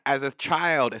as a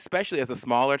child, especially as a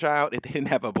smaller child, if they didn't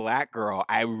have a black girl,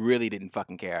 I really didn't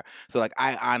fucking care. So like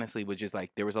I honestly was just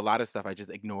like there was a lot of stuff I just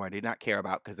ignored, did not care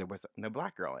about because there was no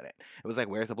black girl in it. It was like,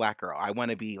 where's the black girl? I want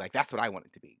to be like that's what I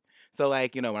wanted to be. So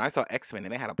like, when I saw X-Men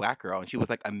and they had a black girl and she was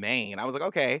like a main, I was like,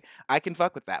 okay, I can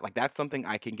fuck with that. Like that's something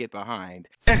I can get behind.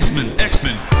 X-Men. In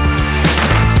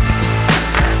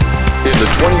the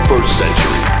 21st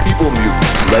century, evil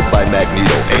mutants led by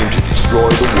Magneto aim to destroy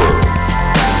the world.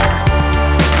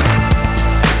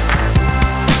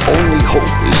 The only hope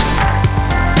is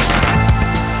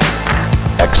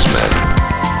X-Men.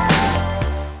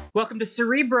 Welcome to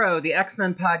Cerebro, the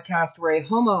X-Men podcast where a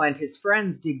homo and his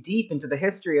friends dig deep into the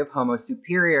history of Homo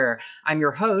Superior. I'm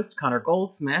your host, Connor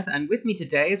Goldsmith, and with me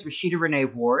today is Rashida Renee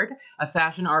Ward, a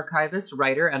fashion archivist,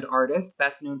 writer, and artist,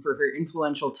 best known for her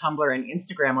influential Tumblr and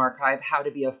Instagram archive, How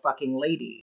to Be a Fucking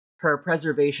Lady. Her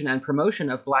preservation and promotion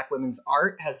of Black women's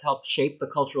art has helped shape the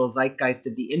cultural zeitgeist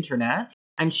of the internet,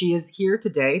 and she is here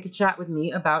today to chat with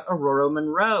me about Aurora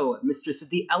Monroe, Mistress of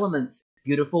the Elements,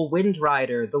 beautiful wind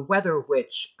rider, the weather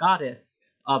witch, goddess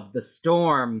of the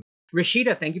storm.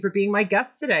 Rashida, thank you for being my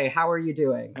guest today. How are you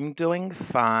doing? I'm doing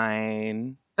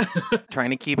fine. Trying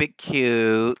to keep it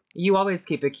cute. You always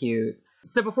keep it cute.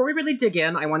 So before we really dig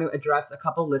in, I want to address a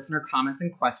couple listener comments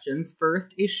and questions.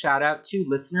 First, a shout out to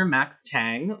listener Max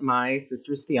Tang, my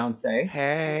sister's fiance.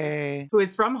 Hey. Who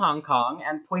is from Hong Kong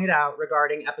and pointed out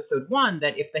regarding episode 1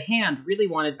 that if the Hand really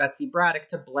wanted Betsy Braddock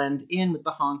to blend in with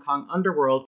the Hong Kong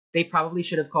underworld, they probably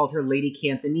should have called her Lady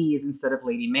Cantonese instead of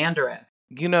Lady Mandarin.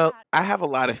 I have a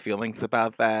lot of feelings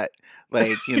about that.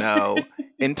 Like,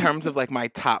 in terms of like my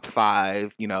top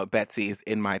 5, Betsy's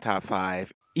in my top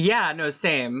 5. Yeah, no,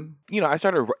 same. I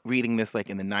started reading this like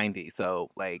in the 90s. So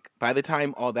like by the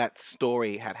time all that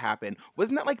story had happened,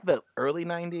 wasn't that like the early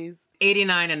 90s?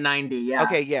 89 and 90, yeah.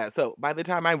 Okay, yeah. So by the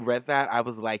time I read that, I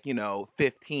was like,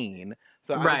 15.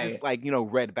 So I was just like,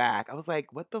 read back. I was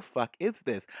like, what the fuck is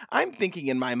this? I'm thinking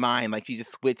in my mind, like she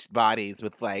just switched bodies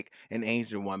with like an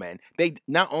Asian woman. They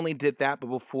not only did that, but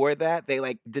before that, they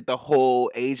like did the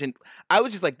whole Asian. I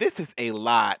was just like, this is a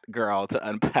lot, girl, to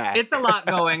unpack. It's a lot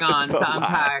going on It's a to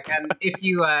unpack. lot. And if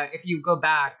you go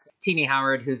back, Teenie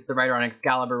Howard, who's the writer on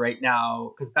Excalibur right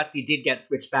now, because Betsy did get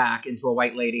switched back into a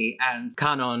white lady, and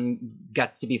Kanon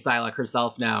gets to be Psylocke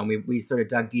herself now. And we sort of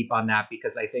dug deep on that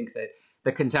because I think that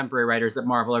the contemporary writers at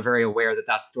Marvel are very aware that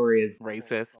that story is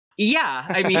Racist. Yeah,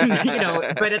 I mean,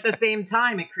 but at the same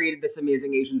time, it created this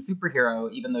amazing Asian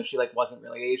superhero, even though she wasn't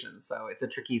really Asian. So it's a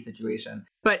tricky situation.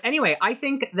 But anyway, I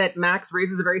think that Max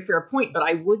raises a very fair point. But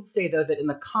I would say, though, that in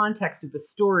the context of the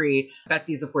story,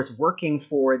 Betsy is, of course, working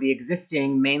for the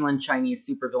existing mainland Chinese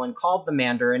supervillain called the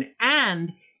Mandarin.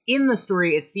 And in the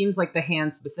story, it seems like the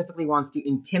Hand specifically wants to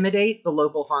intimidate the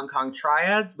local Hong Kong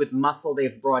triads with muscle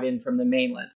they've brought in from the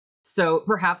mainland. So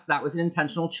perhaps that was an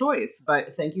intentional choice,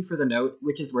 but thank you for the note,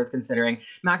 which is worth considering.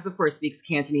 Max, of course, speaks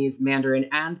Cantonese, Mandarin,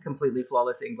 and completely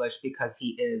flawless English because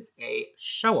he is a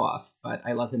show-off, but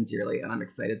I love him dearly, and I'm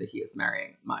excited that he is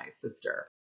marrying my sister.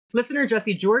 Listener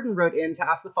Jesse Jordan wrote in to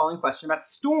ask the following question about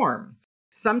Storm.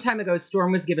 Some time ago,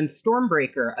 Storm was given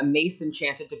Stormbreaker, a mace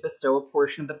enchanted to bestow a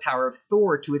portion of the power of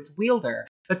Thor to its wielder,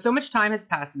 but so much time has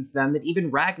passed since then that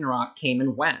even Ragnarok came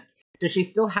and went. Does she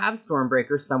still have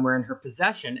Stormbreaker somewhere in her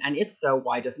possession? And if so,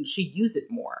 why doesn't she use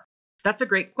it more? That's a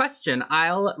great question.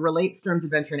 I'll relate Storm's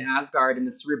adventure in Asgard in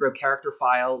the Cerebro character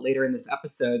file later in this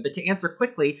episode. But to answer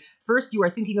quickly, first you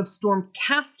are thinking of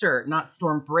Stormcaster, not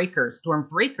Stormbreaker.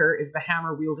 Stormbreaker is the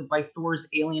hammer wielded by Thor's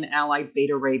alien ally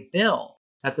Beta Ray Bill.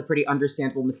 That's a pretty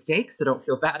understandable mistake, so don't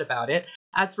feel bad about it.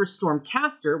 As for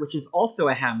Stormcaster, which is also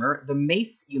a hammer, the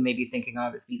mace you may be thinking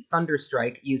of is the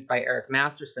Thunderstrike used by Eric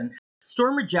Masterson.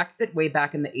 Storm rejects it way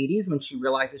back in the 80s when she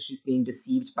realizes she's being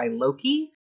deceived by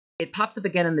Loki. It pops up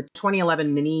again in the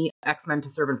 2011 mini X-Men to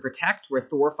Serve and Protect, where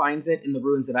Thor finds it in the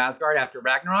ruins of Asgard after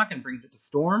Ragnarok and brings it to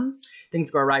Storm.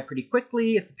 Things go awry pretty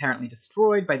quickly. It's apparently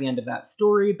destroyed by the end of that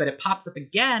story, but it pops up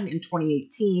again in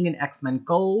 2018 in X-Men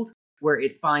Gold, where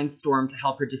it finds Storm to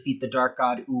help her defeat the dark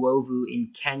god Uovu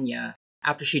in Kenya.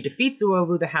 After she defeats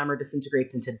Uovu, the hammer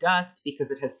disintegrates into dust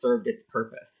because it has served its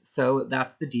purpose. So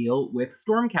that's the deal with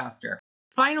Stormcaster.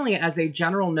 Finally, as a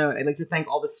general note, I'd like to thank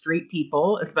all the straight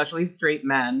people, especially straight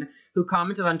men, who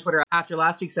commented on Twitter after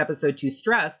last week's episode Too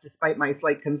Stressed, despite my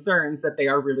slight concerns that they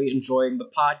are really enjoying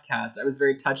the podcast. I was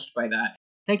very touched by that.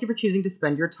 Thank you for choosing to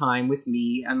spend your time with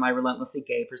me and my relentlessly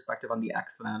gay perspective on the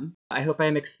X-Men. I hope I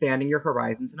am expanding your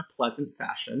horizons in a pleasant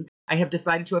fashion. I have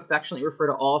decided to affectionately refer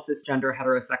to all cisgender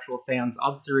heterosexual fans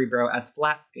of Cerebro as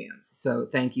flat scans. So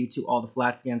thank you to all the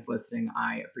flat scans listening.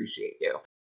 I appreciate you.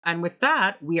 And with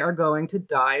that, we are going to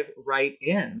dive right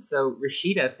in. So,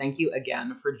 Rashida, thank you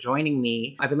again for joining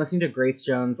me. I've been listening to Grace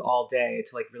Jones all day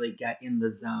to really get in the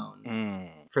zone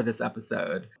for this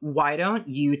episode. Why don't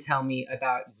you tell me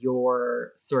about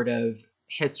your sort of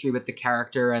history with the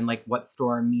character and what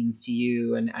Storm means to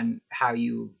you and how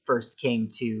you first came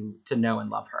to know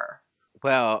and love her?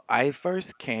 Well, I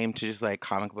first came to just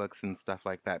comic books and stuff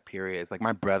like that. Periods. Like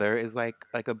my brother is like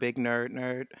a big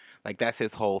nerd. Like that's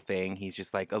his whole thing. He's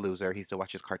just like a loser. He still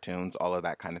watches cartoons, all of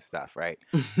that kind of stuff, right?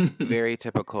 Very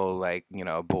typical,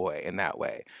 boy in that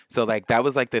way. So that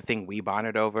was the thing we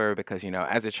bonded over because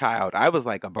as a child, I was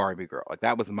like a Barbie girl. Like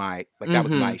that was my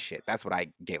shit. That's what I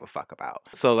gave a fuck about.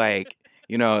 So if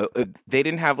they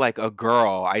didn't have a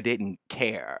girl, I didn't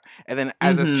care. And then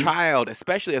as a child,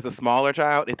 especially as a smaller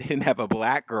child, if they didn't have a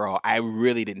black girl, I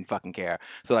really didn't fucking care.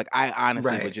 So I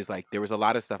honestly was Right. just there was a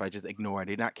lot of stuff I just ignored,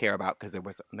 did not care about because there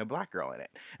was no black girl in it.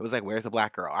 It was where's the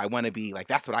black girl? I want to be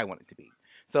that's what I wanted to be.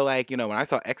 So when I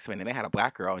saw X-Men and they had a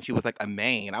black girl and she was a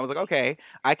main, I was like, okay,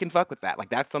 I can fuck with that.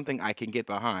 That's something I can get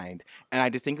behind. And I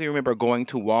distinctly remember going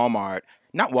to Walgreens,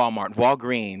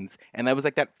 and that was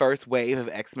that first wave of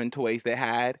X-Men toys they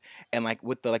had, and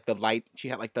with the light, she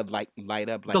had the light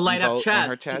up The light up emote on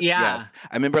her chest. chest. Yeah. Yes,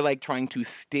 I remember trying to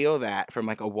steal that from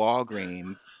a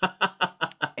Walgreens,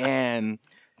 and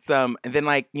and then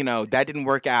that didn't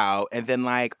work out, and then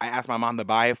I asked my mom to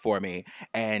buy it for me,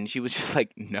 and she was just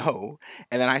no,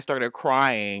 and then I started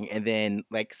crying, and then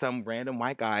some random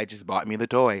white guy just bought me the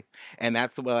toy, and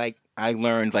that's what I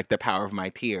learned the power of my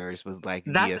tears was That's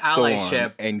via Storm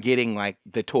allyship. and getting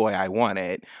the toy I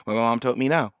wanted when my mom told me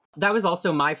no. That was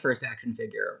also my first action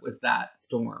figure, was that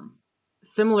Storm.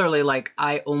 Similarly,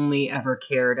 I only ever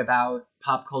cared about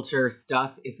pop culture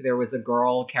stuff if there was a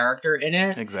girl character in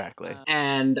it. Exactly.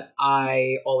 And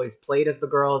I always played as the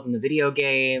girls in the video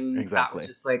games. That was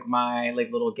Exactly. just my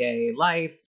little gay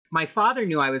life. My father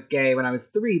knew I was gay when I was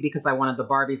 3 because I wanted the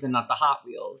Barbies and not the Hot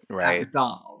Wheels at Right.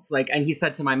 McDonald's. And he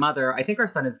said to my mother, I think our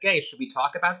son is gay. Should we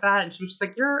talk about that? And she was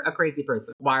just you're a crazy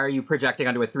person. Why are you projecting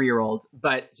onto a 3-year-old?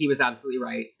 But he was absolutely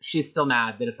right. She's still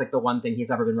mad that it's the one thing he's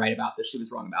ever been right about that she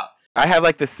was wrong about. I have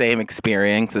the same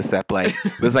experience, except it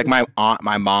was my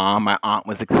aunt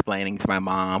was explaining to my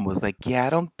mom, was yeah, I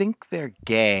don't think they're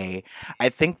gay. I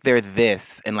think they're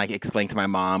this, and explain to my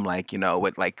mom what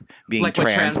being What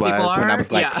trans people was when I are?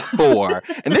 was Yeah. 4.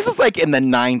 And this was in the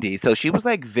 90s. So she was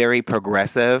very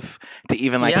progressive to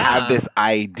even Yeah. have this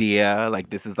idea,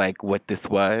 this is what this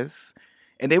was.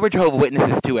 And they were Jehovah's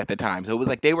Witnesses too at the time. So it was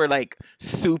they were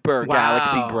super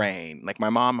galaxy Wow. brain. My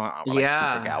mom were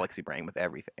Yeah. super galaxy brain with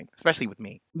everything, especially with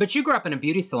me. But you grew up in a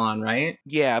beauty salon, right?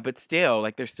 Yeah, but still,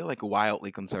 they're still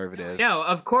wildly conservative. No,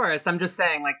 of course. I'm just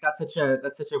saying, that's such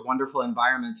a wonderful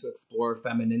environment to explore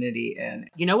femininity in.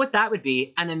 You know what that would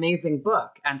be? An amazing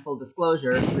book. And full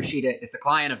disclosure, Rashida is a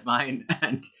client of mine,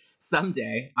 and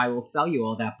someday I will sell you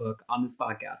all that book on this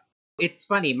podcast. It's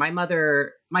funny.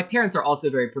 My parents are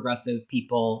also very progressive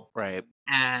people. Right.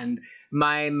 And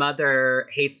my mother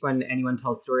hates when anyone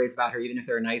tells stories about her, even if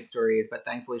they're nice stories. But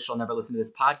thankfully, she'll never listen to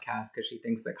this podcast because she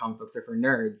thinks that comic books are for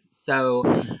nerds. So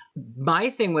my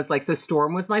thing was so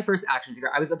Storm was my first action figure.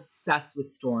 I was obsessed with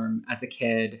Storm as a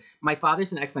kid. My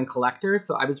father's an X-Men collector,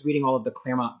 so I was reading all of the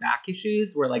Claremont back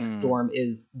issues where Storm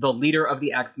is the leader of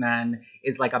the X-Men,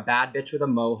 is a bad bitch with a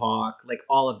mohawk,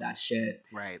 all of that shit.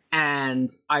 Right. And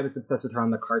I was obsessed with her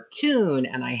on the cartoon,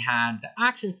 and I had the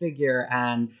action figure.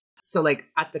 And so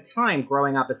at the time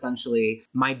growing up, essentially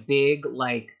my big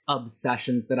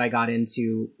obsessions that I got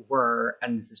into were,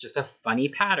 and this is just a funny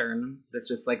pattern that's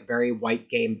just very white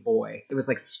gay boy, it was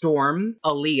Storm,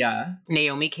 Aaliyah,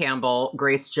 Naomi Campbell,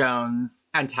 Grace Jones,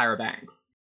 and Tyra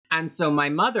Banks. And so my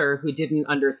mother, who didn't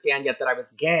understand yet that I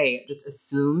was gay, just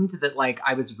assumed that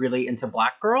I was really into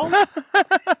black girls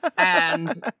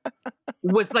and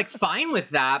was fine with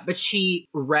that. But she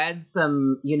read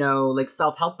some,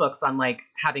 self-help books on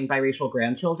having biracial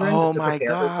grandchildren Oh just to my prepare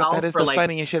God, herself that is for the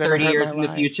funniest shit I've 30 ever heard years in in my the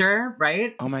life. future,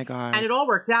 right? Oh my God. And it all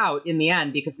worked out in the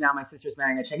end because now my sister's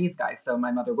marrying a Chinese guy, so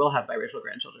my mother will have biracial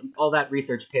grandchildren. All that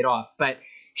research paid off. But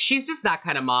she's just that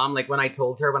kind of mom. When I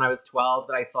told her when I was 12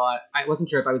 that I wasn't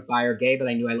sure if I was bi or gay, but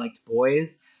I knew I liked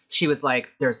boys, she was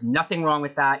there's nothing wrong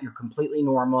with that. You're completely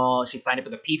normal. She signed up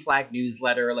with a PFLAG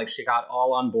newsletter. She got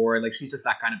all on board. She's just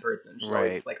that kind of person. She's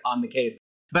always on the case.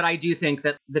 But I do think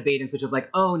that the bait and switch of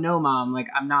oh no, mom,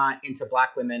 I'm not into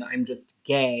black women. I'm just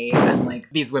gay. And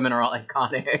these women are all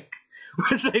iconic.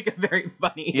 Was a very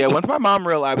funny. Yeah, once my mom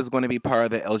realized I was going to be part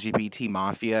of the LGBT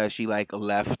mafia, she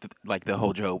left the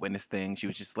whole Jehovah's Witness thing. She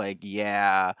was just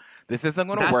yeah, this isn't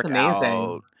going to That's work amazing.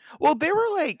 out. Well, they were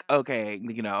like, okay,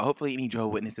 hopefully any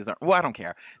Jehovah's Witnesses aren't. Well, I don't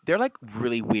care. They're like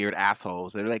really weird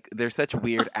assholes. They're such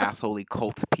weird assholey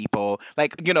cult people.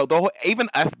 Like, the whole, even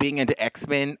us being into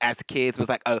X-Men as kids was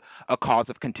like a cause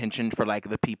of contention for like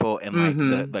the people in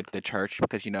the church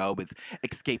because it's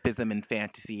escapism and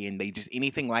fantasy, and they just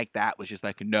anything like that was just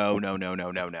like no.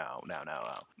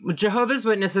 Jehovah's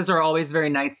Witnesses are always very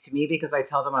nice to me because I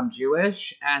tell them I'm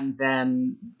Jewish, and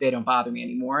then they don't bother me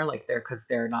anymore. Like because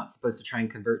they're not supposed to try and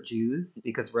convert Jews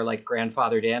because we're like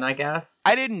grandfathered in, I guess.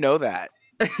 I didn't know that.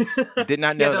 Did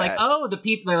not know they're that. Like, oh, the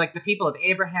people of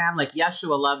Abraham, like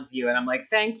Yeshua loves you. And I'm like,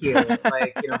 thank you.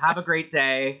 Like, have a great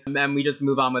day. And we just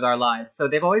move on with our lives. So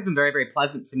they've always been very, very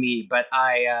pleasant to me. But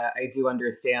I do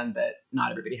understand that not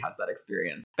everybody has that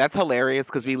experience. That's hilarious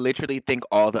because we literally think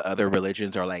all the other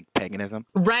religions are like paganism.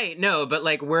 Right. No, but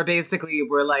like we're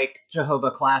like Jehovah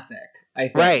Classic. I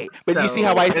think. Right, but so you see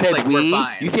how I said like, we?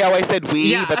 You see how I said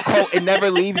we? Yeah. The cult, it never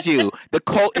leaves you. The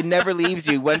cult, it never leaves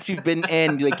you. Once you've been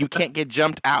in, like you can't get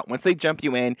jumped out. Once they jump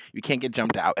you in, you can't get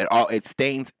jumped out at all. It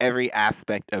stains every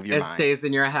aspect of your mind. It stays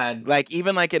in your head. Like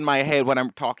even like in my head when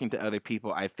I'm talking to other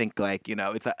people, I think like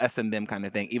it's a us and them kind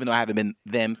of thing. Even though I haven't been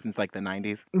them since like the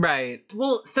 90s. Right.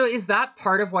 Well, so is that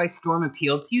part of why Storm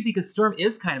appealed to you? Because Storm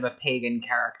is kind of a pagan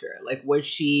character. Like, was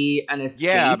she an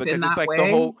escape because in that it's like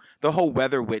way? the whole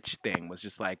weather witch thing was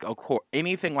just like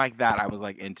anything like that I was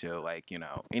like into, like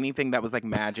anything that was like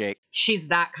magic. She's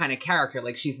that kind of character.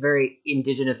 Like she's very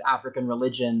indigenous African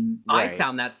religion. Right. I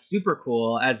found that super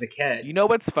cool as a kid. You know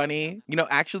what's funny?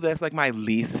 Actually that's like my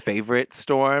least favorite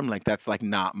Storm. Like that's like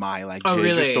not my like Ginger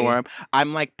really? Storm.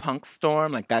 I'm like Punk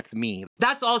Storm. Like that's me.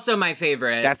 That's also my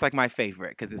favorite. That's like my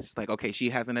favorite because it's just like okay,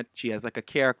 she has like a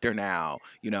character now.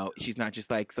 She's not just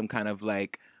like some kind of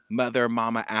like Mother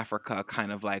Mama Africa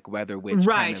kind of like weather witch.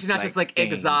 Right, kind of, she's not like, just like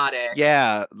thing. exotic.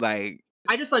 Yeah, like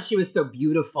I just thought she was so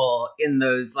beautiful in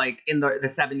those, like, in the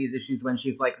 70s issues when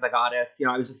she's, like, the goddess.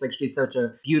 I was just like, she's such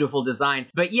a beautiful design.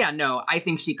 But yeah, no, I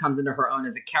think she comes into her own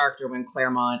as a character when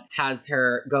Claremont has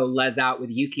her go les out with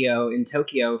Yukio in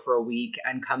Tokyo for a week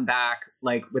and come back,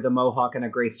 like, with a mohawk and a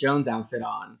Grace Jones outfit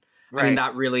on. Right. I mean,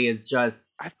 that really is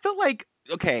just... I feel like,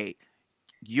 okay,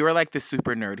 you're like the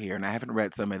super nerd here, and I haven't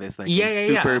read some of this like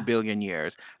billion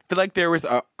years. I feel like there was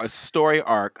a story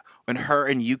arc when her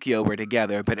and Yukio were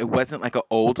together, but it wasn't like an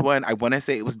old one. I want to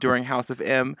say it was during House of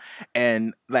M,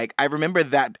 and like I remember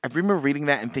reading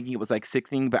that and thinking it was like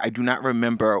 16, but I do not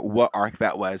remember what arc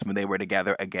that was when they were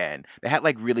together again. They had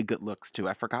like really good looks too.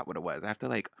 I forgot what it was. I have to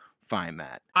like find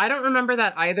that. I don't remember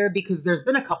that either because there's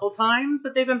been a couple times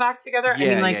that they've been back together.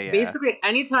 Yeah, I mean, basically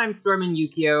anytime Storm and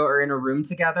Yukio are in a room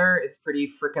together, it's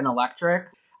pretty freaking electric.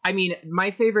 I mean,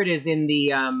 my favorite is in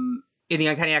the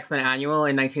Uncanny X-Men Annual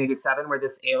in 1987, where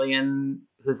this alien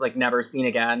who's like never seen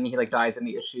again, he like dies in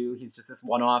the issue. He's just this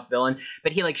one-off villain,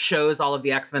 but he like shows all of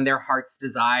the X-Men their heart's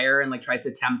desire and like tries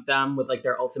to tempt them with like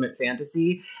their ultimate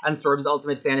fantasy. And Storm's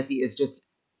ultimate fantasy is just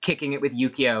kicking it with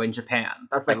Yukio in Japan.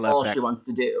 That's like all she wants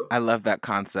to do. I love that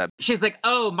concept. She's like,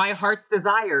 oh, my heart's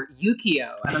desire,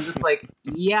 Yukio. And I'm just like,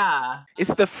 yeah.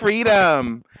 It's the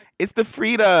freedom. It's the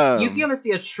freedom. Yukio must be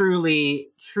a truly,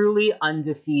 truly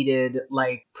undefeated,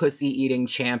 like, pussy-eating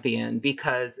champion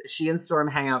because she and Storm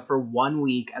hang out for 1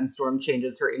 week and Storm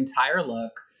changes her entire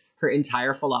look, her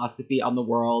entire philosophy on the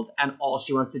world, and all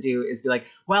she wants to do is be like,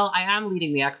 well, I am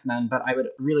leading the X-Men, but I would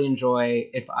really enjoy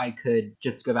if I could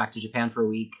just go back to Japan for a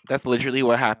week. That's literally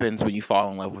what happens when you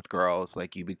fall in love with girls.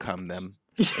 Like, you become them.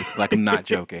 It's like, I'm not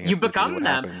joking. You become them.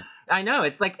 Happens. I know.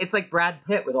 It's like Brad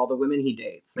Pitt with all the women he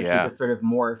dates. Like, he just sort of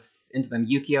morphs into them.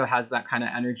 Yukio has that kind of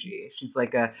energy. She's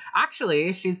like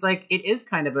it is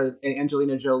kind of an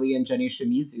Angelina Jolie and Jenny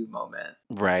Shimizu moment.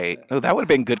 Right. Oh, that would have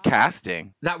been good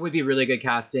casting. That would be really good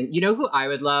casting. You know who I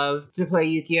would love to play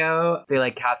Yukio? They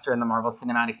like cast her in the Marvel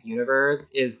Cinematic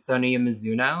Universe is Sonia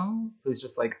Mizuno, who's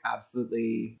just like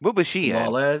absolutely what was she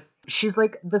flawless. She's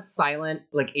like the silent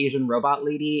like Asian robot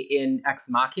lady in Ex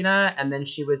Machina, and then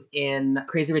she was in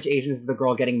Crazy Rich Asians as the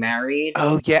girl getting married.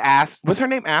 Oh yeah, was her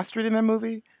name Astrid in that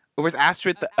movie? Or was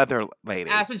Astrid the other lady?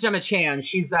 Astrid Gemma Chan.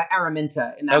 She's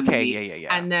Araminta in that movie. Okay,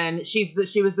 yeah. And then she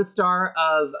was the star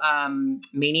of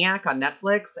Maniac on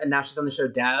Netflix, and now she's on the show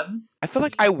Devs. I feel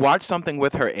like I watched something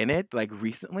with her in it, like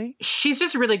recently. She's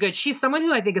just really good. She's someone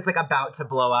who I think is like about to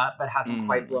blow up, but hasn't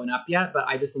quite blown up yet. But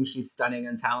I just think she's stunning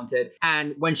and talented.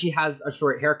 And when she has a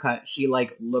short haircut, she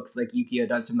like looks like Yukio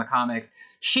does from the comics.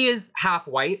 She is half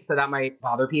white, so that might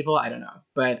bother people. I don't know.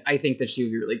 But I think that she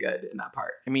would be really good in that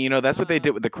part. I mean, that's what they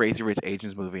did with the Crazy Rich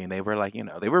Asians movie. And they were like,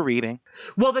 they were reading.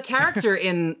 Well, the character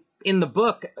in in the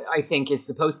book, I think, is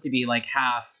supposed to be like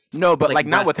half. No, but like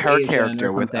not with West her Asian or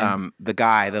character, with something.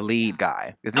 the lead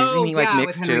guy. Isn't Oh he like yeah, with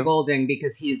mixed Henry too? Golding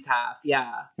because he's half.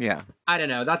 Yeah. Yeah. I don't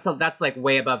know. That's like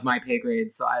way above my pay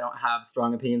grade, so I don't have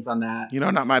strong opinions on that.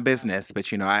 Not my business,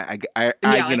 but Yeah,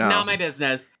 like not my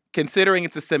business. considering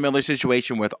it's a similar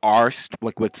situation with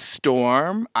with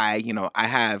Storm, I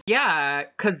have. Yeah,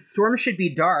 because Storm should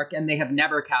be dark, and they have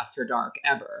never cast her dark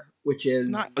ever, which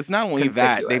is It's not only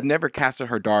that they've conspicuous. never casted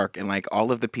her dark, and like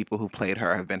all of the people who played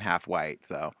her have been half white.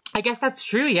 So I guess that's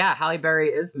true. Yeah, Halle Berry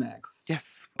is mixed. yes,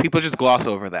 people just gloss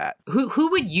over that.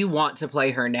 Who would you want to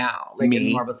play her now? Like in the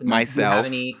Me, Marvel Cinematic? Do you myself, have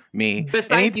any? me.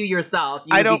 Besides you yourself,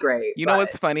 you I would don't. be great. You know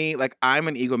what's funny? Like I'm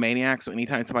an egomaniac, so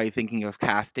anytime somebody's thinking of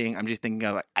casting, I'm just thinking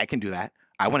of like I can do that.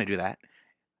 I want to do that.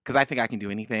 Because I think I can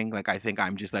do anything. Like, I think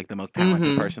I'm just, like, the most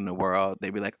talented person in the world. They'd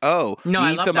be like, oh, No, you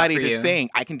I need love somebody that for to you. sing.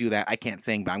 I can do that. I can't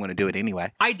sing, but I'm going to do it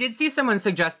anyway. I did see someone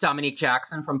suggest Dominique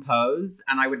Jackson from Pose,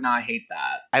 and I would not hate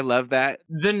that. I love that.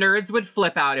 The nerds would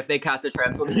flip out if they cast a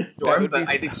trans woman as Storm, but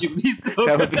I think she would be so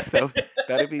That would be good. so.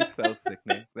 That would be so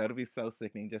sickening. That would be so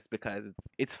sickening just because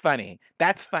it's funny.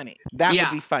 That's funny. That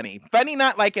Yeah. would be funny. Funny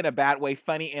not like in a bad way.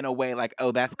 Funny in a way like,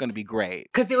 oh, that's going to be great.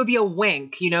 Because it would be a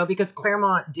wink, because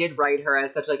Claremont did write her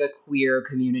as such like a queer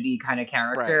community kind of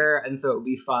character, and so it would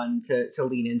be fun to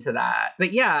lean into that.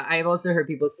 But yeah, I've also heard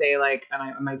people say like, and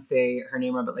I might say her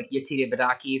name wrong, but like Yetide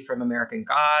Badaki from American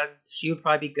Gods, she would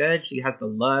probably be good. She has the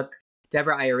look.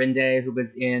 Deborah Ayerinde, who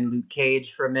was in Luke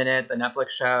Cage for a minute, the Netflix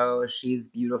show, she's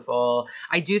beautiful.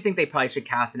 I do think they probably should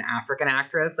cast an African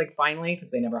actress, like, finally, because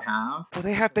they never have. Well,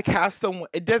 they have to cast someone.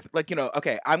 It does, like,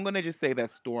 okay, I'm going to just say that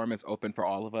Storm is open for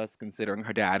all of us, considering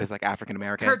her dad is, like,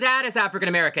 African-American. Her dad is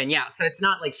African-American, yeah, so it's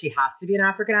not like she has to be an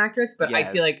African actress, but I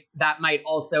feel like that might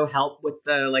also help with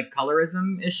the, like,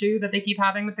 colorism issue that they keep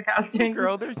having with the casting.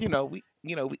 Girl, there's,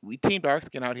 we team dark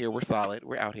skin out here. We're solid.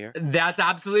 We're out here. That's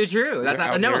absolutely true.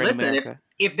 No, listen,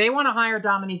 if they want to hire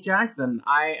Dominique Jackson,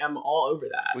 I am all over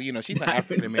that. Well, she's not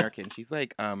African American. She's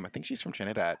like, I think she's from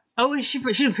Trinidad. Oh, she's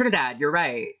from Trinidad. You're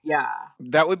right. Yeah.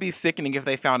 That would be sickening if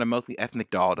they found a mostly ethnic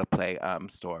doll to play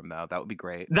Storm, though. That would be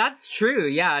great. That's true.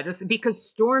 Yeah, just because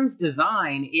Storm's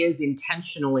design is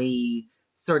intentionally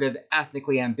sort of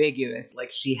ethnically ambiguous.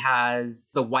 Like, she has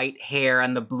the white hair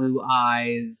and the blue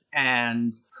eyes,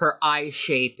 and her eye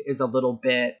shape is a little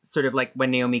bit sort of like when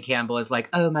Naomi Campbell is like,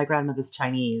 oh, my grandmother's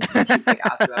Chinese, and she's like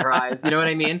asked about her eyes. You know what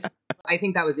I mean? I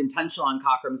think that was intentional on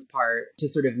Cochrum's part to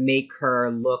sort of make her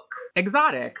look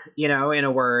exotic, in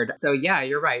a word. So yeah,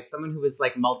 you're right. Someone who was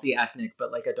like multi-ethnic,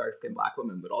 but like a dark-skinned Black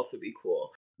woman would also be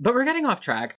cool. But we're getting off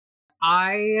track.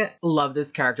 I love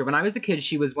this character. When I was a kid,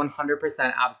 she was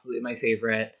 100% absolutely my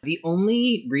favorite. The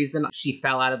only reason she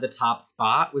fell out of the top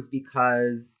spot was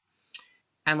because,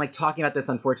 and like talking about this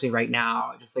unfortunately right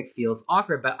now, it just like feels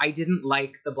awkward, but I didn't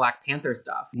like the Black Panther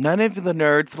stuff. None of the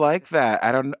nerds like that.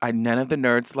 None of the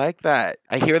nerds like that.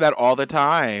 I hear that all the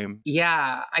time.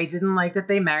 Yeah, I didn't like that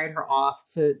they married her off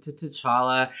to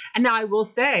T'Challa. And now I will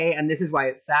say, and this is why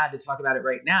it's sad to talk about it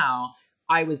right now,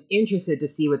 I was interested to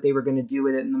see what they were going to do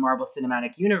with it in the Marvel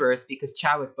Cinematic Universe because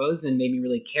Chadwick Boseman made me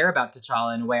really care about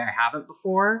T'Challa in a way I haven't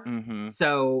before. Mm-hmm.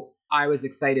 So I was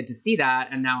excited to see that.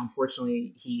 And now,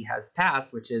 unfortunately, he has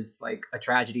passed, which is like a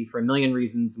tragedy for a million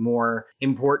reasons more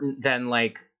important than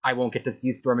like I won't get to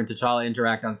see Storm and T'Challa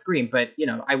interact on screen. But,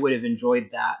 I would have enjoyed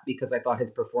that because I thought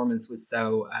his performance was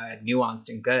so nuanced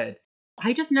and good.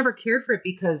 I just never cared for it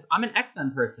because I'm an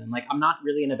X-Men person. Like, I'm not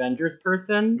really an Avengers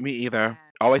person. Me either.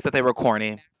 Always thought they were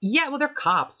corny. Yeah, well, they're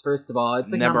cops, first of all. It's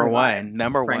like number one.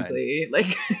 Frankly.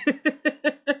 Like,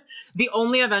 the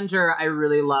only Avenger I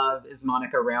really love is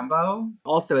Monica Rambeau.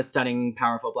 Also a stunning,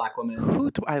 powerful Black woman.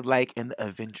 Who do I like in the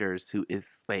Avengers who is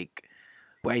like...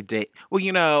 Well,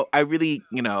 I really,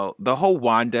 the whole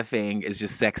Wanda thing is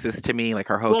just sexist to me. Like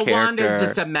her whole character. Wanda's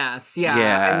just a mess. Yeah.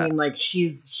 I mean, like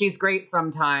she's great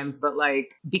sometimes, but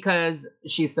like because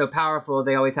she's so powerful,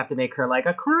 they always have to make her like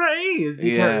a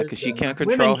crazy person. Because she can't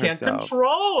control herself. Women can't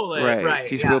control it. Right.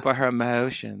 She's ruled by her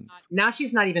emotions. Now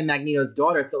she's not even Magneto's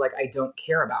daughter, so like I don't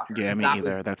care about her. Yeah, me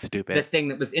either. That's stupid. The thing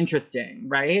that was interesting,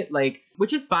 right? Like,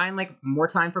 which is fine. Like more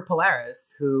time for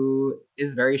Polaris, who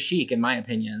is very chic in my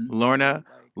opinion.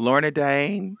 Lorna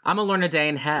Dane. I'm a Lorna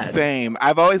Dane head. Same.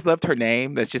 I've always loved her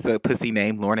name. That's just a pussy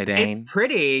name, Lorna Dane. It's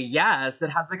pretty, yes. It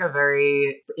has like a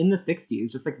very, in the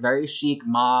 60s, just like very chic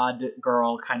mod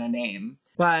girl kind of name.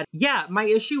 But yeah, my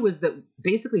issue was that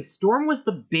basically Storm was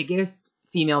the biggest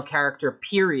female character,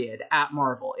 period, at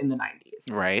Marvel in the 90s.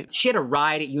 movies. Right. She had a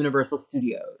ride at Universal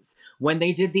Studios. When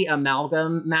they did the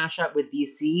amalgam mashup with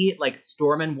DC, like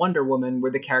Storm and Wonder Woman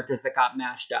were the characters that got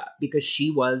mashed up because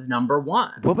she was number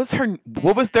one. What was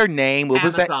their name? What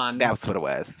was that? Amazon. That's what it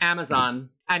was. Amazon.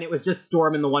 And it was just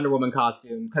Storm in the Wonder Woman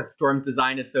costume because Storm's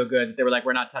design is so good that they were like,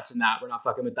 we're not touching that. We're not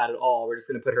fucking with that at all. We're just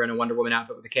going to put her in a Wonder Woman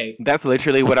outfit with a cape. That's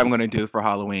literally what I'm going to do for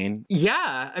Halloween.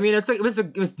 Yeah. I mean,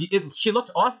 she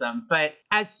looked awesome. But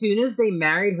as soon as they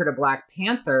married her to Black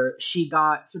Panther, she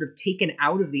got sort of taken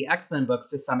out of the X-Men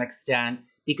books to some extent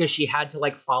because she had to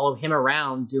like follow him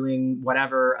around doing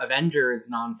whatever Avengers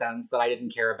nonsense that I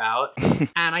didn't care about.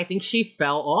 And I think she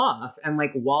fell off. And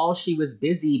like while she was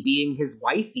busy being his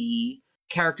wifey,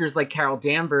 characters like Carol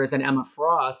Danvers and Emma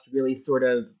Frost really sort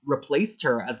of replaced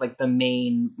her as like the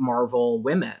main Marvel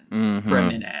women for a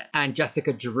minute. And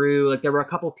Jessica Drew, like there were a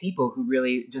couple people who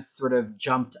really just sort of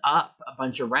jumped up a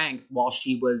bunch of ranks while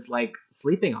she was like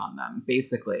sleeping on them,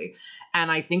 basically.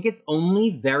 And I think it's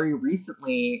only very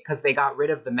recently, because they got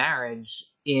rid of the marriage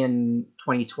in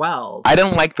 2012. I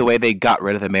don't like the way they got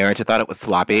rid of the marriage. I thought it was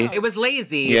sloppy. It was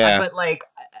lazy. Yeah. But like,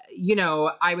 you know,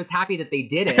 I was happy that they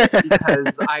did it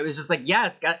because I was just like,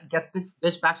 yes, get this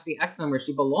bitch back to the X-Men where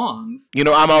she belongs. You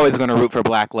know, I'm always going to root for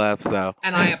Black love, so.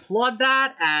 And I applaud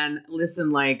that. And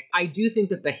listen, like, I do think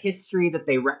that the history that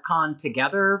they retconned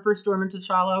together for Storm and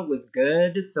T'Challa was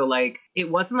good. So, like, it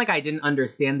wasn't like I didn't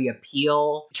understand the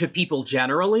appeal to people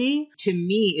generally. To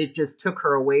me, it just took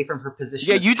her away from her position.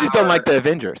 Yeah, you just don't like the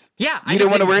Avengers. Yeah, you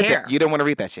didn't want to read that. You didn't want to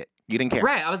read that shit. You didn't care.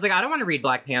 Right. I was like, I don't want to read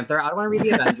Black Panther. I don't want to read the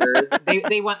Avengers.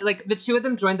 They want, like, the two of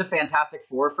them joined the Fantastic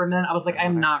Four for a minute. I was like,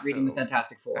 I'm not reading the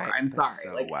Fantastic Four. I'm sorry.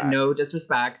 So like, whack. No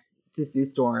disrespect to Sue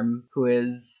Storm, who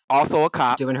is also a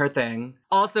cop. Doing her thing.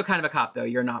 Also kind of a cop, though.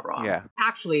 You're not wrong. Yeah.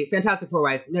 Actually, Fantastic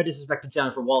Four-wise, no disrespect to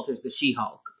Jennifer Walters, the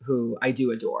She-Hulk, who I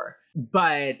do adore.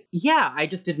 But yeah, I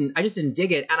just didn't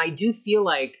dig it. And I do feel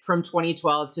like from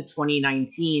 2012 to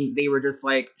 2019, they were just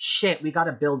like, shit, we got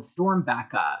to build Storm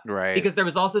back up. Right. Because there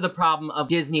was also the problem of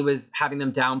Disney was having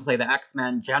them downplay the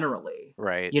X-Men generally.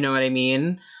 Right. You know what I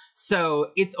mean?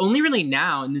 So it's only really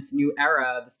now in this new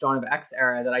era, this Dawn of X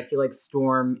era, that I feel like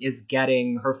Storm is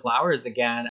getting her flowers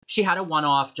again. She had a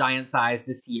one-off giant size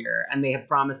this year, and they have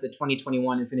promised that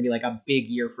 2021 is going to be like a big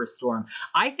year for Storm.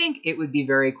 I think it would be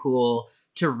very cool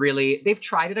to really, they've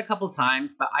tried it a couple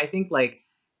times, but I think like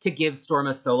to give Storm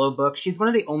a solo book, she's one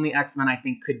of the only X-Men I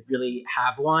think could really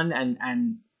have one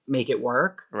and make it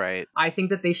work. Right. I think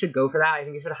that they should go for that. I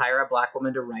think they should hire a Black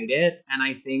woman to write it, and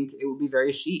I think it would be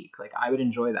very chic. Like, I would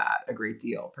enjoy that a great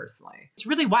deal, personally. It's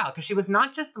really wild, because she was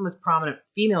not just the most prominent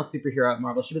female superhero at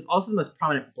Marvel, she was also the most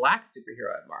prominent Black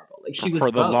superhero at Marvel. Like, she was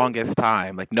for the both. longest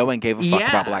time. Like, no one gave a fuck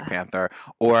about Black Panther,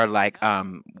 or like,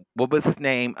 what was his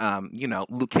name?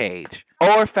 Luke Cage,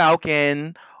 or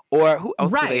Falcon. Or who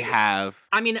else do they have?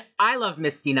 I mean, I love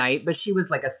Misty Knight, but she was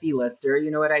like a C-lister, you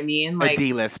know what I mean? Like, a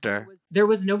D-lister. There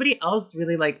was nobody else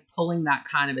really like pulling that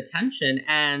kind of attention.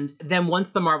 And then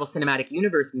once the Marvel Cinematic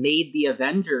Universe made the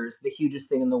Avengers the hugest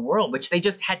thing in the world, which they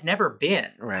just had never been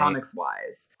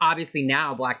comics-wise. Obviously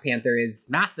now Black Panther is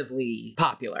massively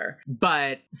popular,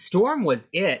 but Storm was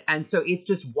it. And so it's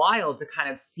just wild to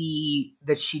kind of see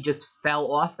that she just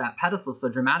fell off that pedestal so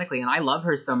dramatically. And I love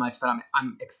her so much that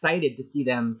I'm excited to see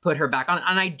them put her back on.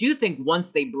 And I do think once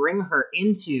they bring her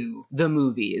into the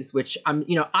movies, which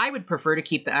I would prefer to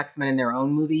keep the X-Men in their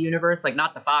own movie universe, like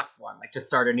not the Fox one, like just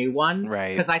start a new one.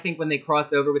 Right. Because I think when they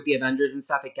cross over with the Avengers and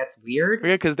stuff, it gets weird.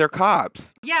 Yeah, because they're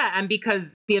cops. Yeah, and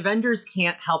because the Avengers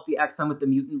can't help the X-Men with the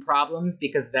mutant problems,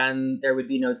 because then there would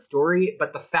be no story.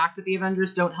 But the fact that the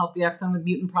Avengers don't help the X-Men with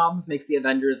mutant problems makes the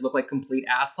Avengers look like complete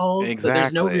assholes. Exactly. So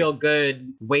there's no real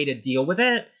good way to deal with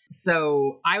it.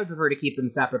 So I would prefer to keep them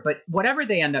separate. But whatever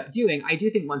they end up doing, I do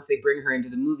think once they bring her into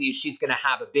the movies, she's going to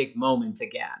have a big moment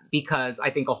again. Because I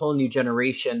think a whole new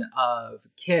generation of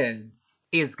kids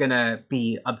is going to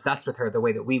be obsessed with her the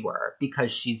way that we were.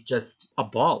 Because she's just a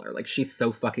baller. Like, she's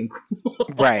so fucking cool.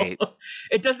 Right.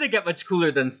 It doesn't get much cooler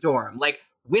than Storm. Like,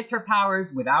 with her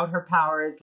powers, without her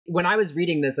powers. When I was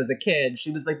reading this as a kid,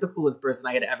 she was like the coolest person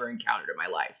I had ever encountered in my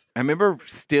life. I remember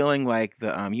stealing like the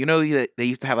they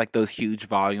used to have like those huge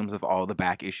volumes of all the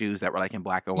back issues that were like in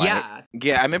black and white.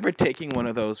 Yeah, I remember taking one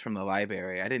of those from the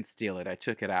library. I didn't steal it. I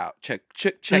took it out. Checked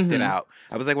it out.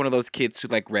 I was like one of those kids who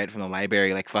like read from the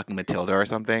library like fucking Matilda or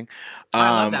something.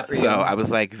 I love that for you. So I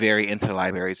was like very into the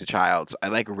library as a child. So I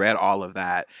like read all of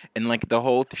that, and like the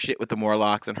whole shit with the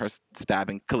Morlocks and her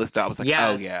stabbing Callisto. I was like,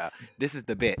 oh yeah, this is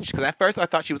the bitch. Because at first I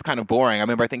thought she she was kind of boring. I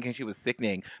remember thinking she was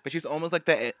sickening, but she's almost like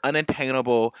the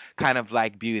unattainable kind of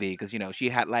like beauty because, you know, she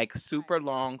had like super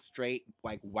long, straight,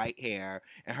 like white hair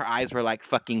and her eyes were like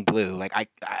fucking blue. Like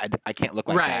I can't look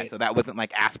like that. Right. So that wasn't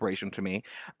like aspiration to me.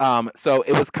 So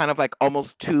it was kind of like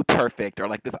almost too perfect or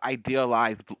like this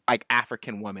idealized like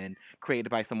African woman created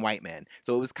by some white men.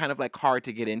 So it was kind of like hard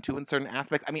to get into in certain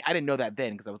aspects. I mean, I didn't know that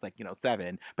then because I was like, you know,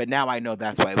 7, but now I know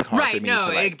that's why it was hard for Right. me No,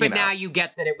 to like, but you know, now you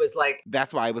get that it was like,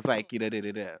 that's why I was like,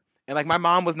 and like my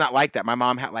mom was not like that. My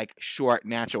mom had like short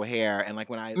natural hair, and like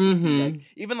when I see like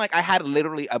even like I had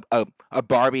literally a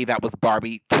Barbie that was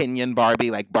Barbie, Kenyan Barbie,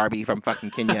 like Barbie from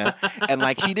fucking Kenya, and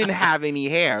like she didn't have any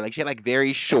hair. Like she had like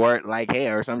very short like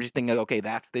hair. So I'm just thinking, okay,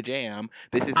 that's the jam.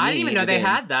 This is I me. didn't even know And they then-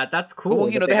 had that. That's cool. Well,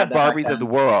 you know, that they have had that back Barbies of the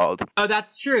then. world. Oh,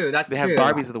 that's true. That's They true.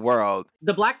 have Barbies of the world.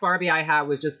 The black Barbie I had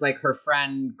was just like her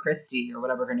friend Christy or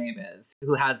whatever her name is,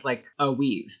 who has like a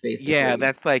weave, basically. Yeah,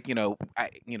 that's like, you know,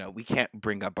 we can't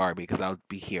bring up Barbie because I'll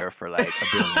be here for like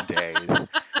a billion days.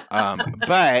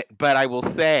 But I will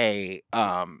say,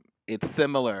 it's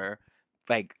similar,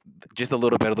 like just a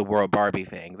little bit of the world Barbie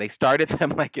thing. They started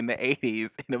them like in the 80s,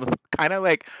 and it was kind of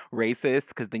like racist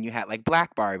because then you had like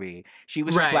Black Barbie. She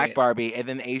was just Black Right. Barbie, and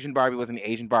then Asian Barbie wasn't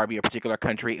Asian Barbie, a particular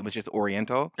country. It was just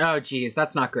Oriental. Oh, geez,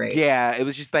 that's not great. Yeah, it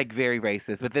was just like very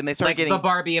racist. But then they started Like getting the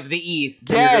Barbie of the East.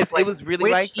 and you're Yes, just like, it was really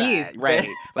which like that, East, right?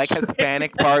 bitch? Like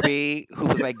Hispanic Barbie, who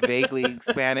was like vaguely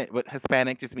Spanish. But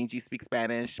Hispanic just means you speak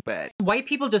Spanish, but White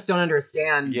people just don't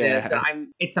understand Yeah. this. And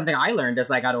it's something I learned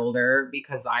as I got older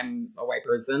because I'm a white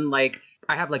person. Like,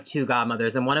 I have like 2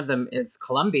 godmothers, and one of them is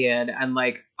Colombian. And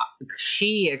like,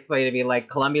 she explained to me, like,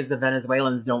 Colombians and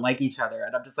Venezuelans don't like each other.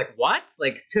 And I'm just like, what?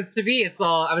 Like, just to me,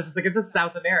 I was just like, it's just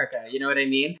South America. You know what I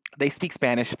mean? they speak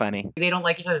Spanish funny. They don't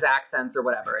like each other's accents or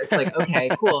whatever. It's like, okay,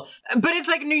 cool. But it's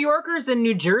like New Yorkers and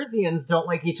New Jerseyans don't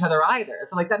like each other either.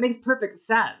 So like that makes perfect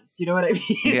sense. You know what I mean?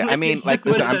 Yeah, I mean, it's like, just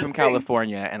one listen, of I'm those from things.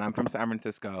 California and I'm from San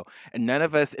Francisco, and none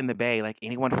of us in the Bay like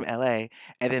anyone from LA,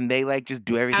 and then they like just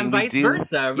do everything And we vice do.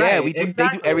 versa, Yeah, right, we do. They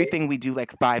exactly. do everything we do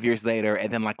like 5 years later,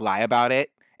 and then like lie about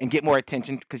it and get more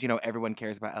attention because, you know, everyone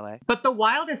cares about LA. But the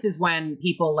wildest is when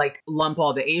people like lump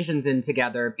all the Asians in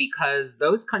together because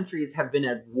those countries have been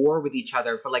at war with each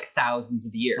other for like thousands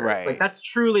of years. Right. Like that's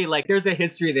truly like there's a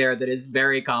history there that is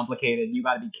very complicated. You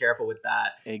got to be careful with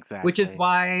that. Exactly. Which is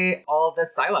why all the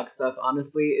Psylocke stuff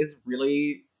honestly is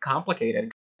really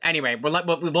complicated. Anyway,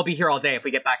 we'll be here all day if we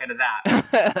get back into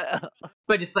that.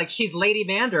 But it's like she's Lady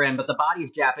Mandarin, but the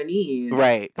body's Japanese.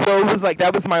 Right. So it was like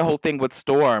that was my whole thing with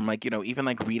Storm. Like, you know, even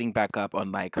like reading back up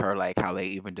on like her, like how they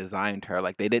even designed her.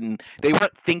 Like they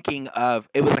weren't thinking of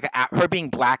it was like her being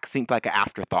black seemed like an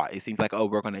afterthought. It seemed like, oh,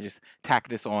 we're gonna just tack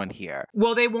this on here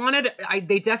Well, they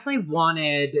definitely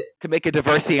wanted, to make a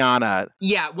Diversiana.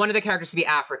 yeah, one of the characters to be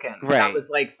African. Right. That was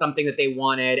like something that they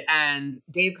wanted. And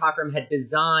Dave Cockrum had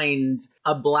designed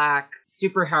a black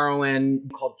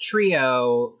superheroine called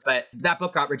Trio, but that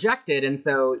book got rejected, and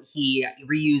so he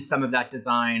reused some of that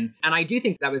design. And I do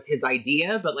think that was his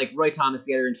idea, but like Roy Thomas,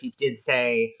 the editor-in-chief, did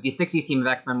say the 60s team of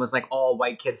X-Men was like all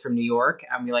white kids from New York,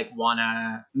 and we like want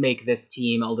to make this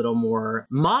team a little more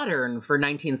modern for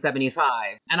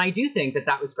 1975. And I do think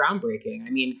that was groundbreaking.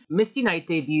 I mean, Misty Knight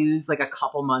debuts like a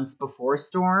couple months before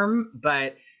Storm,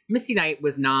 but Misty Knight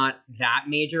was not that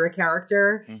major a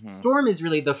character. Mhm. Storm is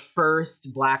really the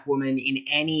first black woman in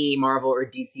any Marvel or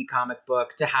DC comic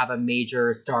book to have a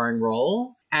major starring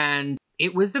role. And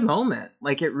it was a moment.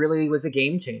 Like, it really was a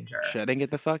game changer. Shutting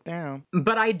it the fuck down.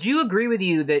 But I do agree with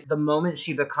you that the moment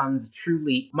she becomes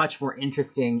truly much more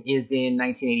interesting is in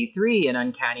 1983 in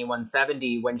Uncanny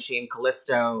 170 when she and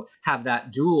Callisto have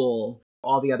that duel.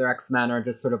 All the other X-Men are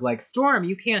just sort of like, Storm,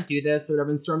 you can't do this, or whatever.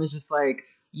 And Storm is just like,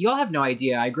 y'all have no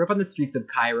idea. I grew up on the streets of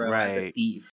Cairo as a Right.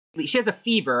 thief. She has a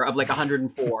fever of like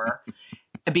 104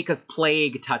 because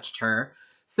plague touched her.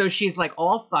 So she's like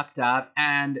all fucked up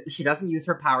and she doesn't use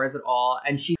her powers at all.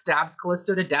 And she stabs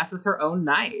Callisto to death with her own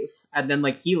knife. And then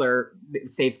like Healer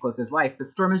saves Callisto's life. But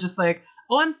Storm is just like,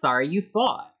 oh, I'm sorry, you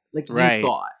thought. Like, Right. you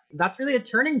thought. That's really a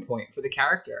turning point for the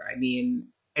character. I mean,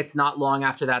 it's not long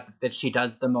after that she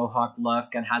does the Mohawk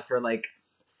look and has her like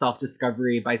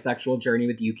self-discovery bisexual journey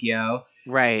with Yukio.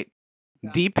 Right.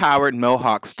 Depowered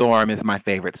Mohawk Storm is my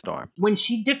favorite Storm. When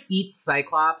she defeats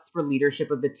Cyclops for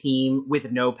leadership of the team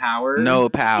with no powers, No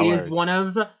it powers. is one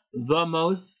of the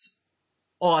most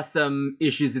awesome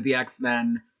issues of the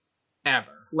X-Men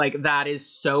ever. Like, that is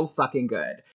so fucking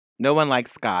good. No one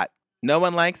likes Scott. No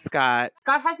one likes Scott.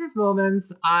 Scott has his moments.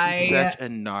 He's such a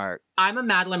narc. I'm a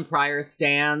Madeline Pryor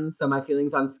stan, so my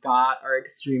feelings on Scott are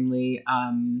extremely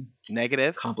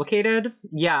Negative. complicated.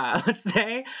 Yeah, let's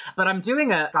say. But I'm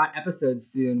doing a Scott episode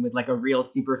soon with like a real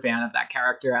super fan of that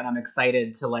character, and I'm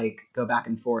excited to like go back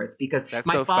and forth because That's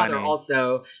my so father funny.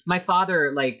 also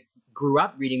like grew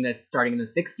up reading this starting in the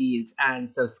 60s,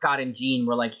 and so Scott and Jean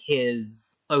were like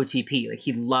his OTP. Like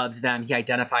he loved them. He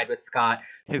identified with Scott.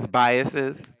 His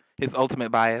biases. His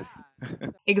ultimate bias.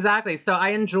 Exactly. So I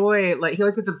enjoy, like, he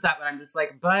always gets upset when I'm just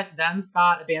like, but then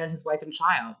Scott abandoned his wife and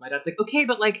child. My dad's like, okay,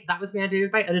 but like, that was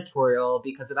mandated by editorial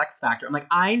because of X Factor. I'm like,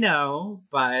 I know,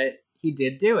 but he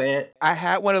did do it. I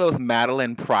had one of those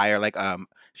Madeline Pryor, like,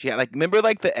 she had, like, remember,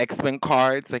 like, the X-Men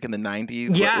cards, like, in the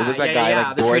 90s? Yeah, It was that yeah, guy, yeah,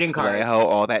 like, the Boris trading cards. Vallejo,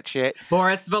 all that shit.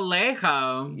 Boris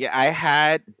Vallejo. Yeah, I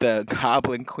had the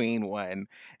Goblin Queen one,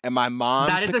 and my mom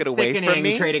That is took a it away from sickening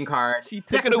me. trading card. She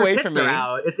took Yeah, it 'cause her away tits from are me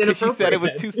out. It's because she said it inappropriate.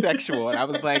 was too sexual, and I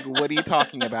was like, "What are you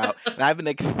talking about?" And I've been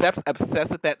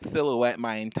obsessed with that silhouette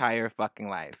my entire fucking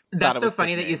life. Thought That's it so was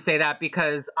funny that you sickening. say that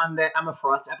because on the Emma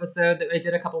Frost episode that I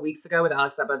did a couple weeks ago with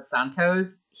Alex Abad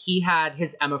Santos, he had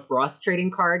his Emma Frost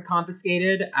trading card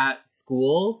confiscated at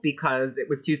school because it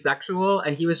was too sexual,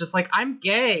 and he was just like, I'm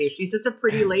gay. She's just a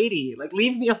pretty lady. Like,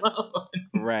 leave me alone.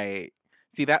 Right.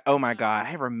 See that? Oh my god,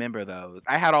 I remember those.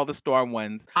 I had all the Storm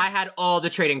ones. I had all the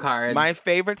trading cards. My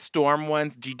favorite Storm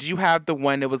ones. Did you have the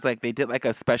one that was like they did like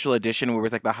a special edition where it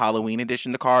was like the Halloween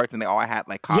edition of cards and they all had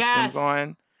like costumes Yes.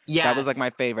 on? Yes. That was like my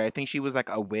favorite. I think she was like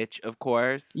a witch, of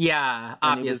course. Yeah,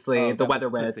 And it was, obviously. oh, the that Weather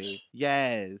was Witch. pussy.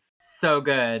 Yes. So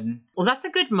good. Well, that's a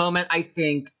good moment, I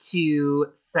think, to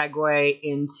segue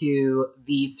into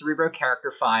the Cerebro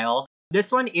character file. This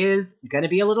one is going to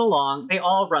be a little long. They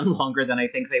all run longer than I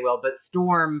think they will, but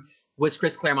Storm was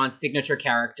Chris Claremont's signature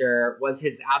character, was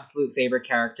his absolute favorite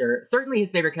character. Certainly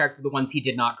his favorite character, the ones he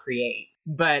did not create.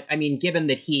 But, I mean, given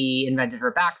that he invented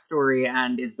her backstory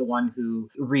and is the one who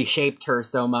reshaped her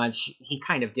so much, he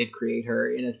kind of did create her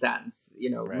in a sense. You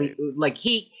know, Right. like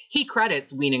he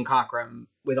credits Ween and Cockrum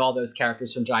with all those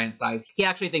characters from Giant Size. He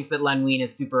actually thinks that Len Wein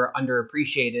is super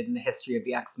underappreciated in the history of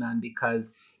the X-Men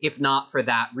because if not for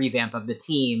that revamp of the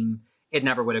team, it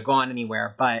never would have gone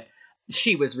anywhere. But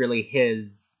she was really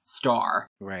his star.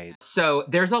 Right. So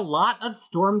there's a lot of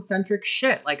Storm-centric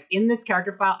shit. Like in this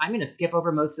character file, I'm going to skip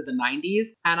over most of the 90s,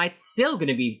 and it's still going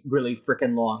to be really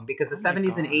freaking long because the Oh my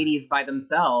 70s and God. 80s by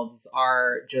themselves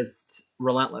are just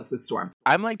relentless with Storm.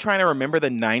 I'm like trying to remember the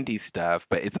 90s stuff,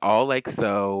 but it's all like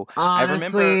so. I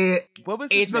Honestly, remember what was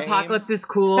Age his of name? Apocalypse is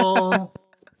cool.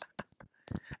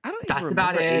 I don't That's even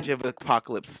about remember it. Age of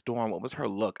Apocalypse Storm. What was her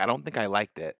look? I don't think I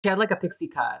liked it. She had like a pixie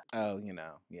cut. Oh,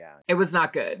 yeah. It was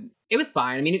not good. It was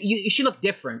fine. I mean, she looked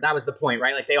different. That was the point,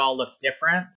 right? Like they all looked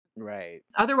different. Right.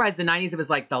 Otherwise, the 90s, it was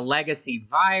like the Legacy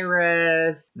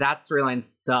Virus. That storyline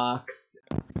sucks.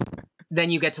 Then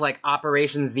you get to like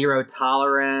Operation Zero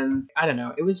Tolerance. I don't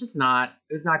know. It was not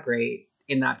great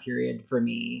in that period for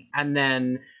me. And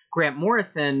then Grant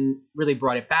Morrison really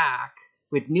brought it back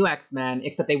with New X-Men,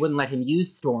 except they wouldn't let him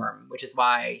use Storm, which is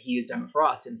why he used Emma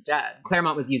Frost instead.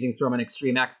 Claremont was using Storm on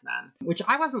Extreme X-Men, which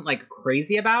I wasn't like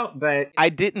crazy about, but I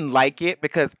didn't like it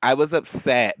because I was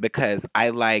upset because I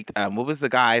liked what was the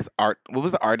guy's art? What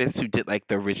was the artist who did like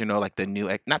the original, like the new,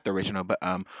 not the original, but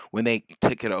when they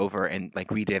took it over and like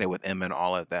redid it with Emma and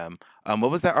all of them. What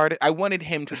was that artist? I wanted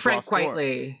him to Frank draw Storm.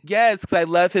 Quitely. Yes, because I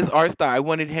love his art style. I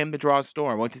wanted him to draw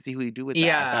Storm. I wanted to see who he'd do with that. I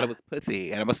Yeah. thought it was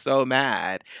pussy, and I was so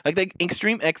mad. Like the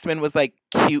Extreme X-Men was like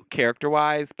cute character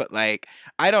wise, but like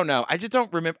I don't know. I just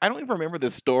don't remember. I don't even remember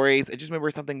the stories. I just remember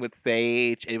something with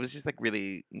Sage. It was just like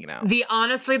really,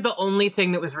 Honestly, the only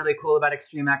thing that was really cool about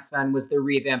Extreme X-Men was the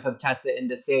revamp of Tessa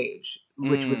into Sage,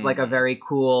 which was like a very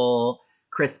cool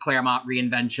Chris Claremont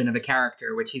reinvention of a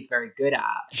character, which he's very good at.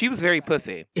 She was very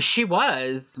pussy. She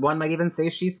was. One might even say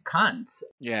she's cunt.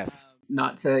 Yes.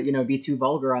 Not to, be too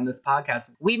vulgar on this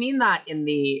podcast. We mean that in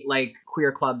the, like,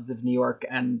 queer clubs of New York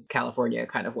and California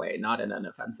kind of way, not in an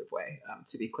offensive way,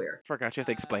 to be clear. Forgot you have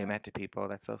to explain that to people.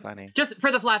 That's so funny. Just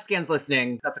for the flat scans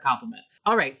listening, that's a compliment.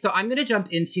 All right, so I'm going to jump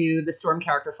into the Storm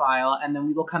character file, and then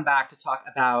we will come back to talk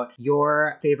about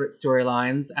your favorite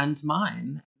storylines and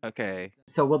mine. Okay.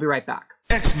 So we'll be right back.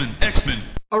 X-Men.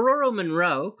 Aurora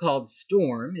Monroe, called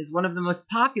Storm, is one of the most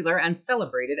popular and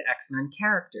celebrated X-Men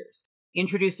characters.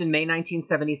 Introduced in May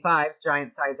 1975's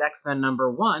Giant Size X-Men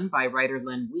 #1 by writer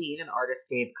Len Wein and artist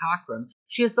Dave Cockrum,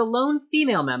 she is the lone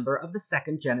female member of the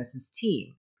second Genesis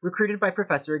team, recruited by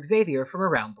Professor Xavier from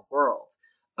around the world.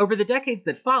 Over the decades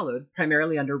that followed,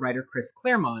 primarily under writer Chris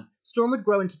Claremont, Storm would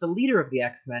grow into the leader of the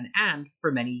X-Men and,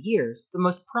 for many years, the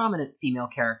most prominent female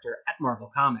character at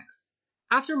Marvel Comics.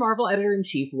 After Marvel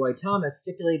editor-in-chief Roy Thomas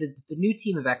stipulated that the new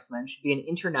team of X-Men should be an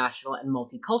international and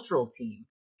multicultural team,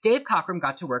 Dave Cockrum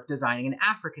got to work designing an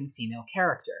African female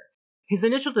character. His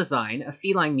initial design, a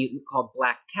feline mutant called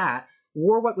Black Cat,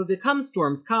 wore what would become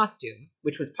Storm's costume,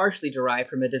 which was partially derived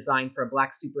from a design for a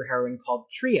black superheroine called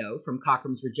Trio from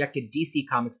Cockrum's rejected DC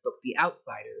Comics book The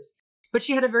Outsiders, but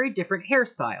she had a very different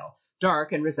hairstyle,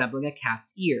 dark and resembling a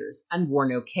cat's ears, and wore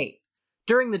no cape.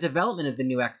 During the development of the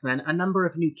new X-Men, a number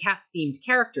of new cat-themed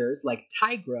characters, like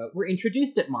Tigra, were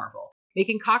introduced at Marvel,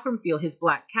 making Cockrum feel his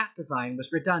Black Cat design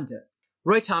was redundant.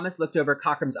 Roy Thomas looked over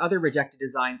Cockrum's other rejected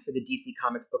designs for the DC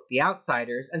Comics book The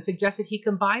Outsiders and suggested he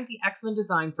combine the X-Men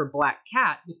design for Black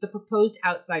Cat with the proposed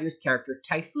Outsiders character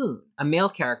Typhoon, a male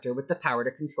character with the power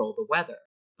to control the weather.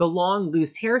 The long,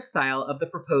 loose hairstyle of the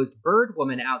proposed Bird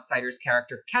Woman Outsiders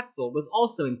character Quetzal was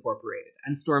also incorporated,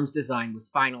 and Storm's design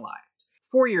was finalized.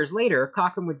 4 years later,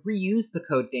 Cockrum would reuse the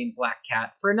codename Black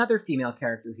Cat for another female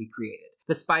character he created,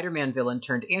 the Spider-Man villain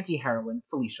turned anti-heroine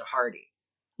Felicia Hardy.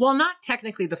 While not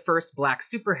technically the first black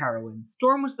superheroine,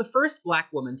 Storm was the first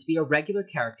black woman to be a regular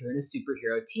character in a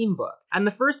superhero team book, and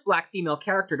the first black female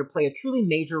character to play a truly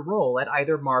major role at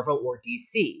either Marvel or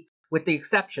DC, with the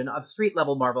exception of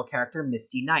street-level Marvel character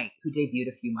Misty Knight, who debuted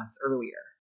a few months earlier.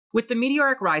 With the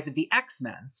meteoric rise of the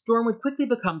X-Men, Storm would quickly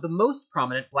become the most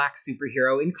prominent black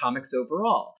superhero in comics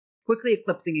overall, quickly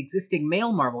eclipsing existing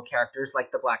male Marvel characters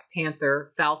like the Black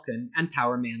Panther, Falcon, and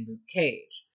Power Man Luke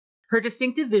Cage. Her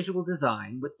distinctive visual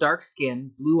design, with dark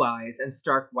skin, blue eyes, and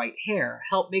stark white hair,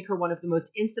 helped make her one of the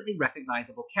most instantly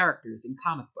recognizable characters in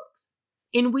comic books.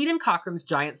 In Whedon Cockrum's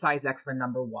giant-size X-Men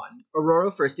 #1,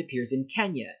 Ororo first appears in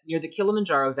Kenya, near the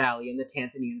Kilimanjaro Valley in the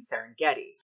Tanzanian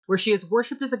Serengeti, where she is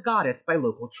worshipped as a goddess by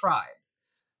local tribes.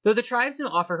 Though the tribes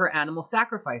don't offer her animal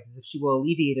sacrifices if she will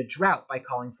alleviate a drought by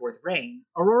calling forth rain,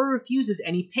 Ororo refuses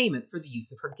any payment for the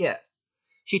use of her gifts.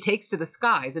 She takes to the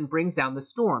skies and brings down the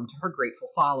storm to her grateful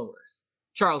followers.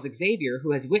 Charles Xavier,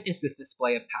 who has witnessed this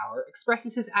display of power,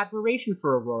 expresses his admiration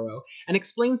for Ororo and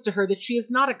explains to her that she is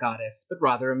not a goddess, but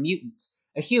rather a mutant,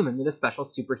 a human with a special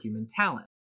superhuman talent,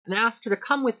 and asks her to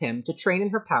come with him to train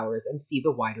in her powers and see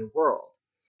the wider world.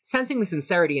 Sensing the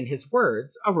sincerity in his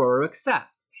words, Ororo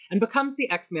accepts, and becomes the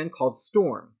X-Man called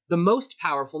Storm, the most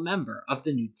powerful member of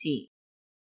the new team.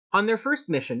 On their first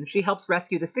mission, she helps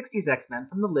rescue the 60s X-Men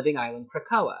from the living island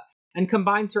Krakoa, and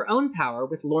combines her own power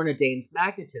with Lorna Dane's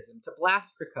magnetism to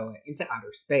blast Krakoa into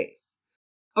outer space.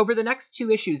 Over the next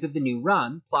 2 issues of the new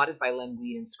run, plotted by Len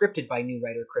Wein and scripted by new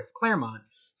writer Chris Claremont,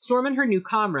 Storm and her new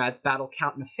comrades battle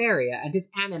Count Nefaria and his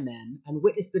Animen and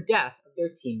witness the death of their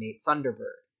teammate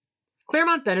Thunderbird.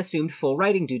 Claremont then assumed full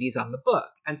writing duties on the book,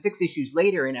 and 6 issues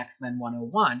later in X-Men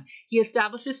 101, he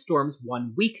establishes Storm's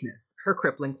one weakness, her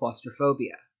crippling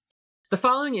claustrophobia. The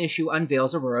following issue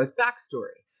unveils Ororo's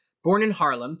backstory. Born in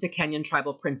Harlem to Kenyan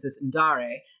tribal princess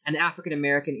Ndare and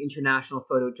African-American international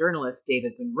photojournalist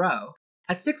David Monroe,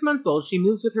 at 6 months old she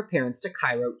moves with her parents to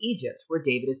Cairo, Egypt, where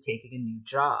David is taking a new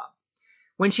job.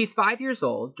 When she's 5 years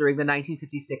old, during the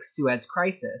 1956 Suez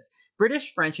Crisis,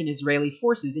 British, French, and Israeli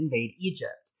forces invade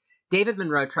Egypt. David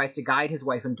Monroe tries to guide his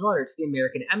wife and daughter to the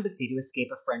American embassy to escape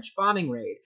a French bombing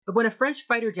raid, but when a French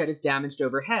fighter jet is damaged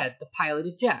overhead, the pilot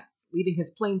ejects, leaving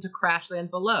his plane to crash land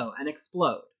below and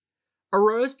explode.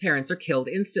 Ororo's parents are killed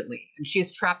instantly, and she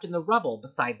is trapped in the rubble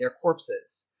beside their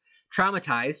corpses.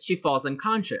 Traumatized, she falls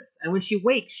unconscious, and when she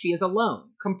wakes, she is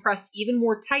alone, compressed even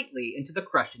more tightly into the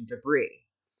crushing debris.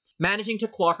 Managing to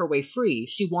claw her way free,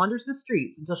 she wanders the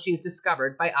streets until she is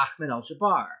discovered by Ahmed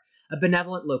al-Jabbar, a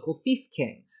benevolent local thief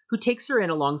king, who takes her in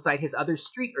alongside his other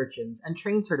street urchins and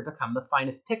trains her to become the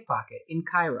finest pickpocket in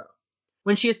Cairo.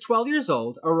 When she is 12 years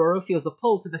old, Ororo feels a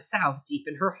pull to the south deep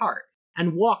in her heart,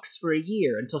 and walks for a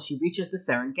year until she reaches the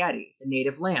Serengeti, the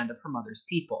native land of her mother's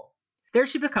people. There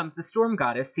she becomes the storm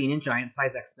goddess seen in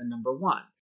giant-size X-Men #1,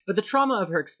 but the trauma of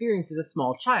her experience as a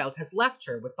small child has left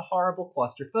her with the horrible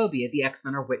claustrophobia the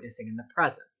X-Men are witnessing in the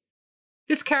present.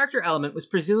 This character element was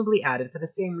presumably added for the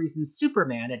same reason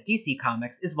Superman at DC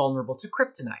Comics is vulnerable to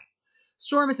kryptonite.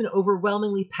 Storm is an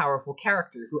overwhelmingly powerful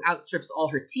character who outstrips all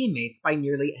her teammates by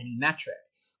nearly any metric.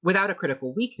 Without a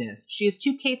critical weakness, she is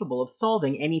too capable of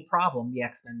solving any problem the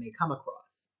X-Men may come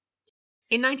across.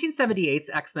 In 1978's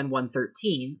X-Men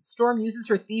 113, Storm uses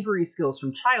her thievery skills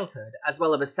from childhood, as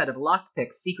well as a set of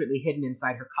lockpicks secretly hidden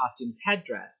inside her costume's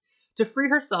headdress, to free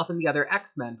herself and the other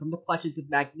X-Men from the clutches of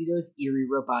Magneto's eerie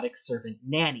robotic servant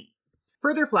Nanny.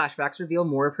 Further flashbacks reveal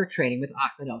more of her training with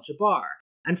Ahmed al-Jabbar,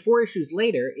 and 4 issues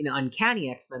later, in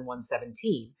Uncanny X-Men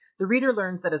 117, the reader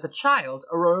learns that as a child,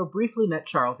 Ororo briefly met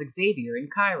Charles Xavier in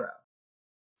Cairo.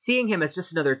 Seeing him as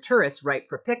just another tourist ripe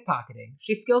for pickpocketing,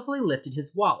 she skillfully lifted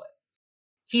his wallet.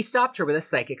 He stopped her with a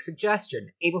psychic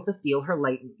suggestion, able to feel her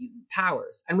latent mutant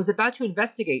powers, and was about to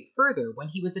investigate further when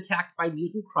he was attacked by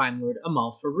mutant crime lord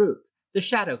Amal Farouk, the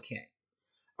Shadow King.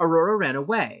 Aurora ran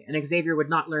away, and Xavier would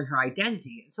not learn her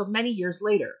identity until many years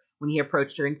later, when he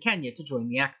approached her in Kenya to join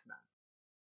the X-Men.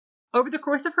 Over the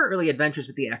course of her early adventures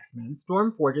with the X-Men,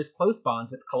 Storm forges close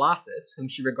bonds with Colossus, whom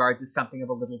she regards as something of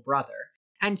a little brother,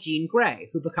 and Jean Grey,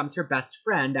 who becomes her best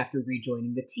friend after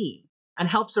rejoining the team, and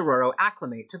helps Aurora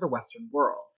acclimate to the Western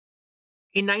world.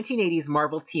 In 1980's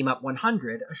Marvel Team Up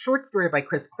 100, a short story by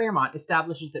Chris Claremont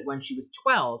establishes that when she was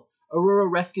 12, Aurora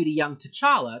rescued a young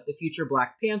T'Challa, the future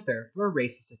Black Panther, from a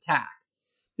racist attack.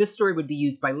 This story would be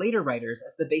used by later writers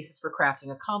as the basis for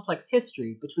crafting a complex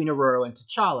history between Aurora and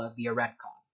T'Challa via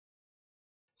retcon.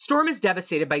 Storm is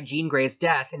devastated by Jean Grey's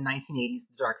death in 1980's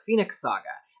The Dark Phoenix saga,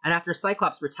 and after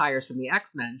Cyclops retires from the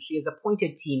X-Men, she is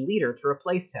appointed team leader to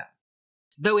replace him.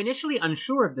 Though initially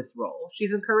unsure of this role,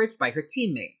 she's encouraged by her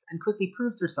teammates and quickly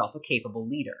proves herself a capable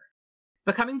leader.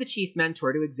 Becoming the chief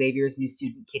mentor to Xavier's new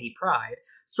student Kitty Pryde,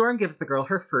 Storm gives the girl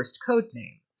her first code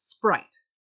name, Sprite.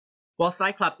 While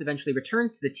Cyclops eventually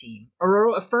returns to the team,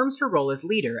 Aurora affirms her role as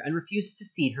leader and refuses to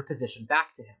cede her position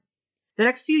back to him. The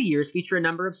next few years feature a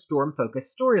number of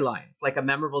Storm-focused storylines, like a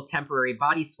memorable temporary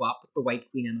body swap with the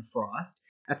White Queen Emma Frost,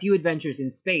 a few adventures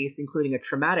in space, including a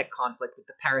traumatic conflict with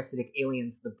the parasitic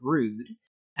aliens The Brood,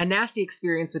 a nasty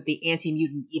experience with the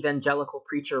anti-mutant evangelical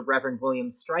preacher Reverend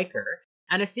William Stryker,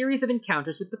 and a series of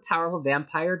encounters with the powerful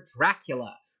vampire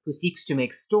Dracula, who seeks to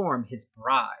make Storm his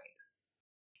bride.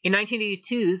 In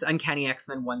 1982's Uncanny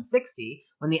X-Men 160,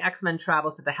 when the X-Men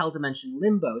travel to the Hell Dimension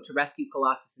Limbo to rescue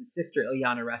Colossus' sister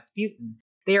Illyana Rasputin,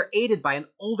 they are aided by an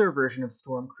older version of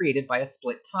Storm created by a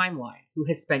split timeline, who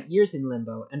has spent years in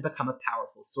Limbo and become a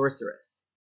powerful sorceress.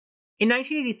 In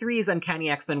 1983's Uncanny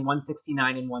X-Men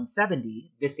 169 and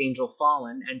 170, This Angel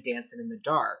Fallen and Dancin' in the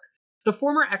Dark, the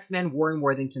former X-Man Warren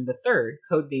Worthington III,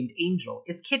 codenamed Angel,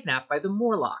 is kidnapped by the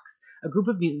Morlocks, a group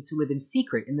of mutants who live in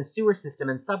secret in the sewer system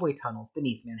and subway tunnels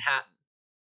beneath Manhattan.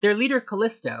 Their leader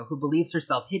Callisto, who believes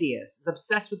herself hideous, is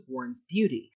obsessed with Warren's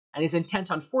beauty and is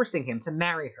intent on forcing him to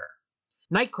marry her.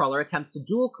 Nightcrawler attempts to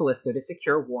duel Callisto to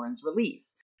secure Warren's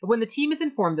release, but when the team is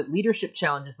informed that leadership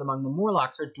challenges among the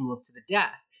Morlocks are duels to the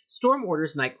death, Storm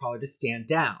orders Nightcrawler to stand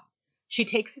down. She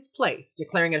takes his place,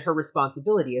 declaring it her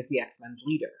responsibility as the X-Men's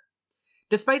leader.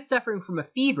 Despite suffering from a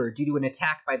fever due to an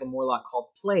attack by the Morlock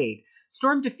called Plague,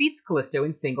 Storm defeats Callisto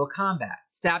in single combat,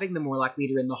 stabbing the Morlock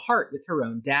leader in the heart with her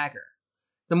own dagger.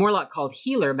 The Morlock called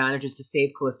Healer manages to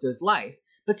save Callisto's life,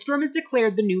 but Storm is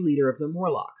declared the new leader of the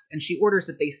Morlocks, and she orders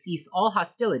that they cease all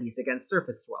hostilities against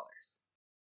surface dwellers.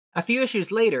 A few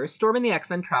issues later, Storm and the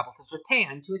X-Men travel to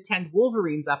Japan to attend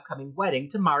Wolverine's upcoming wedding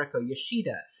to Mariko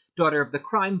Yoshida, daughter of the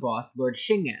crime boss Lord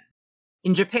Shingen.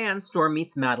 In Japan, Storm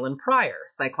meets Madeline Pryor,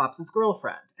 Cyclops'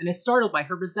 girlfriend, and is startled by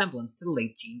her resemblance to the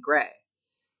late Jean Grey.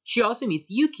 She also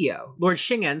meets Yukio, Lord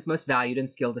Shingen's most valued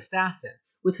and skilled assassin,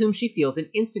 with whom she feels an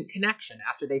instant connection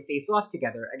after they face off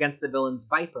together against the villains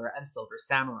Viper and Silver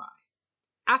Samurai.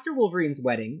 After Wolverine's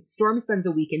wedding, Storm spends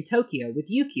a week in Tokyo with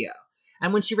Yukio,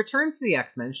 and when she returns to the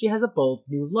X-Men, she has a bold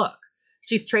new look.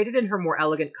 She's traded in her more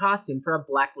elegant costume for a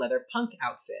black leather punk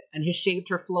outfit, and has shaved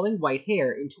her flowing white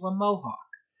hair into a mohawk.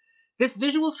 This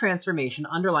visual transformation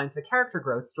underlines the character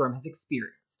growth Storm has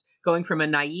experienced, going from a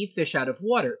naive fish out of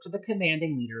water to the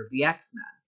commanding leader of the X-Men,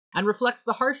 and reflects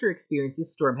the harsher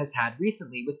experiences Storm has had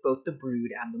recently with both the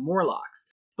Brood and the Morlocks,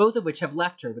 both of which have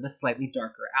left her with a slightly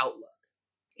darker outlook.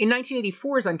 In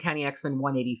 1984's Uncanny X-Men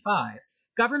 185,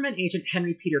 government agent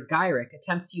Henry Peter Gyrick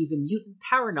attempts to use a mutant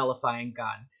power-nullifying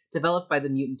gun developed by the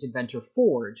mutant inventor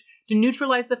Forge to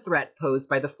neutralize the threat posed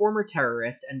by the former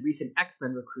terrorist and recent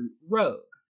X-Men recruit Rogue.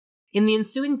 In the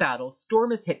ensuing battle,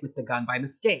 Storm is hit with the gun by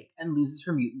mistake and loses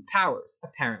her mutant powers,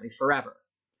 apparently forever.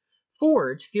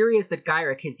 Forge, furious that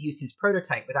Gyrick has used his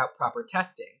prototype without proper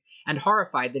testing, and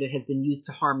horrified that it has been used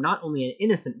to harm not only an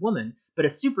innocent woman, but a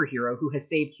superhero who has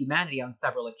saved humanity on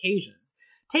several occasions,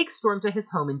 takes Storm to his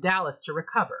home in Dallas to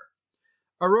recover.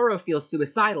 Aurora feels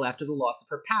suicidal after the loss of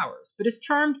her powers, but is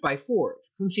charmed by Forge,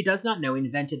 whom she does not know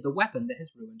invented the weapon that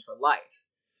has ruined her life.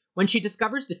 When she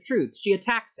discovers the truth, she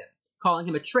attacks him, calling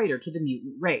him a traitor to the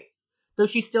mutant race, though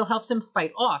she still helps him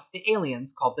fight off the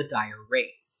aliens called the Dire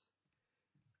Wraiths.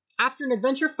 After an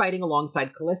adventure fighting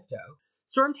alongside Callisto,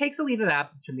 Storm takes a leave of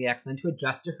absence from the X-Men to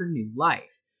adjust to her new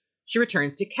life. She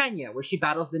returns to Kenya, where she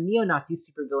battles the neo-Nazi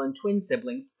supervillain twin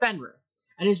siblings Fenris,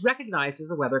 and is recognized as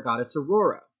the weather goddess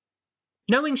Aurora.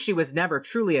 Knowing she was never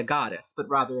truly a goddess, but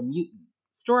rather a mutant,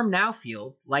 Storm now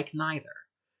feels like neither.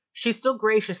 She's still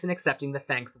gracious in accepting the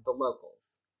thanks of the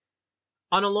locals.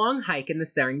 On a long hike in the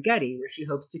Serengeti, where she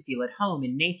hopes to feel at home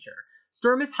in nature,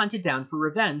 Storm is hunted down for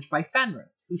revenge by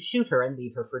Fenris, who shoot her and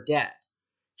leave her for dead.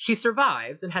 She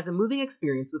survives and has a moving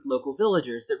experience with local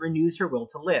villagers that renews her will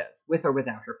to live, with or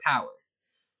without her powers.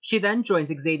 She then joins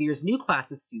Xavier's new class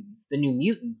of students, the New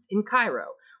Mutants, in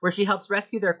Cairo, where she helps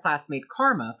rescue their classmate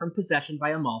Karma from possession by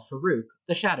Amal Farouk,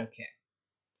 the Shadow King.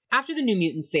 After the New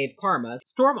Mutants save Karma,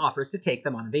 Storm offers to take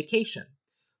them on a vacation.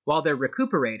 While they're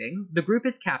recuperating, the group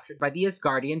is captured by the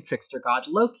Asgardian trickster god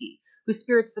Loki, who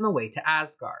spirits them away to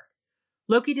Asgard.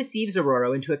 Loki deceives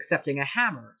Aurora into accepting a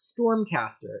hammer,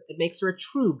 Stormcaster, that makes her a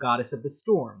true goddess of the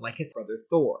storm, like his brother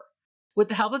Thor. With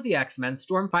the help of the X-Men,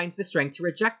 Storm finds the strength to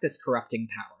reject this corrupting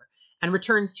power, and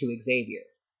returns to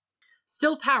Xavier's.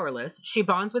 Still powerless, she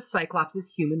bonds with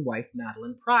Cyclops' human wife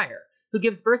Madeline Pryor, who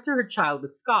gives birth to her child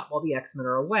with Scott while the X-Men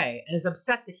are away, and is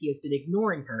upset that he has been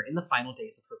ignoring her in the final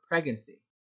days of her pregnancy.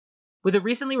 With a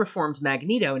recently reformed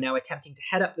Magneto now attempting to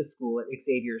head up the school at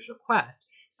Xavier's request,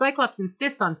 Cyclops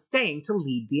insists on staying to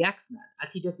lead the X-Men,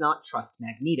 as he does not trust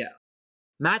Magneto.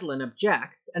 Madeline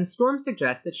objects, and Storm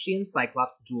suggests that she and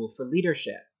Cyclops duel for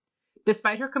leadership.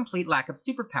 Despite her complete lack of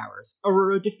superpowers,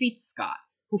 Aurora defeats Scott,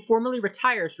 who formally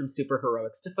retires from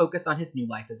superheroics to focus on his new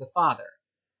life as a father.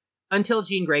 Until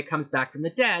Jean Grey comes back from the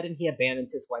dead and he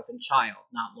abandons his wife and child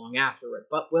not long afterward,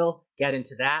 but we'll get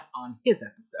into that on his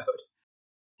episode.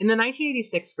 In the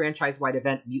 1986 franchise-wide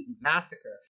event Mutant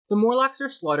Massacre, the Morlocks are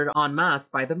slaughtered en masse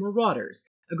by the Marauders,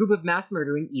 a group of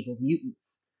mass-murdering evil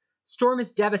mutants. Storm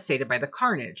is devastated by the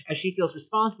carnage, as she feels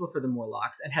responsible for the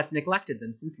Morlocks and has neglected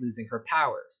them since losing her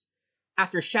powers.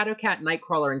 After Shadowcat,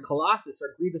 Nightcrawler, and Colossus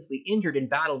are grievously injured in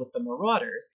battle with the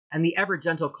Marauders, and the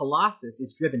ever-gentle Colossus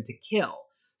is driven to kill,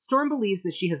 Storm believes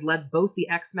that she has led both the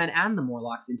X-Men and the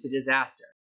Morlocks into disaster.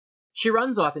 She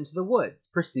runs off into the woods,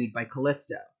 pursued by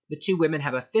Callisto. The two women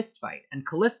have a fistfight, and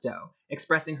Callisto,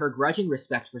 expressing her grudging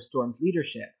respect for Storm's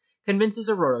leadership, convinces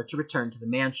Aurora to return to the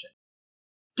mansion.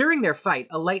 During their fight,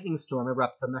 a lightning storm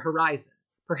erupts on the horizon,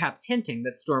 perhaps hinting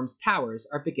that Storm's powers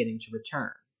are beginning to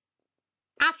return.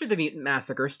 After the Mutant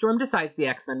Massacre, Storm decides the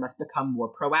X-Men must become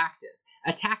more proactive,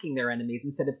 attacking their enemies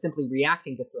instead of simply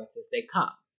reacting to threats as they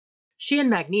come. She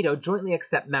and Magneto jointly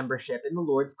accept membership in the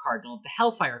Lords Cardinal of the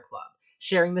Hellfire Club,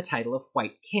 sharing the title of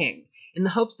White King, in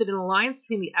the hopes that an alliance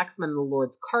between the X-Men and the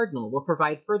Lords Cardinal will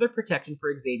provide further protection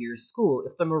for Xavier's school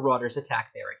if the Marauders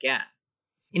attack there again.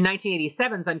 In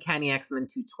 1987's Uncanny X-Men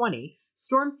 220,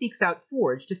 Storm seeks out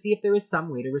Forge to see if there is some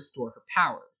way to restore her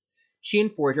powers. She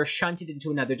and Forge are shunted into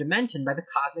another dimension by the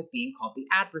cosmic being called the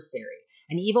Adversary,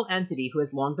 an evil entity who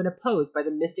has long been opposed by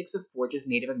the mystics of Forge's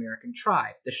Native American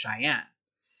tribe, the Cheyenne.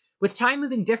 With time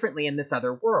moving differently in this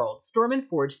other world, Storm and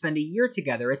Forge spend a year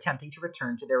together attempting to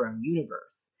return to their own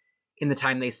universe. In the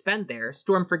time they spend there,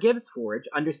 Storm forgives Forge,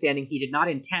 understanding he did not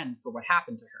intend for what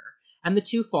happened to her, and the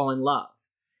two fall in love.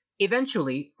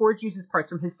 Eventually, Forge uses parts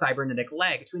from his cybernetic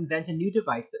leg to invent a new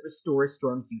device that restores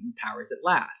Storm's mutant powers at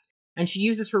last, and she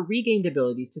uses her regained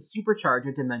abilities to supercharge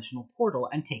a dimensional portal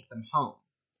and take them home.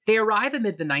 They arrive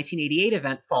amid the 1988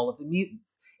 event Fall of the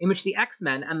Mutants, in which the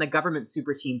X-Men and the government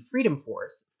super team Freedom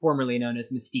Force, formerly known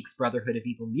as Mystique's Brotherhood of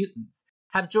Evil Mutants,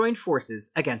 have joined forces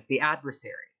against the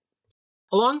Adversary.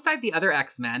 Alongside the other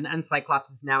X-Men and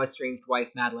Cyclops' now estranged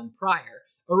wife Madeline Pryor,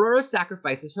 Aurora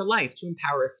sacrifices her life to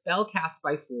empower a spell cast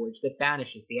by Forge that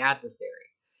banishes the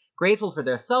Adversary. Grateful for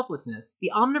their selflessness,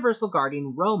 the Omniversal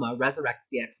Guardian Roma resurrects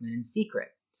the X-Men in secret.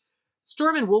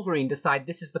 Storm and Wolverine decide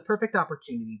this is the perfect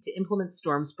opportunity to implement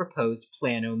Storm's proposed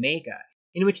Plan Omega,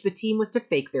 in which the team was to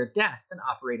fake their deaths and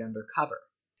operate undercover.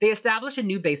 They establish a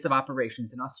new base of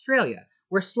operations in Australia,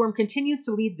 where Storm continues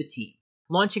to lead the team,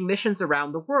 launching missions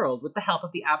around the world with the help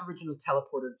of the Aboriginal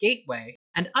teleporter Gateway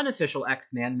and unofficial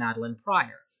X-Man Madeline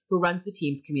Pryor, who runs the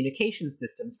team's communications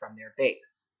systems from their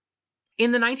base.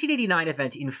 In the 1989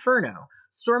 event Inferno,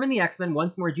 Storm and the X-Men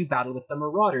once more do battle with the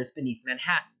Marauders beneath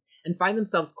Manhattan, and find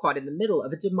themselves caught in the middle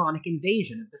of a demonic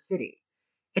invasion of the city.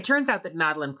 It turns out that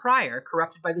Madeline Pryor,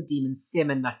 corrupted by the demons Sim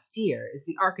and Nastir, is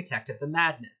the architect of the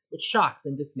madness, which shocks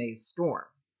and dismays Storm.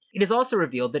 It is also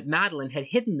revealed that Madeline had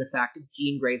hidden the fact of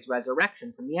Jean Grey's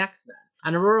resurrection from the X-Men,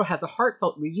 and Aurora has a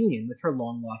heartfelt reunion with her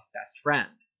long-lost best friend.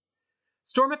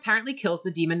 Storm apparently kills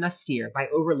the demon Nastir by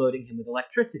overloading him with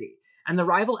electricity, and the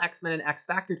rival X-Men and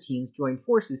X-Factor teams join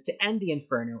forces to end the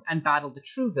Inferno and battle the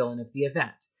true villain of the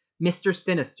event, Mr.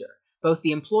 Sinister, both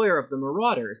the employer of the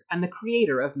Marauders and the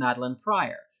creator of Madeline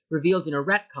Pryor, revealed in a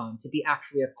retcon to be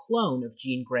actually a clone of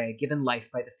Jean Grey given life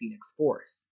by the Phoenix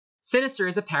Force. Sinister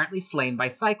is apparently slain by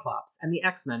Cyclops, and the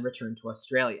X-Men return to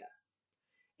Australia.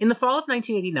 In the fall of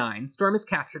 1989, Storm is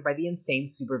captured by the insane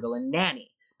supervillain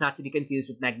Nanny, not to be confused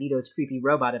with Magneto's creepy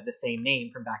robot of the same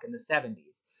name from back in the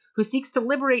 70s, who seeks to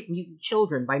liberate mutant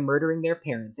children by murdering their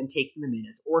parents and taking them in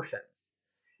as orphans.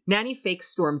 Nanny fakes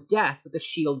Storm's death with a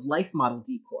S.H.I.E.L.D. life model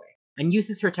decoy, and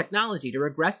uses her technology to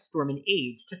regress Storm in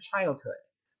age to childhood.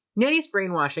 Nanny's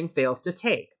brainwashing fails to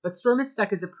take, but Storm is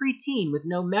stuck as a preteen with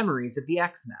no memories of the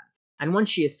X-Men, and once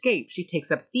she escapes, she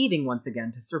takes up thieving once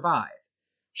again to survive.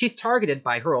 She's targeted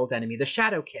by her old enemy, the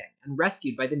Shadow King, and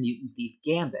rescued by the mutant thief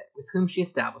Gambit, with whom she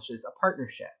establishes a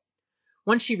partnership.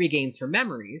 Once she regains her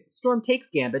memories, Storm takes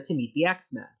Gambit to meet the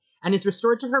X-Men, and is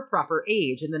restored to her proper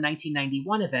age in the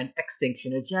 1991 event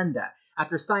Extinction Agenda,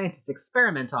 after scientists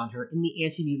experiment on her in the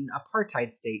anti-mutant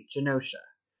apartheid state Genosha.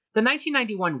 The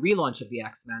 1991 relaunch of the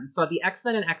X-Men saw the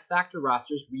X-Men and X-Factor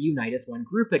rosters reunite as one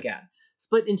group again,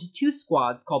 split into two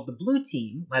squads called the Blue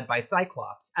Team, led by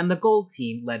Cyclops, and the Gold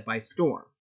Team, led by Storm.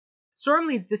 Storm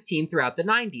leads this team throughout the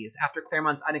 90s, after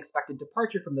Claremont's unexpected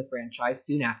departure from the franchise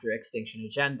soon after Extinction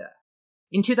Agenda.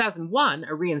 In 2001,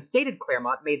 a reinstated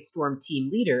Claremont made Storm team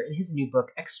leader in his new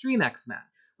book Extreme X-Men,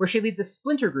 where she leads a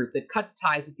splinter group that cuts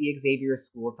ties with the Xavier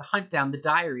School to hunt down the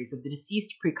diaries of the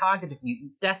deceased precognitive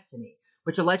mutant Destiny,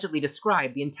 which allegedly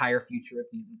described the entire future of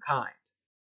mutant kind.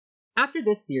 After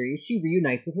this series, she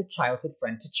reunites with her childhood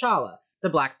friend T'Challa, the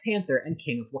Black Panther and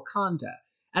King of Wakanda,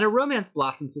 and a romance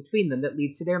blossoms between them that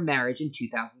leads to their marriage in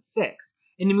 2006,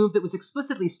 in a move that was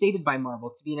explicitly stated by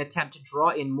Marvel to be an attempt to draw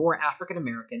in more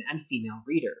African-American and female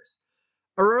readers.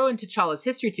 Ororo and T'Challa's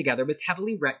history together was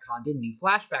heavily retconned in new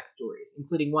flashback stories,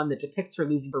 including one that depicts her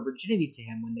losing her virginity to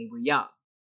him when they were young.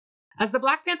 As the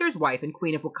Black Panther's wife and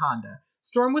Queen of Wakanda,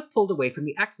 Storm was pulled away from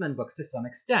the X-Men books to some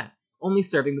extent, only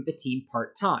serving with the team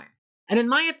part-time, and in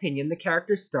my opinion, the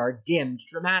character's star dimmed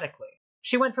dramatically.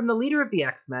 She went from the leader of the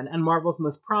X-Men and Marvel's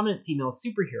most prominent female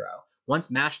superhero,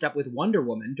 once mashed up with Wonder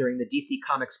Woman during the DC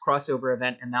Comics crossover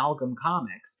event Amalgam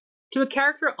Comics, to a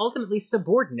character ultimately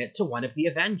subordinate to one of the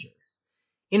Avengers.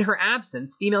 In her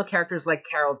absence, female characters like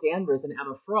Carol Danvers and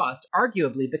Emma Frost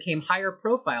arguably became higher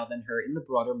profile than her in the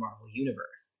broader Marvel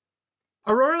universe.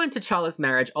 Ororo and T'Challa's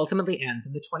marriage ultimately ends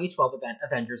in the 2012 event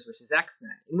Avengers vs.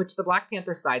 X-Men, in which the Black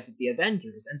Panther sides with the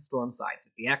Avengers and Storm sides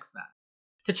with the X-Men.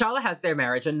 T'Challa has their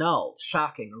marriage annulled,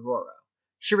 shocking Ororo.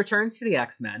 She returns to the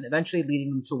X-Men, eventually leading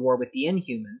them to war with the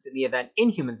Inhumans in the event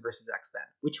Inhumans vs. X-Men,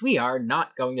 which we are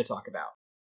not going to talk about.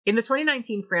 In the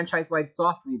 2019 franchise-wide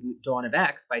soft reboot Dawn of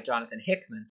X by Jonathan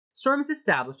Hickman, Storm is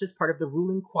established as part of the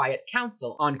ruling Quiet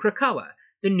Council on Krakoa,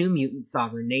 the new mutant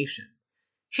sovereign nation.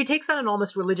 She takes on an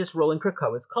almost religious role in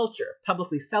Krakoa's culture,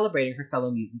 publicly celebrating her fellow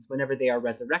mutants whenever they are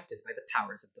resurrected by the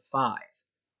powers of the Five.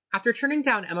 After turning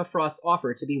down Emma Frost's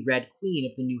offer to be Red Queen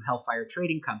of the new Hellfire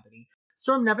Trading Company,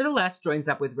 Storm nevertheless joins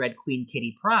up with Red Queen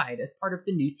Kitty Pryde as part of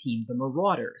the new team, the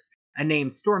Marauders, a name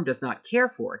Storm does not care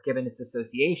for given its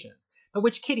associations, but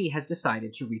which Kitty has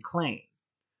decided to reclaim.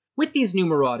 With these new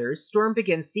Marauders, Storm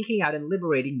begins seeking out and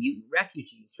liberating mutant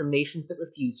refugees from nations that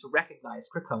refuse to recognize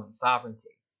Krakoan sovereignty.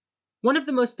 One of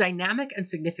the most dynamic and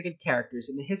significant characters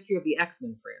in the history of the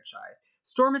X-Men franchise,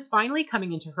 Storm is finally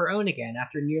coming into her own again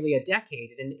after nearly a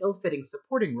decade in an ill-fitting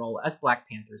supporting role as Black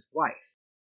Panther's wife.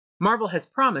 Marvel has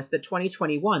promised that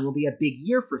 2021 will be a big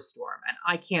year for Storm, and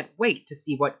I can't wait to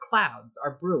see what clouds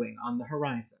are brewing on the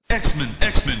horizon. X-Men!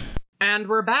 And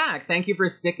we're back. Thank you for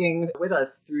sticking with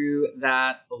us through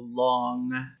that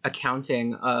long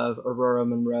accounting of Ororo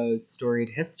Munroe's storied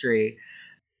history.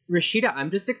 Rashida,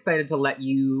 I'm just excited to let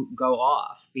you go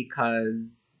off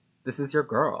because this is your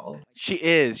girl. She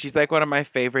is. She's like one of my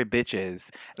favorite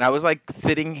bitches. And I was like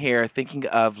sitting here thinking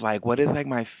of like, what is like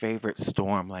my favorite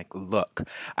Storm like look?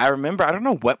 I remember, I don't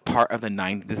know what part of the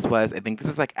 90s this was. I think this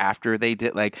was like after they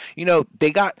did like, you know,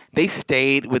 they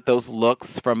stayed with those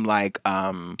looks from like,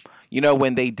 you know,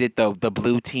 when they did the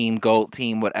blue team, gold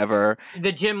team, whatever.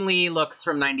 The Jim Lee looks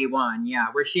from 91, yeah,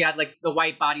 where she had like the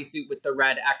white bodysuit with the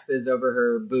red X's over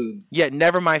her boobs. Yeah,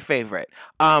 never my favorite.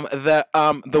 The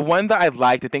one that I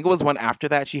liked, I think it was one after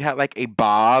that, she had like a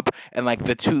bob and like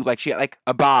the two, like she had like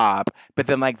a bob, but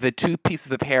then like the two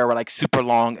pieces of hair were like super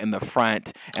long in the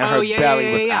front and her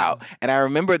belly was out. And I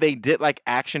remember they did like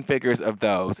action figures of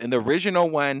those. And the original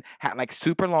one had like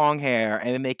super long hair,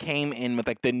 and then they came in with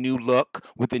like the new look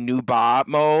with the new bob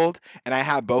mold, and I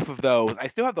have both of those. I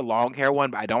still have the long hair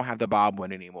one, but I don't have the bob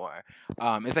one anymore.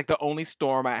 It's like the only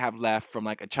Storm I have left from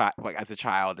like a child, like as a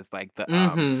child, is like the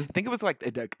I think it was like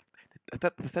the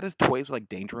set his toys were like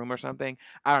Danger Room or something.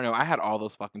 I don't know. I had all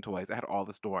those fucking toys. I had all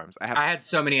the Storms. I had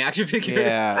so many action figures.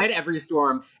 Yeah. I had every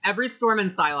Storm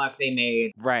and Psylocke they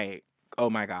made. Right.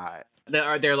 Oh my god.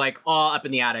 They're like all up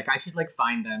in the attic. I should like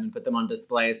find them and put them on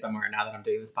display somewhere now that I'm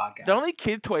doing this podcast. The only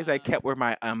kid toys I kept were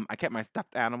I kept my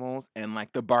stuffed animals and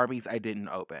like the Barbies I didn't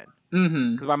open.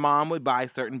 Mm-hmm. Because my mom would buy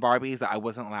certain Barbies that I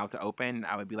wasn't allowed to open.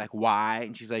 I would be like, why?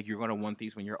 And she's like, you're going to want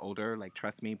these when you're older. Like,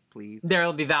 trust me, please.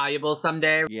 They'll be valuable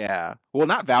someday. Yeah. Well,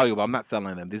 not valuable. I'm not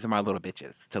selling them. These are my little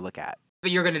bitches to look at.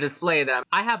 But you're going to display them.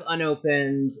 I have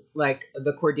unopened, like,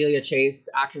 the Cordelia Chase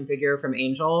action figure from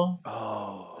Angel.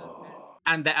 Oh.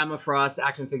 And the Emma Frost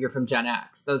action figure from Gen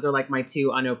X. Those are, like, my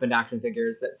 2 unopened action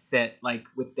figures that sit, like,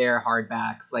 with their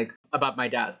hardbacks, like, above my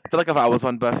desk. I feel like if I was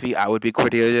on Buffy, I would be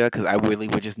Cordelia because I really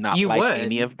would just not You like would.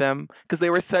 any of them because they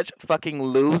were such fucking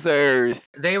losers.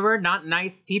 They were not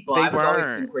nice people. They I was always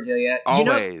weren't. Team Cordelia.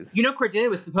 Always. You know Cordelia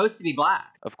was supposed to be black.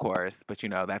 Of course, but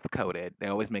that's coded. They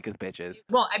always make us bitches.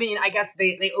 Well, I mean, I guess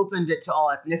they opened it to all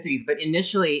ethnicities, but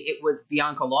initially it was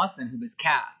Bianca Lawson who was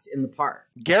cast in the part.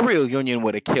 Gabrielle Union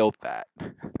would have killed that.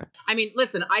 I mean,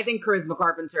 listen, I think Charisma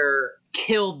Carpenter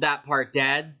killed that part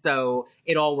dead, so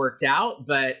it all worked out,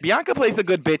 but... Bianca plays a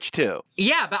good bitch, too.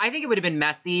 Yeah, but I think it would have been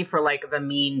messy for, like, the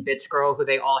mean bitch girl who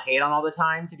they all hate on all the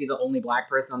time to be the only black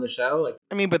person on the show. Like,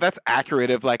 I mean, but that's accurate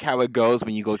of, like, how it goes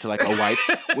when you go to, like, a white...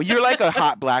 when you're, like, a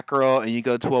hot black girl and you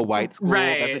go to a white school,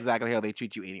 Right. That's exactly how they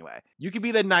treat you anyway. You could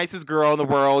be the nicest girl in the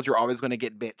world, you're always going to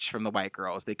get bitch from the white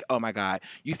girls. Oh, my God.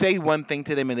 You say one thing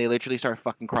to them and they literally start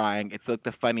fucking crying. It's, like,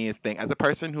 the funniest thing. As a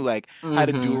person who, like, had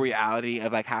a dual reality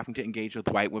of, like, having to engage with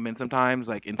white women sometimes,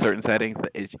 like, in certain settings,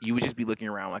 you would just be looking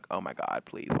around like, oh, my God,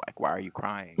 please, like, why are you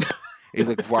crying? It's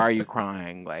like, why are you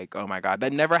crying? Like, oh, my God.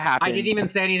 That never happens. I didn't even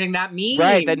say anything that mean.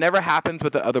 Right, that never happens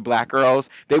with the other black girls.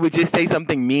 They would just say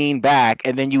something mean back,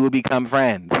 and then you would become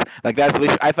friends. Like,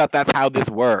 I thought that's how this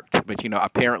worked, but,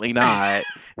 apparently not.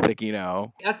 Like,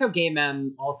 That's how gay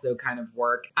men also kind of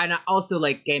work. And also,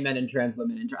 like, gay men and trans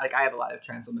women. Like, I have a lot of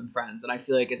trans women friends, and I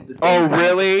feel like it's the same. Oh, kind of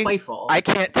really? Playful. I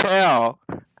can't tell.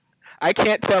 I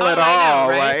can't tell at I know, all,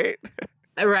 right?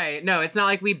 right? Right. No, it's not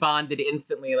like we bonded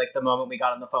instantly, like, the moment we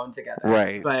got on the phone together.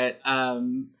 Right. But,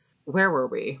 where were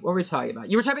we? What were we talking about?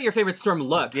 You were talking about your favorite Storm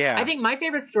look. Yeah. I think my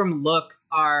favorite Storm looks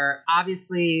are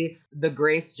obviously the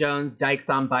Grace Jones Dykes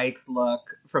on Bikes look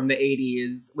from the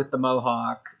 80s with the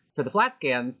mohawk. For the Flat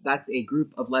Scans, that's a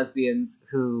group of lesbians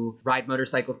who ride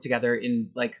motorcycles together in,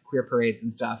 like, queer parades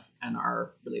and stuff and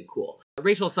are really cool.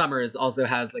 Rachel Summers also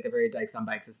has, like, a very Dykes on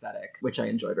Bikes aesthetic, which I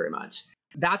enjoy very much.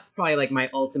 That's probably, like, my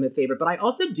ultimate favorite. But I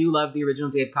also do love the original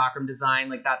Dave Cockrum design,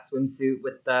 like that swimsuit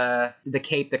with the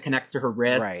cape that connects to her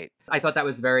wrist. Right. I thought that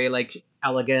was very, like,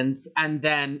 elegant. And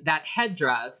then that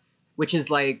headdress, which is,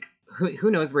 like, who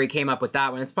knows where he came up with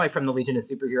that one. It's probably from the Legion of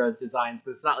Superheroes designs,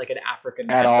 because it's not, like, an African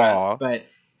At headdress. all. But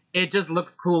it just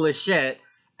looks cool as shit.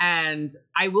 And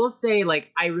I will say,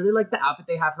 like, I really like the outfit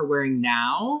they have her wearing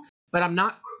now. But I'm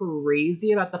not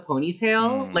crazy about the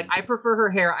ponytail. Like, I prefer her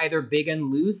hair either big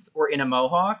and loose or in a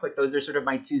mohawk. Like, those are sort of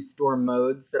my 2 Storm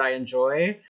modes that I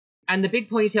enjoy. And the big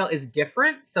ponytail is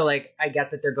different. So, like, I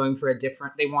get that they're going for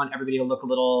they want everybody to look a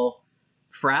little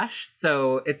fresh.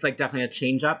 So it's, like, definitely a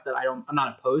change up that I'm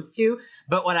not opposed to.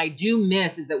 But what I do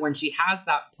miss is that when she has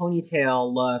that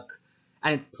ponytail look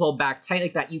and it's pulled back tight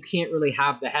like that, you can't really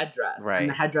have the headdress. Right. And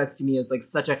the headdress to me is, like,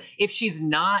 if she's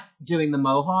not doing the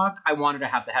mohawk, I want her to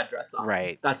have the headdress on.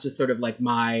 Right. That's just sort of, like,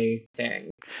 my thing.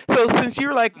 So since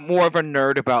you're, like, more of a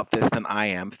nerd about this than I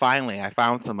am, finally I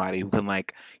found somebody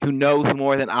who knows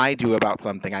more than I do about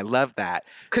something. I love that.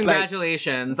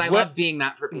 Congratulations. I love being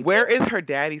that for people. Where is her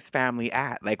daddy's family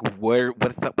at? Like,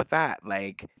 what's up with that?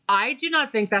 Like, I do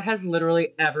not think that has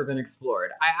literally ever been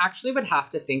explored. I actually would have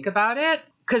to think about it.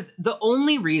 Because the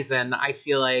only reason I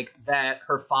feel like that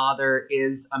her father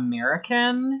is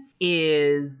American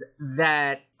is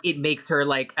that it makes her,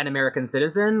 like, an American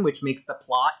citizen, which makes the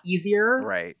plot easier.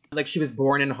 right. Like, she was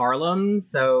born in Harlem,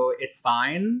 so it's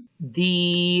fine.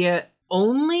 The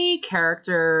only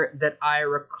character that I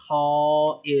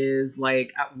recall is,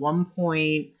 like, at one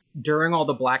point during all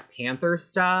the Black Panther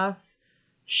stuff,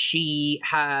 she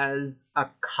has a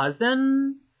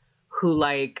cousin who,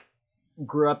 like,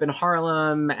 grew up in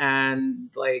Harlem and,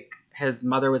 like, his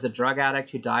mother was a drug addict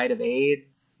who died of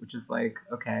AIDS, which is, like,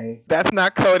 okay. That's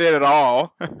not coded at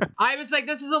all. I was like,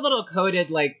 this is a little coded,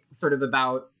 like, sort of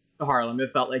about Harlem.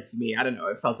 It felt like to me, I don't know,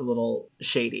 it felt a little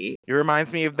shady. It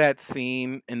reminds me of that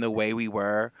scene in The Way We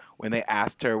Were when they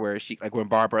asked her when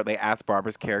they asked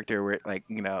Barbara's character where, like,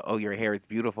 oh, your hair is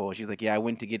beautiful. And she's like, yeah, I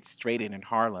went to get straightened in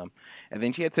Harlem. And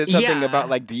then she had said something about,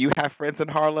 like, do you have friends in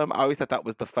Harlem? I always thought that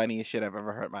was the funniest shit I've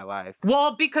ever heard in my life.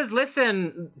 Well, because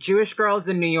listen, Jewish girls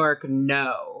in New York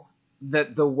know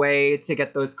that the way to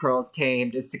get those curls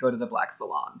tamed is to go to the black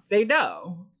salon. They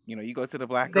know. You know, you go to the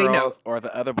black They know. girls or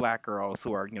the other black girls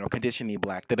who are, you know, conditionally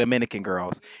black, the Dominican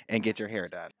girls, and get your hair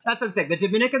done. That's what I'm saying. The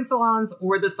Dominican salons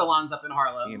or the salons up in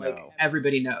Harlem, You like know.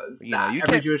 everybody knows You know, that. you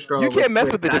Every can't Jewish girl you can't mess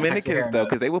with with the that texture Dominicans hair though, knows.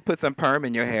 because they will put some perm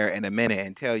in your hair in a minute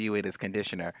and tell you it is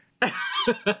conditioner.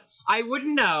 I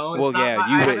wouldn't know. Well, yeah,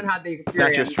 I haven't had the It's not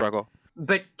experience. your struggle.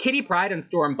 But Kitty Pryde and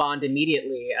Storm bond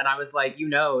immediately, and I was like, you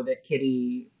know that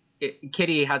Kitty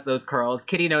has those curls.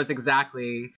 Kitty knows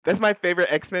exactly. That's my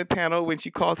favorite X-Men panel when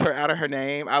she called her out of her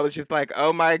name. I was just like,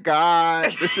 oh my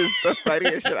God, this is the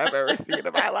funniest shit I've ever seen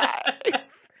in my life.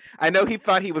 I know he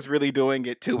thought he was really doing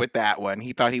it too with that one.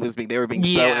 He thought they were being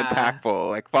so impactful.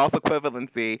 Like false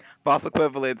equivalency.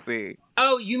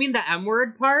 Oh, you mean the M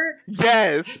word part?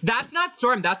 Yes. That's not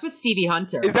Storm, that's with Stevie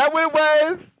Hunter. Is that what it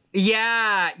was?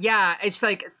 Yeah. It's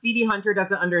like Stevie Hunter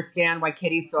doesn't understand why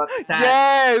Kitty's so upset.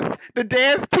 Yes, the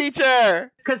dance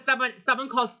teacher. Because someone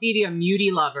calls Stevie a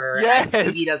mutie lover. Yes. And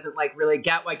Stevie doesn't like really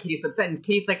get why Kitty's so upset. And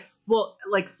Kitty's like, well,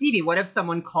 like, Stevie, what if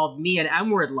someone called me an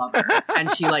M-word lover?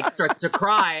 And she like starts to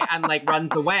cry and like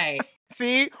runs away.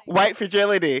 See? White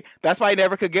fragility. That's why I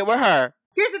never could get with her.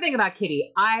 Here's the thing about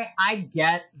Kitty. I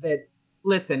get that,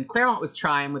 listen, Claremont was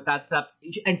trying with that stuff.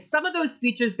 And some of those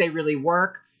speeches, they really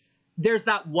work. There's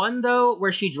that one, though,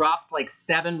 where she drops, like,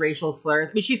 7 racial slurs.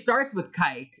 I mean, she starts with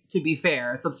kike, to be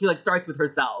fair. So she, like, starts with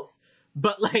herself.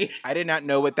 But, like... I did not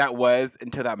know what that was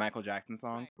until that Michael Jackson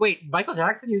song. Wait, Michael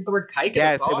Jackson used the word kike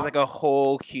Yes, in a song? it was, like, a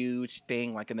whole huge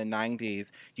thing, like, in the 90s.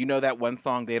 You know that one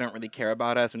song, They Don't Really Care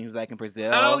About Us, when he was, like, in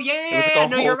Brazil? Oh, It was, yeah. like, a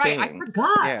No, whole you're right. thing. I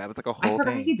forgot. Yeah, it was, like, a whole I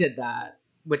forgot thing. he did that.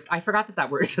 I forgot that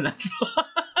word is in that song.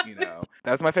 You know,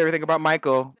 that's my favorite thing about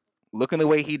Michael. Looking the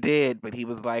way he did, but he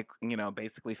was like, you know,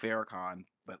 basically Farrakhan,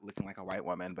 but looking like a white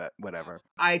woman, but whatever.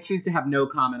 I choose to have no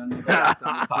comment on Michael Jackson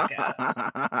on this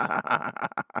podcast.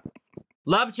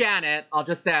 Love Janet. I'll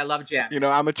just say I love Janet. You know,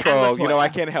 I'm a troll. You know, I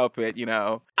LaToya. can't help it, you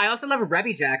know. I also love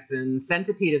Rebby Jackson.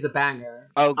 Centipede is a banger.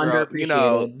 Oh, girl,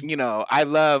 Underappreciated. you know, I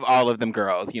love all of them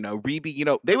girls. You know, Rebe, you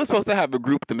know, they were supposed to have a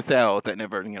group themselves that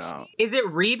never, you know. Is it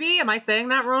Rebe? Am I saying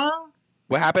that wrong?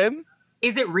 What happened?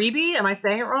 Is it Rebe? Am I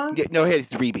saying it wrong? Yeah, no, it's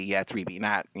Rebe. Yeah, it's Rebe,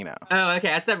 not, you know. Oh,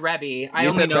 okay. I said Rebby. I You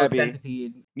only said know Rebby.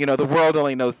 Centipede. You know, the world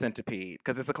only knows Centipede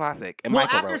because it's a classic. And Well,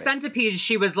 Michael after wrote it. Centipede,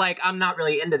 she was like, I'm not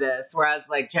really into this. Whereas,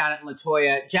 like, Janet and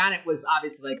LaToya, Janet was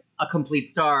obviously, like, a complete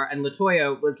star, and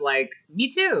LaToya was like, me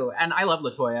too. And I love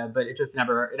LaToya, but it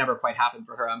never quite happened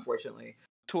for her, unfortunately.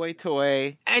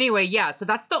 Toy. Anyway, yeah, so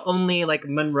that's the only, like,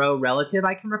 Monroe relative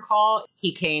I can recall.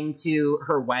 He came to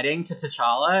her wedding to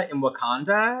T'Challa in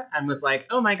Wakanda and was like,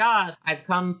 oh my God, I've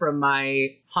come from my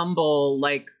humble,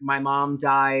 like, my mom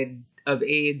died of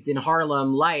AIDS in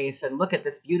Harlem life, and look at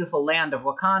this beautiful land of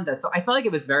Wakanda. So I felt like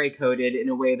it was very coded in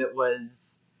a way that was,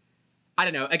 I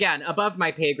don't know, again, above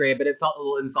my pay grade, but it felt a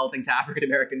little insulting to African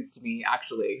Americans to me,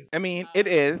 actually. I mean, it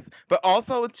is, but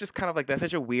also it's just kind of like that's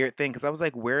such a weird thing because I was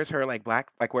like, where's her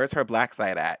where's her black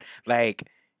side at? Like,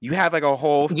 you have like a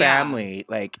whole Yeah. family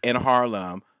like in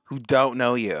Harlem who don't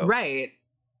know you. Right.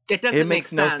 It doesn't It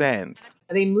makes make no sense.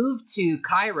 They moved to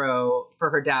Cairo for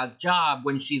her dad's job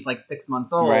when she's like 6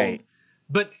 months old. Right.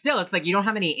 But still, it's like you don't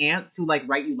have any aunts who like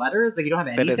write you letters. Like you don't have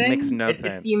anything. That makes no It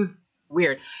sense. seems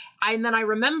weird. And then I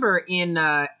remember in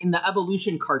the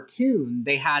Evolution cartoon,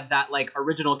 they had that like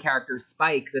original character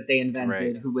Spike that they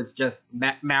invented, Right. who was just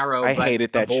Marrow. I but hated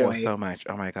a that show boy. so much.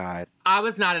 Oh my God. I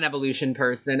was not an Evolution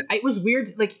person. It was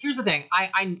weird. Like, here's the thing.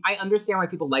 I understand why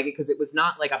people like it because it was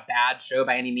not like a bad show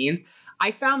by any means. I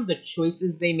found the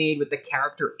choices they made with the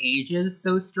character ages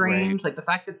so strange. Like the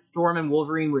fact that Storm and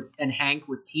Wolverine and Hank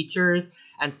were teachers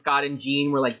and Scott and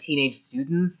Jean were like teenage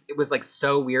students. It was like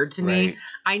so weird to me. Right.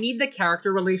 I need the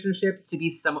character relationships to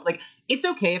be somewhat like, it's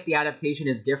okay if the adaptation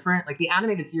is different. Like the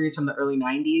animated series from the early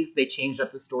 90s, they changed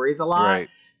up the stories a lot. Right.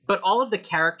 But all of the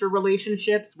character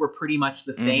relationships were pretty much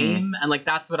the same. And like,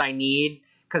 that's what I need.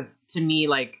 Because to me,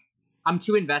 like, I'm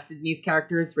too invested in these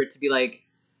characters for it to be like,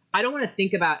 I don't want to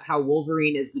think about how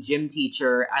Wolverine is the gym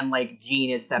teacher and like Jean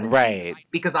is 17. Right.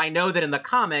 Because I know that in the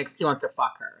comics, he wants to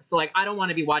fuck her. So like, I don't want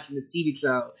to be watching this TV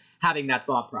show having that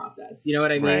thought process. You know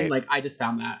what I mean? Right. Like, I just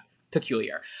found that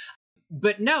peculiar.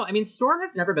 But no, I mean, Storm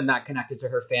has never been that connected to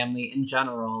her family in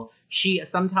general. She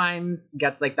sometimes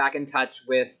gets like back in touch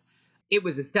with, it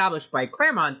was established by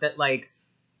Claremont that like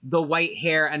the white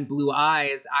hair and blue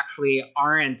eyes actually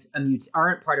aren't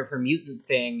part of her mutant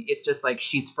thing. It's just like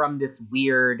she's from this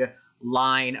weird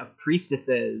line of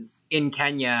priestesses in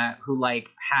Kenya who like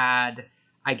had,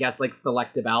 I guess, like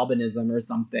selective albinism or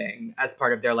something as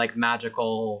part of their like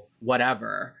magical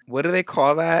whatever. What do they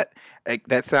call that?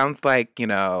 That sounds like,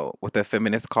 what the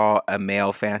feminists call a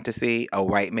male fantasy, a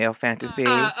white male fantasy.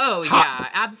 Oh Hot, yeah,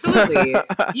 absolutely.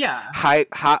 Yeah.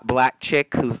 hot black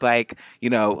chick who's like,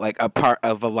 like a part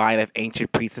of a line of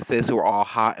ancient priestesses who are all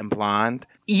hot and blonde.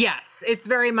 Yes, it's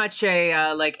very much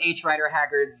a like H. Rider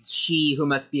Haggard's "She Who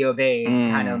Must Be Obeyed"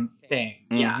 kind Mm. of thing.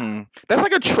 Yeah. That's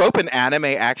like a trope in anime,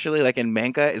 actually. Like in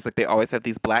manga, it's like they always have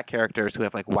these black characters who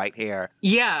have like white hair.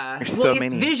 Yeah. There's Well, so it's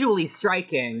many. visually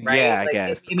striking, right? Yeah, I Like,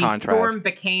 guess. I mean, Contrast. Storm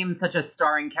became such a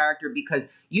starring character because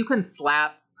you can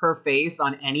slap her face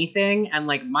on anything, and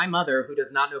like my mother, who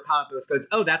does not know comic books, goes,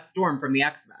 "Oh, that's Storm from the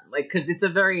X-Men," like because it's a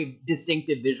very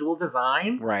distinctive visual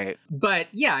design. Right. But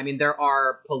yeah, I mean, there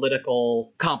are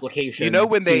political complications. You know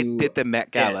when they to did the Met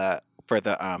it. Gala for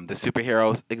the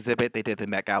superheroes exhibit, they did the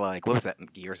Met Gala, like, what was that,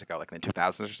 years ago, like in the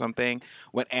 2000s or something?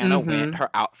 When Anna went, her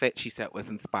outfit, she said, was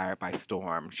inspired by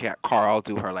Storm. She had Carl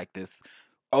do her like this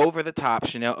over the top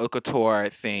Chanel Haute Couture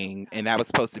thing, and that was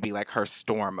supposed to be like her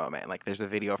Storm moment. Like there's a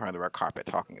video of her on the red carpet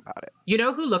talking about it. You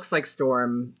know who looks like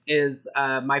Storm is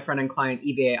my friend and client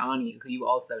Eve Ani, who you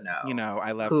also know.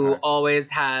 I love who her.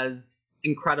 always has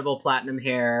incredible platinum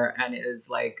hair and is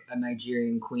like a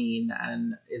Nigerian queen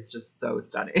and is just so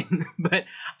stunning. But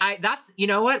that's, you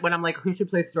know what? When I'm like, who should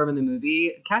play Storm in the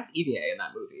movie? Cast Eva in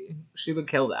that movie. She would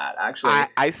kill that, actually.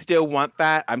 I still want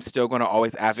that. I'm still going to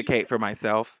always advocate for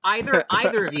myself. Either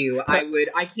of you,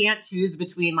 I can't choose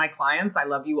between my clients. I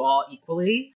love you all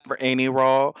equally. For any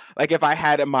role, like if I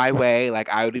had it my way, like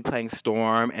I would be playing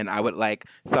Storm, and I would like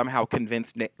somehow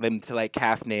convince them to like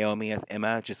cast Naomi as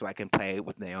Emma, just so I can play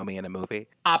with Naomi in a movie.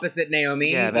 Opposite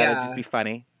Naomi. Yeah, that'd just be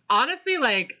funny. Honestly,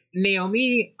 like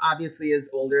Naomi obviously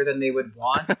is older than they would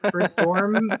want for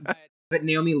Storm, but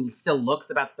Naomi still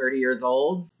looks about 30 years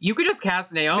old. You could just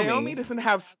cast Naomi. Naomi doesn't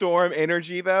have Storm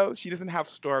energy, though. She doesn't have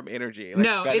Storm energy. Like,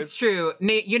 no, it's true.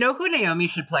 You know who Naomi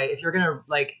should play if you're gonna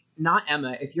like not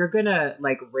Emma, if you're gonna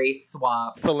like race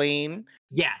swap. Celine.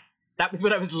 Yes, that was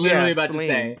what I was literally about Celine.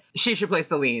 to say. She should play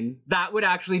Celine. That would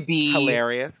actually be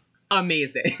hilarious.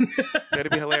 Amazing.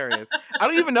 That'd be hilarious. I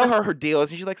don't even know her deal.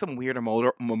 Isn't she like some weird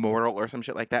immortal or some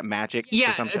shit like that? Magic?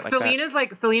 Yeah, or some shit Celine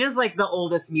like that? Celine is like the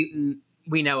oldest mutant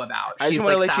we know about. I just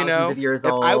want to let you know, if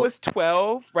old. I was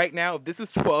 12 right now, if this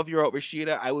was 12-year-old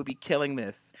Rashida, I would be killing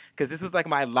this because this was like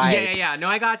my life. Yeah. No,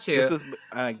 I got you. This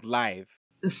was live.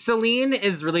 Celine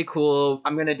is really cool.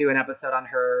 I'm gonna do an episode on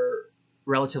her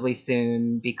relatively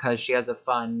soon because she has a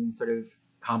fun sort of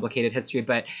complicated history.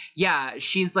 But yeah,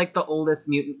 she's like the oldest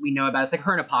mutant we know about. It's like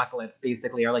her and Apocalypse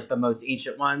basically are like the most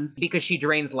ancient ones because she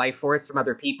drains life force from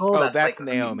other people. Oh, that's like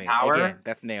Naomi. Power. Again,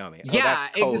 that's Naomi. Yeah,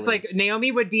 that's totally... it's like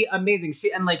Naomi would be amazing.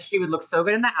 She would look so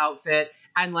good in the outfit,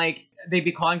 and like they'd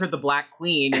be calling her the Black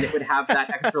Queen, and it would have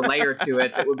that extra layer to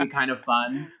it that would be kind of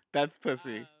fun. That's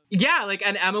pussy. Yeah, like,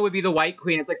 and Emma would be the White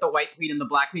Queen. It's like the White Queen and the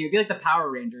Black Queen. It'd be like the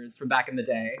Power Rangers from back in the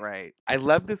day. Right. I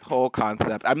love this whole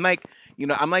concept. I'm like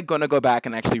going to go back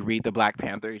and actually read the Black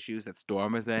Panther issues that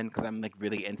Storm is in because I'm like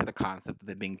really into the concept of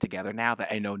them being together now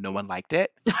that I know no one liked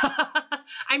it.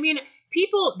 I mean,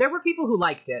 there were people who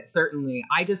liked it, certainly.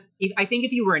 I think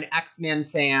if you were an X-Men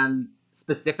fan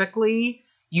specifically,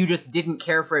 you just didn't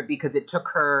care for it because it took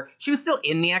her. She was still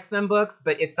in the X-Men books,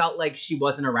 but it felt like she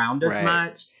wasn't around as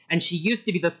much. And she used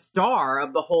to be the star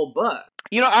of the whole book.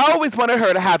 I always wanted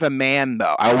her to have a man,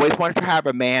 though. I always wanted her to have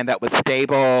a man that was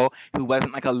stable, who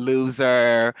wasn't like a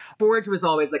loser. Forge was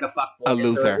always like a fuckboy. A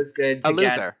loser. So it was good to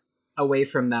get away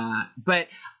from that. But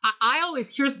I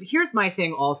always, here's my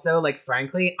thing also, like,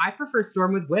 frankly, I prefer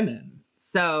Storm with women.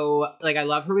 So, like, I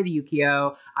love her with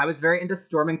Yukio. I was very into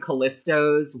Storm and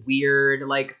Callisto's weird,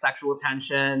 like, sexual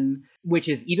tension, which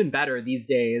is even better these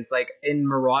days. Like, in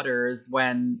Marauders,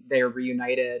 when they're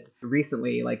reunited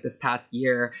recently, like, this past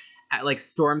year, like,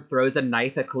 Storm throws a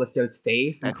knife at Callisto's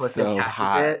face, and That's Callisto so catches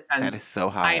hot. it. And that is so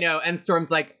hot. I know, and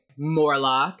Storm's like,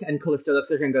 Morlock, and Callisto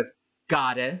looks at her and goes,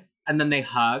 Goddess, and then they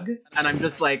hug, and I'm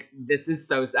just like, this is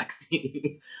so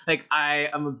sexy. Like, I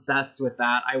am obsessed with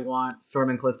that. I want Storm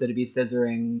and Callisto to be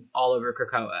scissoring all over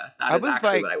Krakoa. That is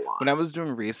actually what I want. When I was doing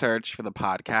research for the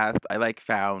podcast, I like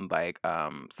found like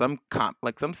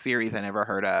some series I never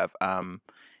heard of.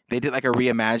 They did like a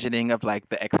reimagining of like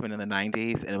the X-Men in the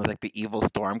 90s, and it was like the evil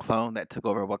Storm clone that took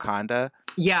over Wakanda.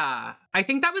 Yeah, I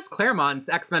think that was Claremont's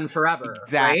X-Men Forever.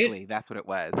 Exactly, right? That's what it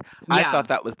was. Yeah. I thought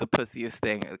that was the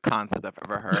pussiest concept I've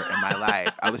ever heard in my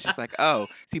life. I was just like, oh,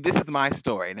 see, this is my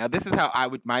story. Now, this is how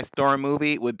my Storm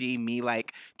movie would be me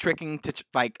like taking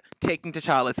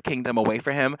T'Challa's kingdom away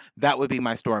from him. That would be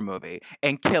my Storm movie,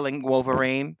 and killing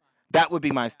Wolverine. That would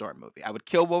be my Storm movie. I would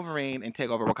kill Wolverine and take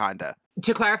over Wakanda.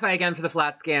 To clarify again for the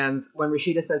flat scans, when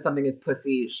Rashida says something is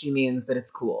pussy, she means that it's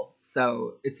cool.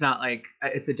 So it's not like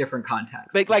it's a different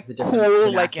context. Like It's a different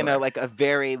cool, vernacular. like in a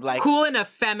very like cool in a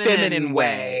feminine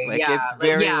way. Like yeah, it's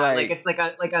very like it's like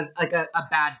a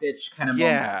bad bitch kind of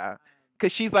moment. Yeah.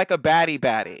 Because she's like a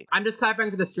baddie. I'm just clarifying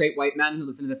for the straight white men who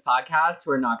listen to this podcast who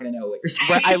are not going to know what you're saying.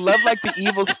 But I love like the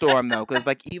Evil Storm though, because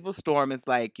like Evil Storm is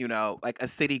like, you know, like a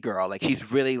city girl. Like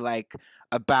she's really like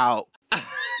about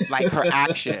like her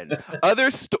action.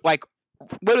 Like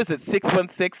what is it?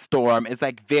 616 Storm is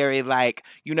like very like,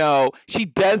 you know, she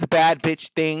does bad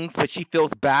bitch things, but she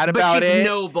feels bad about she's it.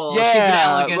 noble. Yeah, she's an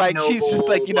elegant, like noble she's just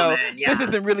like, you know, woman. Yeah. this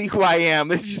isn't really who I am.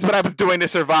 This is just what I was doing to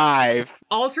survive.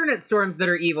 Alternate storms that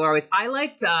are evil are always. I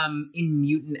liked in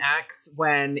Mutant X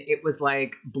when it was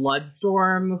like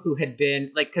Bloodstorm, who had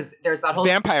been like, because there's that whole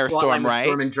Vampire Storm, right?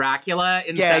 Storm and Dracula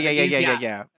in the 70s.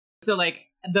 Yeah. So like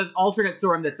the alternate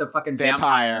Storm that's a fucking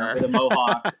vampire with a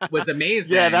mohawk was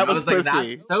amazing. Yeah, that was like,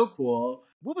 pussy. that's so cool.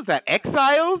 What was that?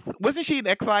 Exiles? Wasn't she in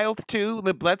Exiles too?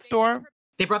 The Bloodstorm?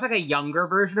 They brought back a younger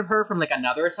version of her from like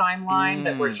another timeline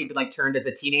that where she'd been like turned as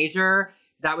a teenager.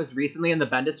 That was recently in the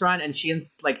Bendis run, and she and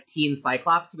like teen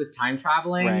Cyclops who was time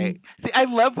traveling. Right. See, I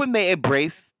love when they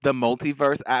embrace the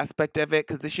multiverse aspect of it,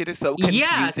 because this shit is so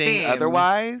confusing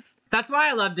otherwise. That's why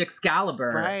I loved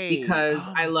Excalibur. Right. Because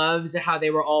I loved how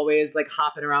they were always like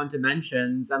hopping around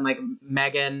dimensions, and like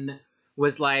Megan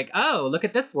was like, oh, look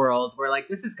at this world where like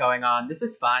this is going on. This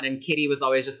is fun. And Kitty was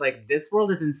always just like, this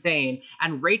world is insane.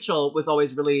 And Rachel was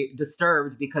always really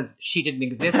disturbed because she didn't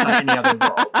exist on any other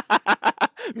worlds.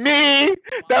 Me,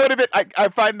 that would have been. I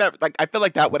find that like I feel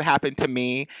like that would happen to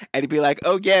me, and it'd be like,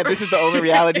 oh yeah, this is the only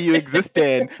reality you exist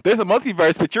in. There's a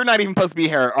multiverse, but you're not even supposed to be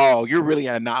here at all. You're really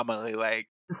an anomaly. Like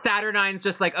Saturnine's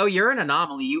just like, oh, you're an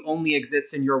anomaly. You only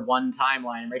exist in your one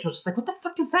timeline. And Rachel's just like, what the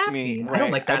fuck does that mean? Right. I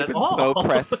don't like that at all. I'd have been so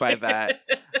pressed by that.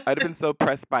 I'd have been so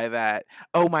pressed by that.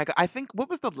 Oh my god! I think what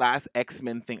was the last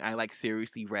X-Men thing I like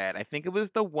seriously read? I think it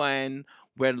was the one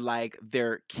where like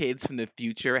their kids from the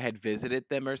future had visited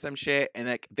them or some shit, and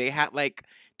like they had like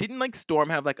didn't like Storm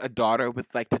have like a daughter with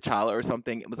like T'Challa or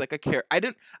something? It was like a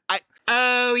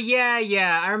Oh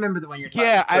yeah, I remember the one you're talking.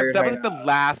 Yeah, about. that was like the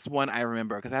last one I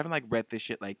remember, because I haven't like read this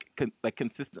shit like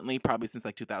consistently probably since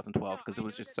like 2012, because it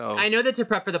was just so. I know that to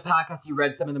prep for the podcast, you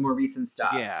read some of the more recent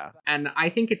stuff. Yeah, and I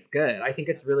think it's good. I think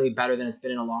it's really better than it's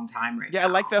been in a long time right now. Yeah, I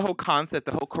like that whole concept,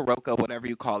 the whole Kuroko, whatever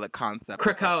you call it, concept.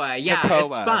 Krakoa, yeah, Krakoa,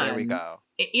 it's fun. There we go.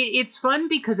 It's fun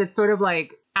because it's sort of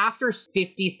like after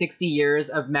 50, 60 years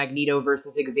of Magneto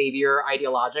versus Xavier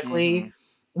ideologically,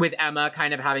 with Emma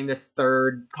kind of having this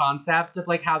third concept of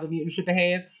like how the mutants should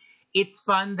behave, it's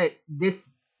fun that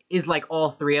this is like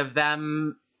all three of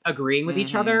them agreeing with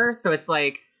each other. So it's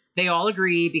like they all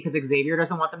agree because Xavier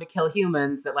doesn't want them to kill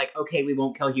humans, that like, okay, we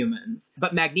won't kill humans.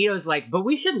 But Magneto's like, but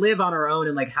we should live on our own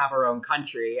and like have our own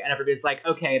country. And everybody's like,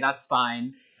 okay, that's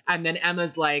fine. And then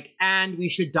Emma's like, and we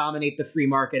should dominate the free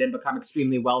market and become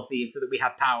extremely wealthy so that we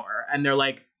have power. And they're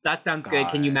like, that sounds good.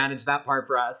 Can you manage that part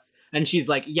for us? And she's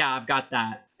like, yeah, I've got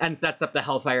that. And sets up the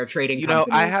Hellfire Trading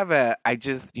Company. I have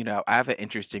an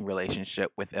interesting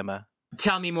relationship with Emma.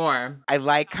 Tell me more. I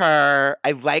like her,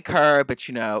 but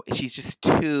she's just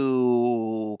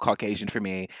too Caucasian for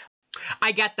me.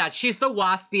 I get that. She's the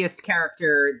waspiest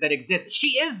character that exists.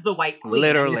 She is the White Queen.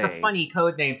 Literally. It's a funny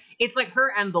code name. It's like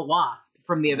her and the Wasp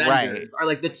from the Avengers are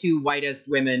like the two whitest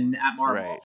women at Marvel.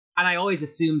 Right. And I always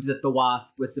assumed that the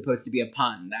Wasp was supposed to be a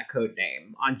pun, that code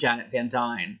name, on Janet Van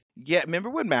Dyne. Yeah, remember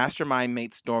when Mastermind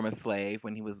made Storm a slave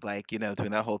when he was like, doing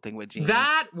that whole thing with Jean?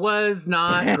 That was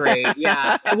not great,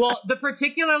 yeah. Well, the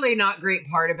particularly not great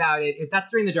part about it is that's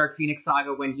during the Dark Phoenix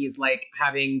saga when he's like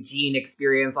having Jean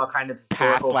experience all kind of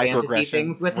historical fantasy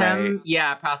things with him.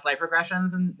 Yeah, past life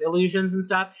regressions and illusions and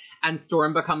stuff. And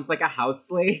Storm becomes like a house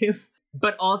slave.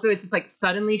 But also it's just like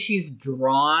suddenly she's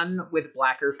drawn with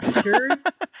blacker features.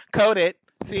 Coded.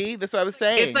 See, that's what I was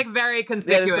saying. It's like very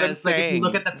conspicuous. Like if you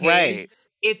look at the page,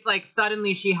 it's like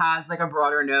suddenly she has like a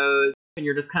broader nose and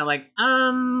you're just kind of like,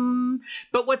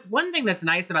 But what's one thing that's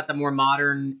nice about the more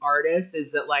modern artists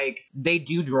is that like they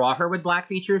do draw her with black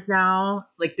features now,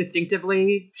 like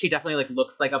distinctively. She definitely like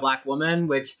looks like a black woman,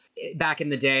 which back in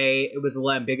the day it was a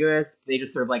little ambiguous. They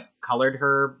just sort of like colored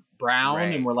her brown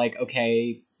and were like,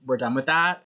 okay, we're done with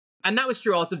that. And that was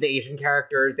true also of the Asian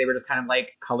characters. They were just kind of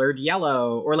like colored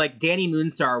yellow, or like Danny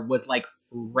Moonstar was like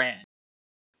red.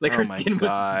 Like Oh her my skin was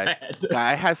God. red.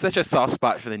 I have such a soft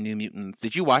spot for the New Mutants.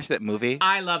 Did you watch that movie?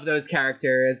 I love those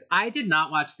characters. I did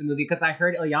not watch the movie because I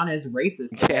heard Ilyana is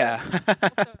racist. Yeah.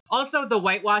 Also, the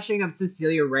whitewashing of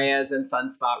Cecilia Reyes and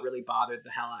Sunspot really bothered the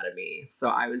hell out of me. So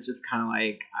I was just kind of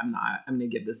like, I'm going to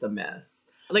give this a miss.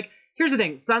 Like, here's the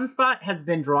thing. Sunspot has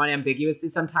been drawn ambiguously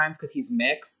sometimes because he's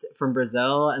mixed from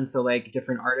Brazil. And so, like,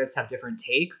 different artists have different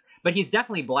takes. But he's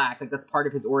definitely black. Like, that's part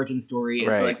of his origin story. Is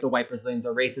Right. like, the white Brazilians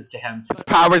are racist to him. His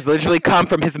powers literally come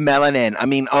from his melanin. I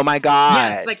mean, oh my God.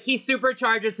 Yes, like, he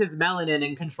supercharges his melanin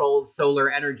and controls solar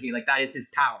energy. Like, that is his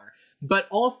power. But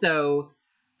also,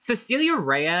 Cecilia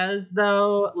Reyes,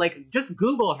 though, like, just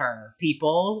Google her,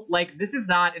 people. Like, this is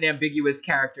not an ambiguous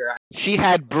character. She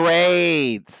had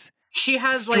braids. She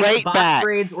has, like, Straight box backs.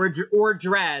 braids or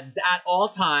dreads at all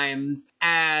times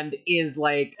and is,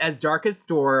 like, as dark as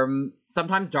Storm,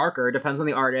 sometimes darker, depends on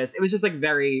the artist. It was just, like,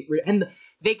 very... And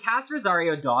they cast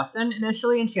Rosario Dawson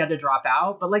initially, and she had to drop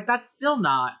out, but, like, that's still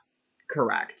not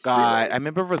correct. God, really. I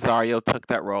remember Rosario took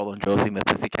that role in Josie and the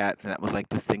Pussycats, and that was, like,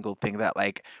 the single thing that,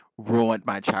 like, ruined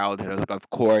my childhood. I was like, of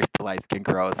course the light-skinned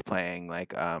girl is playing,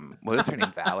 like, what was her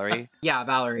name, Valerie? Yeah,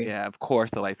 Valerie. Yeah, of course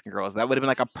the light-skinned girl. That would have been,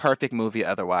 like, a perfect movie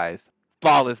otherwise.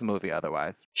 Flawless movie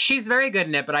otherwise. She's very good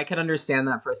in it, but I can understand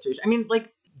that frustration. I mean,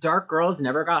 like, dark girls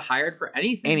never got hired for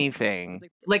anything. Anything.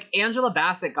 Like, Angela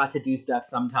Bassett got to do stuff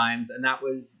sometimes, and that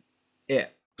was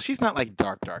it. She's not, like,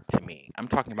 dark to me. I'm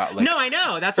talking about, like... No, I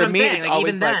know. That's For what I'm me, saying. it's Like, always,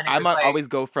 even like, then, it I'm was like, always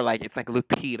go for, like, it's like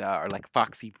Lupita or, like,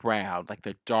 Foxy Brown, like,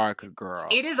 the darker girl.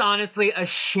 it is honestly a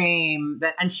shame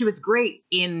that, and she was great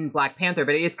in Black Panther,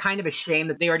 but it is kind of a shame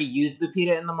that they already used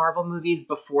Lupita in the Marvel movies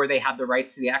before they had the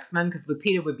rights to the X-Men, because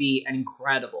Lupita would be an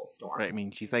incredible Storm. Right, I mean,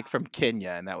 she's, like, from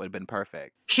Kenya, and that would have been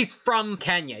perfect. She's from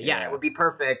Kenya. Yeah, Yeah. it would be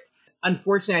perfect.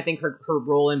 Unfortunately, I think her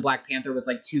role in Black Panther was,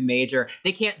 like, too major.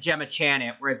 They can't Gemma Chan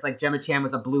it, where it's like Gemma Chan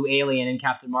was a blue alien in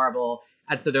Captain Marvel,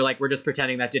 and so they're like, we're just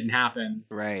pretending that didn't happen.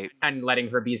 Right. And letting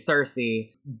her be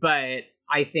Cersei. But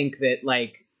I think that,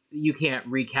 like, you can't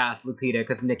recast Lupita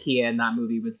because Nakia in that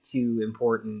movie was too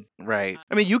important. Right.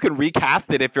 I mean, you can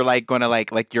recast it if you're, like, going to,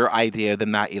 like your idea of them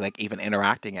not, like, even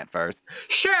interacting at first.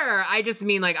 Sure, I just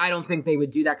mean, like, I don't think they would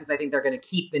do that because I think they're going to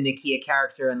keep the Nakia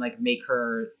character and, like, make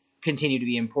her continue to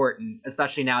be important,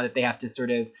 especially now that they have to sort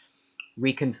of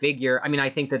reconfigure. I mean, I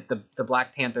think that the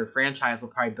Black Panther franchise will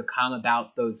probably become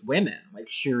about those women, like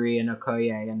Shuri and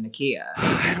Okoye and Nakia.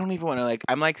 I don't even want to, like,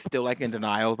 I'm, like, still, like, in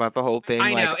denial about the whole thing.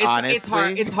 I know, like,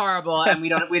 honestly. it's horrible, and we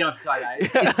don't have to talk about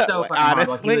it. It's so Like, fucking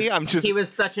horrible. honestly, He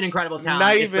was such an incredible talent.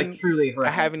 not It's, even- like, truly I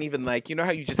horrific. haven't even, like, you know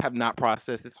how you just have not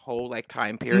processed this whole, like,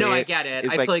 time period? No, I get it.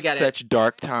 It's, I like, fully get it. such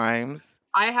dark times.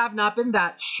 I have not been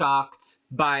that shocked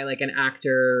by, like, an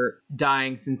actor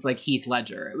dying since, like, Heath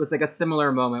Ledger. It was, like, a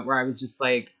similar moment where I was just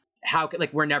like, how could,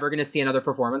 like, we're never going to see another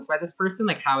performance by this person?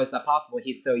 Like, how is that possible?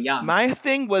 He's so young. My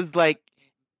thing was, like,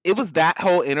 it was that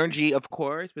whole energy, of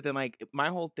course, but then, like, my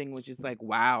whole thing was just like,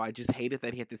 wow, I just hated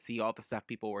that he had to see all the stuff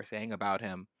people were saying about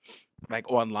him, like,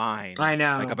 online. I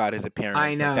know. Like, about his appearance. I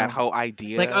Like, know. that whole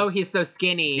idea. Like, oh, he's so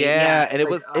skinny. Yeah, and it's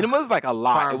it like, was, it was like a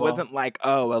lot. horrible. It wasn't like,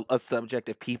 oh, a subject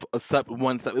of people, it was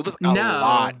a No.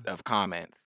 lot of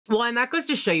comments. Well, and that goes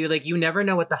to show you, like, you never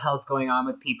know what the hell's going on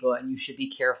with people, and you should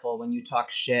be careful when you talk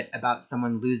shit about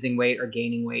someone losing weight or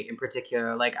gaining weight in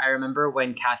particular. Like, I remember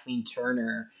when Kathleen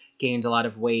Turner gained a lot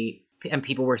of weight, and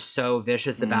people were so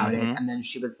vicious about it, Mhm. and then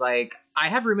she was like, I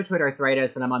have rheumatoid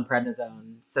arthritis and I'm on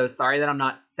prednisone, so sorry that I'm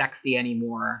not sexy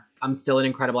anymore. I'm still an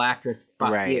incredible actress, fuck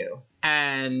Right. you.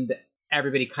 And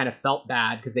everybody kind of felt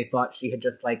bad because they thought she had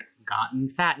just, like, gotten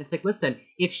fat. And it's like, listen,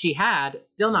 if she had,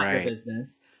 still not Right. your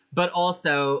business. But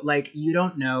also, like, you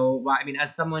don't know why. I mean,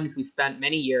 as someone who spent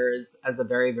many years as a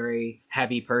very, very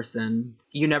heavy person,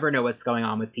 you never know what's going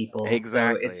on with people.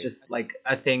 Exactly. So it's just, like,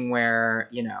 a thing where,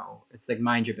 you know, it's like,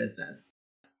 mind your business.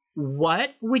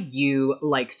 What would you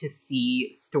like to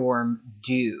see Storm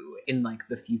do in, like,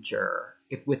 the future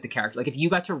with the character? Like, if you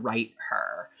got to write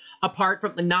her, apart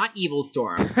from the not evil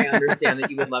Storm, I understand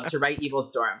that you would love to write evil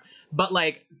Storm, but,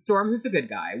 like, Storm who's a good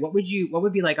guy, what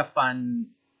would be like a fun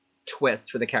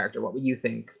twist for the character? What would you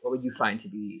think? What would you find to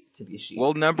be she?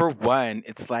 Well, number one,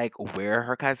 it's like, where are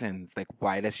her cousins? Like,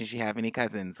 why doesn't she have any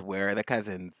cousins? Where are the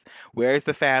cousins? Where is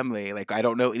the family? Like, I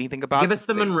don't know anything about Give us this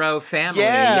the thing. Monroe family.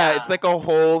 Yeah, it's like a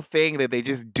whole thing that they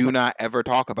just do not ever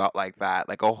talk about like that.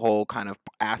 Like a whole kind of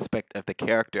aspect of the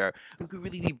character who could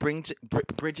really be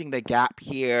bridging the gap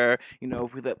here, you know,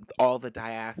 with all the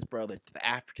diaspora, the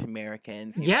African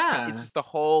Americans. Yeah. It's just the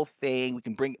whole thing. We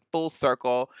can bring it full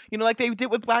circle. You know, like they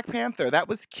did with Black Panther. That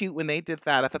was cute when they did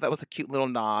that. I thought that was a cute little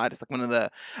nod. It's like one of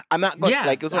the, I'm not going, Yes,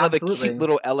 like, it was one of the absolutely. cute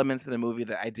little elements of the movie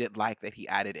that I did like that he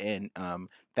added in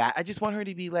that. I just want her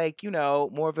to be like,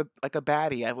 more of a like a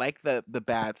baddie. I like the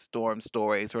bad Storm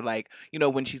stories, or like,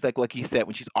 when she's like you said,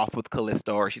 when she's off with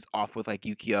Callisto, or she's off with like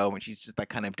Yukio, and she's just like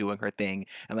kind of doing her thing,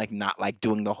 and like not like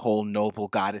doing the whole noble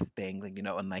goddess thing, like,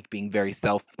 and like being very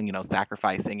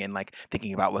sacrificing, and like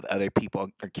thinking about what other people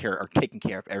are taking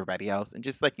care of everybody else, and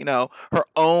just like, her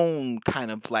own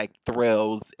kind of like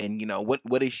thrills, and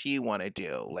what does she want to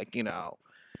do, like,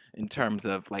 in terms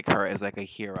of like her as like a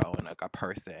hero and like a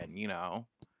person.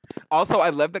 Also, I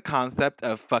love the concept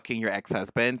of fucking your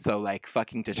ex-husband. So like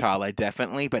fucking T'Challa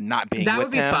definitely, but not being That with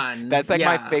would be him. fun. That's like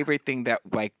my Yeah. favorite thing that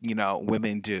like,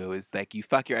 women do is like you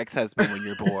fuck your ex-husband when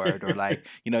you're bored, or like,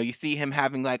 you see him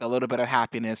having like a little bit of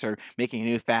happiness or making a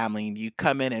new family, and you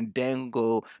come in and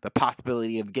dangle the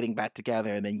possibility of getting back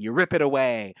together, and then you rip it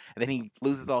away, and then he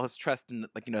loses all his trust in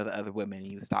like, the other women, and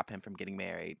you stop him from getting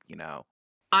married.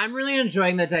 I'm really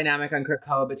enjoying the dynamic on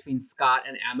Krakoa between Scott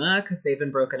and Emma, because they've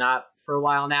been broken up for a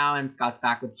while now, and Scott's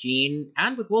back with Jean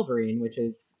and with Wolverine, which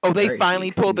is they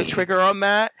finally pulled the trigger on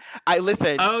that.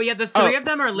 Oh yeah, the three of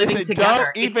them are living listen,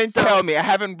 together. Don't even tell me. I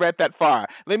haven't read that far.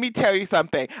 Let me tell you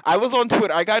something. I was on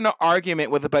Twitter. I got in an argument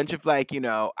with a bunch of like,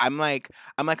 I'm like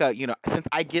a, since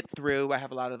I get through, I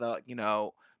have a lot of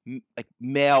the, like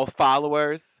male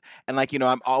followers, and like,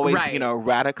 I'm always, Right.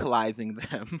 radicalizing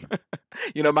them.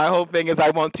 My whole thing is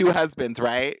I want two husbands,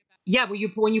 right? Yeah, well,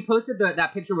 when you posted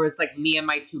that picture where it's like me and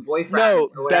my two boyfriends. No,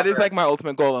 or that is whatever. like my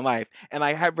ultimate goal in life. And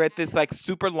I have read this like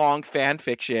super long fan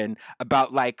fiction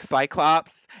about like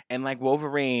Cyclops and like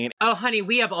Wolverine. Oh, honey,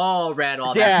 we have all read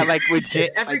all that. Yeah, like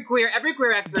legit. every like, queer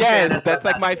X-Men fan yes, has that's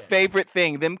read like my shit. favorite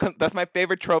thing. That's my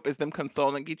favorite trope is them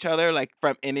consoling each other, like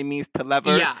from enemies to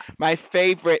lovers. Yeah. My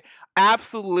favorite,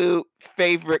 absolute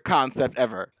favorite concept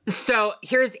ever. So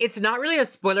it's not really a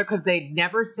spoiler because they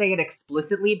never say it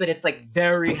explicitly, but it's like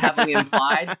very heavily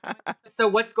implied. So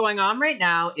what's going on right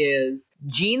now is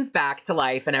Jean's back to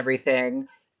life and everything,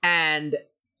 and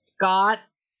Scott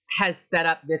has set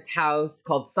up this house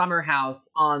called Summer House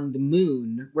on the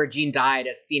moon where Jean died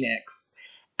as Phoenix.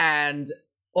 And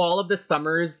all of the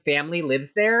Summers family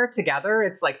lives there together.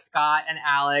 It's like Scott and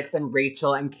Alex and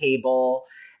Rachel and Cable,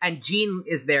 and Jean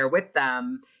is there with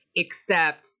them,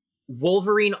 except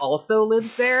Wolverine also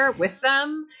lives there with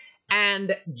them.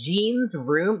 And Jean's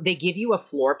room, they give you a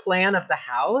floor plan of the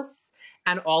house,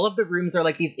 and all of the rooms are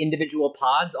like these individual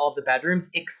pods, all of the bedrooms,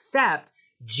 except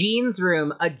Jean's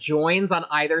room adjoins on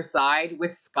either side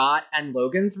with Scott and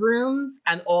Logan's rooms,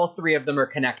 and all three of them are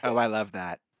connected. Oh, I love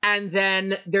that. And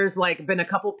then there's like been a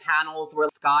couple panels where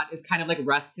Scott is kind of like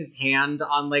rests his hand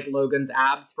on like Logan's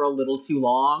abs for a little too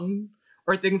long,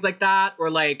 or things like that,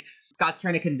 or like Scott's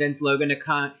trying to convince Logan to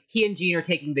come. He and Jean are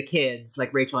taking the kids,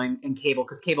 like Rachel and Cable,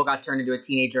 because Cable got turned into a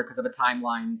teenager because of a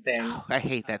timeline thing. Oh, I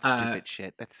hate that stupid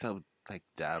shit. That's so like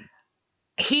dumb.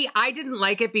 I didn't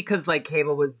like it because like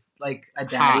Cable was like a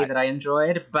daddy that I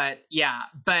enjoyed, but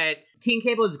Teen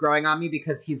Cable is growing on me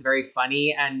because he's very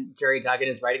funny, and Jerry Duggan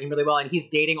is writing him really well, and he's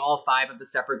dating all 5 of the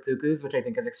separate cuckoos, which I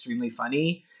think is extremely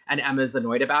funny. And Emma's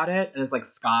annoyed about it, and it's like,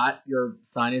 Scott, your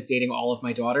son is dating all of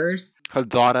my daughters. Her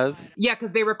daughters? Yeah,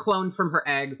 because they were cloned from her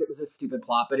eggs. It was a stupid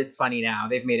plot, but it's funny now.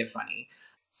 They've made it funny.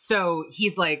 So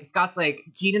Scott's like,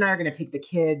 Jean and I are going to take the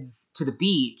kids to the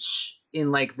beach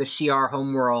in like the Shi'ar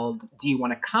homeworld. Do you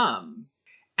want to come?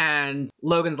 And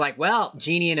Logan's like, well,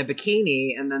 Jeannie in a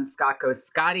bikini. And then Scott goes,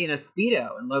 Scotty in a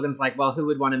Speedo. And Logan's like, well, who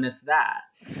would want to miss that?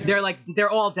 They're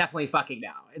all definitely fucking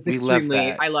now. It's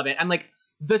extremely, I love it. And like,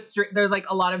 there's like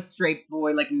a lot of straight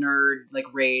boy, like nerd, like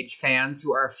rage fans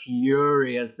who are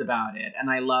furious about it.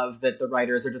 And I love that the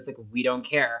writers are just like, we don't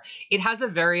care. It has a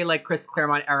very like Chris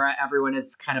Claremont era, everyone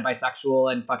is kind of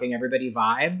bisexual and fucking everybody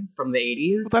vibe from the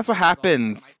 80s. Well, that's what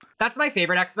happens. That's my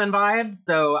favorite X-Men vibe.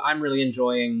 So I'm really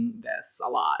enjoying this a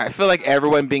lot. I feel like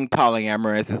everyone being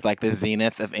polyamorous is like the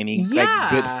zenith of any like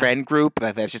good friend group.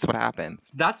 That's just what happens.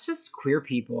 That's just queer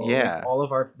people. Yeah.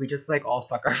 Like, we just like all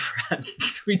fuck our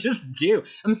friends. We just do.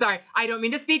 I'm sorry. I don't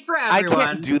mean to speak for everyone. I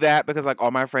can't do that because like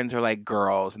all my friends are like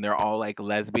girls and they're all like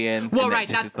lesbians. Well, right.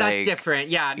 That's like, different.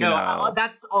 Yeah. No,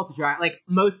 that's also true. Like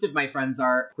most of my friends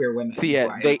are queer women. So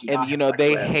yeah, they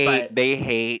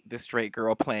hate the straight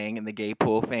girl playing in the gay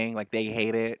pool thing. Like they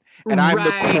hate it, and I'm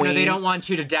the queen. No, they don't want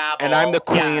you to dabble, and I'm the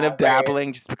queen of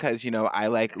dabbling, just because I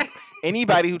like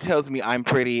anybody who tells me I'm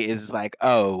pretty is like,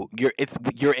 oh,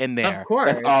 you're in there. Of course,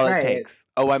 that's all it takes.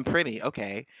 Oh, I'm pretty,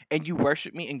 okay, and you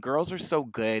worship me. And girls are so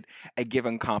good at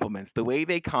giving compliments. The way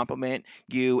they compliment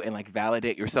you and like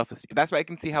validate your self-esteem. That's why I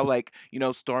can see how like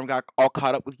Storm got all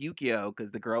caught up with Yukio,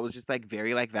 because the girl was just like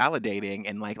very like validating,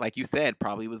 and like you said,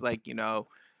 probably was like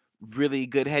really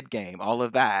good head game, all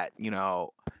of that, you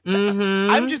know.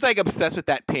 Mm-hmm. I'm just like obsessed with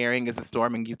that pairing as a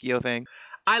Storm and Yukio thing.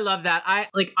 I love that.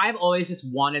 I've always just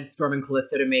wanted Storm and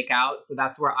Callisto to make out, so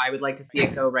that's where I would like to see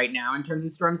it go right now in terms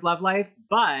of Storm's love life.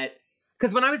 But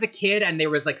because when I was a kid and there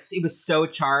was like it was so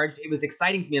charged, it was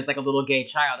exciting to me as like a little gay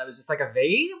child. I was just like,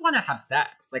 they want to have sex.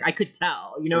 Like I could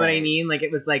tell, you know what I Right. mean? Like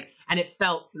it was like, and it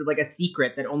felt sort of like a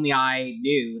secret that only I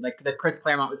knew, like that Chris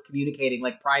Claremont was communicating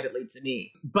like privately to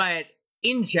me. But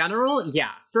in general,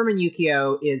 yeah, Storm and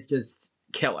Yukio is just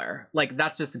killer. Like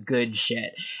that's just good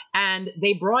shit. And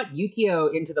they brought Yukio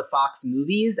into the Fox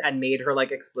movies and made her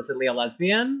like explicitly a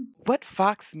lesbian. What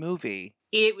Fox movie?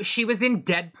 She was in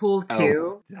Deadpool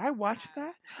 2. Did I watch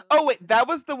that? Oh wait, that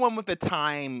was the one with the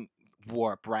time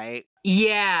warp, right?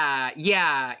 Yeah.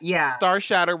 Star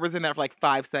Shatter was in that for like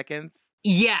 5 seconds.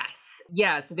 Yes.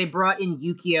 Yeah, so they brought in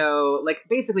Yukio, like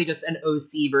basically just an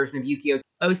OC version of Yukio.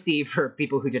 OC, for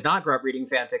people who did not grow up reading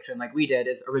fanfiction like we did,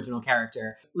 is original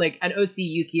character. Like an OC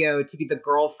Yukio to be the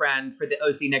girlfriend for the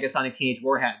OC Negasonic Teenage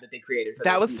Warhead that they created for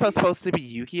That those was movies. supposed to be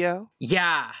Yukio?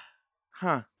 Yeah.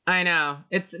 Huh. I know.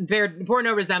 It's bore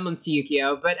no resemblance to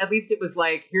Yukio, but at least it was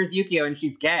like, here's Yukio and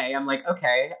she's gay. I'm like,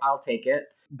 okay, I'll take it.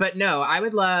 But no, I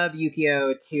would love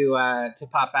Yukio to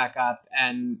pop back up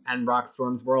and rock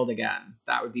Storm's world again.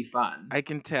 That would be fun. I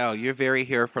can tell. You're very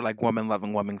here for like woman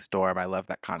loving woman Storm. I love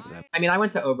that concept. I mean, I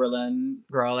went to Oberlin,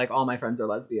 girl. Like all my friends are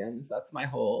lesbians. That's my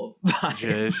whole vibe.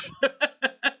 Jish.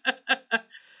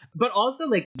 But also,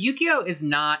 like, Yukio is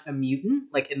not a mutant,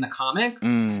 like, in the comics.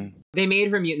 They made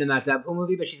her mutant in that Deadpool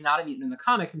movie, but she's not a mutant in the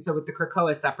comics. And so with the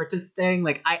Krakoa separatist thing,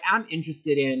 like, I am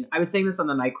interested in... I was saying this on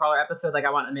the Nightcrawler episode, like, I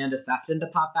want Amanda Sefton to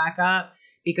pop back up,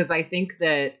 because I think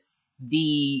that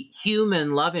the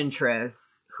human love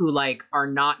interests who, like, are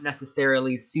not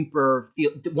necessarily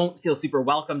won't feel super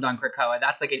welcomed on Krakoa,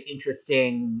 that's, like, an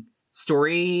interesting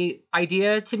story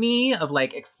idea to me of,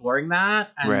 like, exploring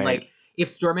that. And, Right. like... If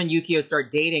Storm and Yukio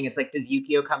start dating, it's like, does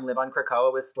Yukio come live on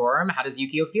Krakoa with Storm? How does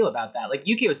Yukio feel about that? Like,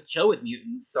 Yukio's chill with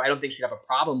mutants, so I don't think she'd have a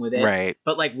problem with it. Right.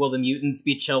 But, like, will the mutants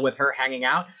be chill with her hanging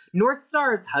out?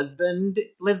 Northstar's husband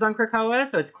lives on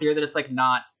Krakoa, so it's clear that it's, like,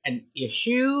 not an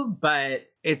issue, but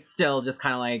it's still just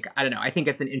kind of like, I don't know. I think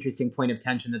it's an interesting point of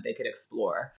tension that they could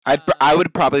explore. I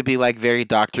would probably be, like, very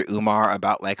Dr. Umar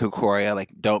about, like, Kokoria.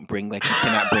 Like, don't bring, like, you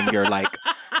cannot bring your, like...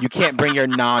 You can't bring your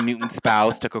non-mutant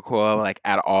spouse to Krakoa, like,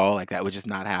 at all. Like, that would just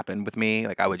not happen with me.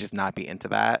 Like, I would just not be into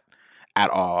that at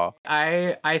all.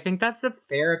 I think that's a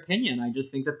fair opinion. I just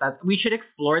think that we should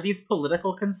explore these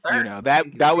political concerns. You know,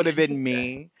 that would have been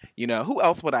me. You know, who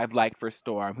else would I like for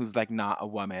Storm who's, like, not a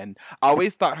woman? I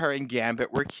always thought her and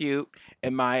Gambit were cute,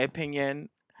 in my opinion.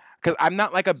 Because I'm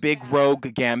not, like, a big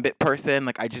rogue Gambit person.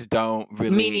 Like, I just don't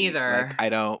really... Me neither. Like, I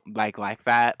don't like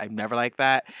that. I've never liked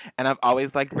that. And I've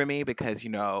always liked Remy because, you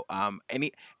know,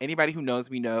 anybody who knows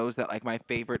me knows that, like, my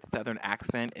favorite Southern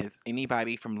accent is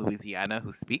anybody from Louisiana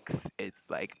who speaks. It's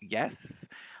like, yes,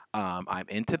 I'm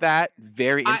into that.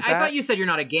 Very into that. I thought you said you're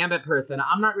not a Gambit person.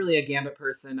 I'm not really a Gambit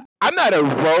person. I'm not a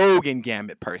rogue and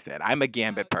Gambit person. I'm a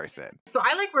Gambit person. So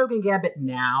I like Rogue and Gambit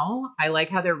now. I like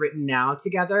how they're written now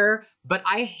together, but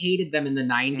I hated them in the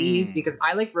 90s because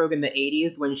I like Rogue in the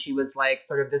 80s when she was like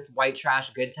sort of this white trash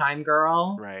good time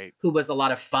girl Right. who was a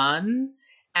lot of fun.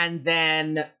 And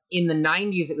then in the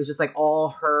 90s, it was just like all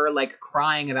her like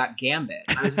crying about Gambit.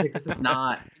 I was just like, this is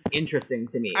not interesting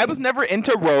to me. I was never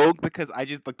into Rogue because I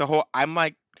just like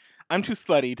I'm too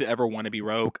slutty to ever want to be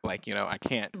Rogue. Like, you know, I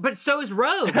can't. But so is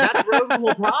Rogue. That's Rogue's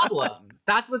whole problem.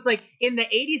 That was like in the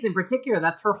 80s in particular.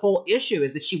 That's her whole issue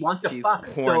is that she wants to She's fuck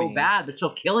so horny. bad, but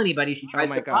she'll kill anybody she tries Oh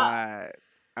my to fuck. god.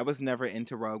 I was never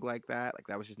into Rogue like that. Like,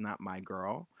 that was just not my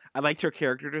girl. I liked her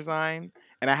character design,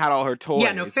 and I had all her toys.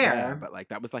 Yeah, no, fair. But, like,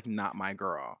 that was, like, not my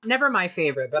girl. Never my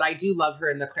favorite, but I do love her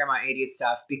in the Claremont 80s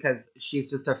stuff because she's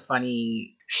just a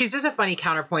funny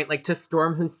counterpoint, like, to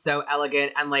Storm, who's so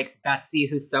elegant, and, like, Betsy,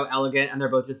 who's so elegant, and they're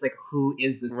both just like, who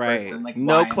is this Right. person? Like,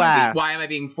 No class. Why am I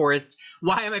being forced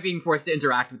to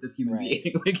interact with this human Right.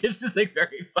 being? Like, it's just, like,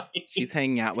 very funny. She's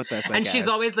hanging out with us, I and guess.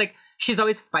 she's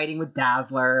always fighting with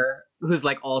Dazzler, who's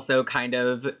like also kind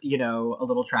of, you know, a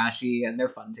little trashy, and they're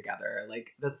fun together.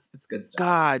 Like it's good stuff.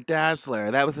 God,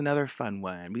 Dazzler. That was another fun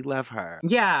one. We love her.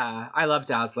 Yeah, I love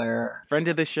Dazzler. Friend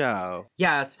of the show.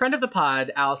 Yes, friend of the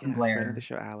pod, Allison Yeah, Blair. friend of the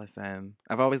show, Allison.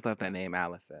 I've always loved that name,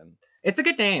 Allison. It's a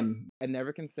good name. I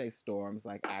never can say Storm's,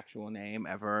 like, actual name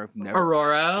ever. Never.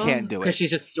 Aurora. Can't do it. Because she's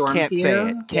just Storm Can't to you. say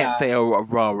it. Can't Yeah. say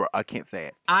Aurora. I can't say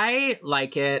it. I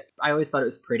like it. I always thought it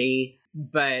was pretty.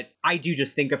 but I do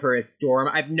just think of her as Storm.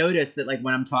 I've noticed that, like,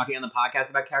 when I'm talking on the podcast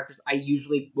about characters, I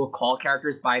usually will call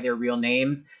characters by their real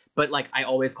names, but, like, I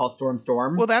always call Storm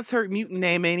Storm. Well, that's her mutant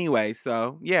name anyway,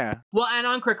 so yeah. Well, and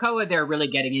on Krakoa, they're really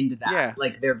getting into that. Yeah.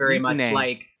 Like, they're very Mutant much name.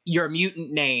 like, your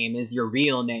mutant name is your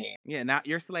real name. Yeah, not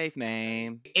your slave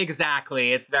name.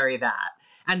 Exactly. It's very that.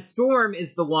 And Storm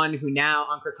is the one who now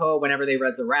on Krakoa, whenever they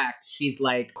resurrect, she's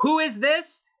like, who is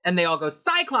this? And they all go,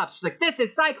 Cyclops. She's like, this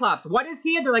is Cyclops. What is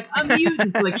he? And they're like, a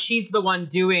mutant. So, like, she's the one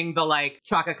doing the, like,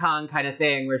 Chaka Khan kind of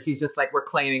thing, where she's just like, we're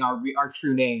claiming our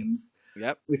true names.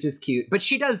 Yep. Which is cute. But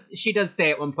she does say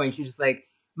at one point, she's just like,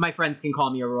 my friends can call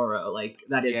me Aurora. Like,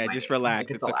 that is my just name. relax.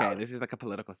 Like, it's allowed. okay. This is like a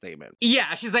political statement.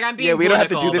 Yeah, she's like, I'm being we don't have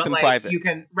to political, do this but, in like, private. You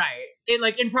can, right.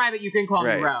 In private, you can call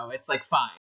me Ro. It's, like,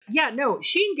 fine. Yeah, no,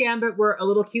 she and Gambit were a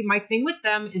little cute. My thing with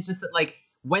them is just that, like,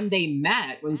 when they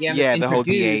met, when Gambit the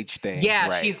introduced, whole DH thing. yeah,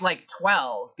 right. she's like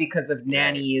 12 because of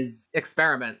Nanny's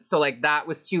experiment. So, like, that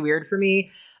was too weird for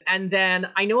me. And then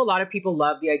I know a lot of people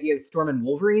love the idea of Storm and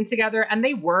Wolverine together, and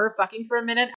they were fucking for a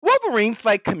minute. Wolverine's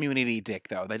like community dick,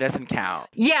 though. That doesn't count.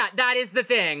 Yeah, that is the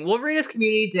thing. Wolverine is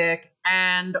community dick,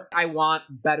 and I want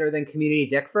better than community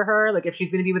dick for her. Like, if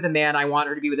she's going to be with a man, I want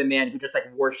her to be with a man who just,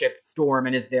 like, worships Storm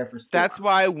and is there for Storm. That's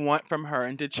what I want from her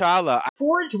and T'Challa.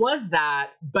 Forge was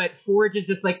that, but Forge is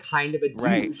just, like, kind of a douche.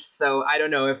 Right. So I don't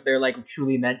know if they're, like,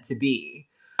 truly meant to be.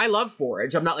 I love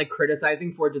Forge. I'm not, like,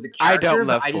 criticizing Forge as a character. I don't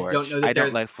love Forge. Forge. I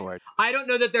don't like Forge. I don't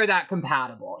know that they're that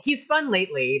compatible. He's fun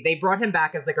lately. They brought him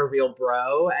back as, like, a real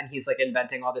bro, and he's, like,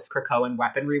 inventing all this Krakoan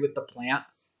weaponry with the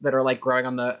plants that are, like, growing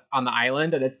on the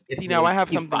island, and it's See, really, now I have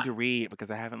he's something fun. to read because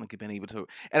I haven't like been able to,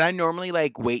 and I normally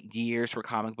like wait years for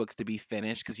comic books to be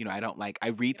finished because I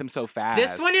read them so fast.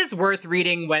 This one is worth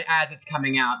reading as it's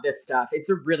coming out. This stuff,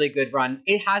 it's a really good run.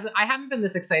 I haven't been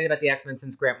this excited about the X-Men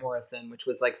since Grant Morrison, which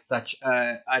was like such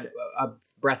a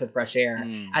breath of fresh air.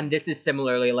 And this is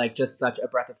similarly like just such a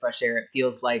breath of fresh air. It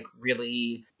feels like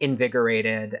really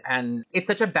invigorated, and it's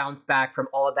such a bounce back from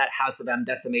all of that House of M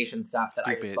decimation stuff that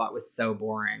I just thought was so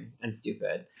boring and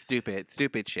stupid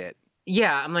shit.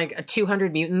 Yeah, I'm like,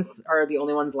 200 mutants are the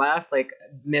only ones left. Like,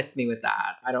 miss me with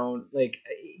that. I don't, like,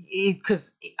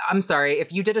 because, I'm sorry,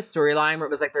 if you did a storyline where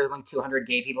it was like there's like 200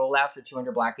 gay people left or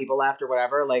 200 black people left or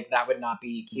whatever, like, that would not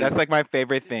be cute. That's like my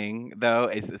favorite thing, though.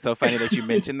 It's so funny that you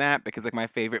mentioned that because like my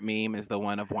favorite meme is the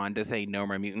one of Wanda saying no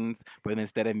more mutants, but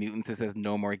instead of mutants it says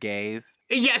no more gays.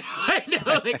 Yeah, I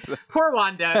know. Like, poor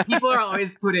Wanda. People are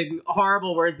always putting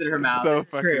horrible words in her mouth. So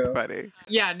it's fucking true. Funny.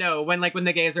 Yeah, no, when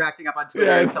the gays are acting up on Twitter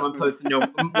and someone posts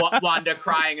Wanda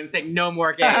crying and saying no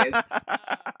more gays. That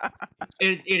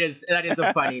is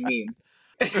a funny meme.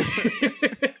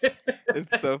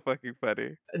 It's so fucking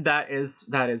funny. That is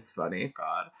funny.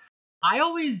 God. I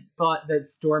always thought that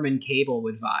Storm and Cable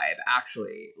would vibe,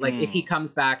 actually. Like, if he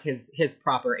comes back his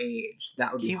proper age,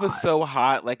 that would be hot. Was so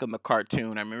hot, like, on the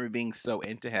cartoon. I remember being so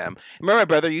into him. Remember my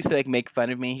brother used to, like, make fun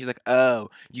of me? He's like,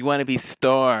 oh, you want to be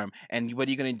Storm, and what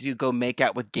are you going to do? Go make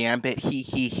out with Gambit?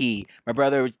 He. My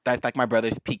brother, that's, like, my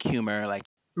brother's peak humor, like,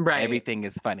 right. Everything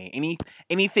is funny.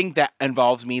 Anything that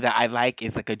involves me that I like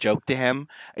is like a joke to him.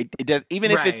 It does, even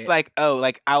if it's like, oh,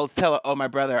 like I'll tell, oh, my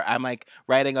brother, I'm like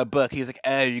writing a book. He's like,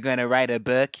 oh, you're gonna write a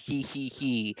book?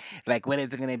 He. Like, when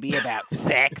is it gonna be about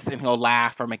sex? And he'll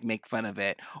laugh or make fun of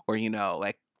it, or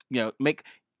make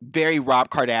very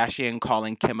Rob Kardashian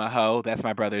calling Kim a hoe. That's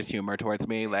my brother's humor towards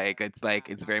me.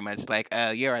 It's very much like,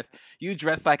 you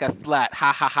dress like a slut.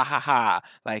 Ha ha ha ha ha.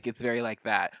 Like, it's very like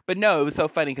that. But no, it was so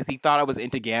funny because he thought I was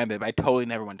into Gambit, but I totally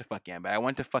never wanted to fuck Gambit. I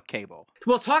wanted to fuck Cable.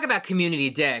 Well, talk about community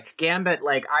dick. Gambit,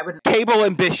 like, I would... Cable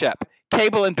and Bishop.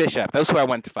 Those who I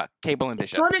want to fuck. Cable and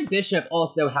Bishop. Storm and Bishop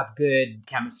also have good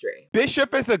chemistry.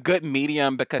 Bishop is a good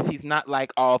medium because he's not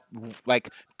like all like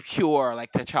pure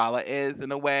like T'Challa is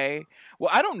in a way. Well,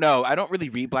 I don't know. I don't really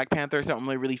read Black Panther, so I'm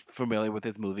really familiar with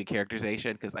his movie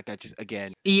characterization because like I just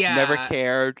never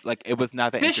cared. Like, it was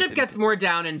not that Bishop gets more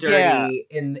down and dirty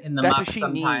in the That's muck what she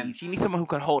sometimes. needs. She needs someone who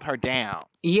can hold her down.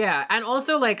 Yeah, and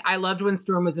also, like, I loved when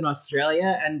Storm was in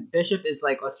Australia, and Bishop is,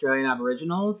 like, Australian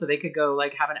Aboriginal, so they could go,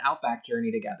 like, have an outback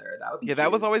journey together. That would be cute.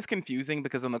 That was always confusing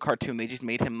because on the cartoon, they just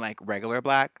made him, like, regular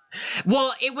black.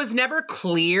 Well, it was never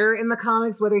clear in the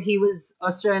comics whether he was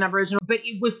Australian Aboriginal, but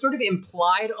it was sort of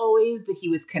implied always that he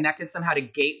was connected somehow to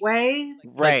Gateway,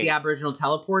 like the Aboriginal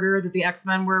teleporter that the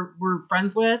X-Men were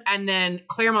friends with. And then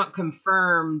Claremont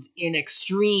confirmed in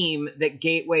Extreme that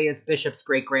Gateway is Bishop's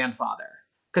great-grandfather,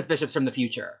 because Bishop's from the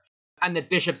future. And that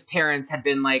Bishop's parents had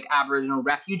been, like, Aboriginal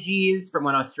refugees from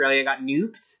when Australia got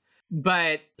nuked.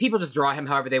 But people just draw him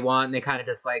however they want, and they kind of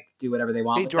just, like, do whatever they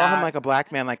want They draw him like a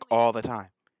black man, like, all the time.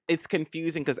 it's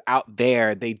confusing because out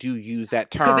there they do use that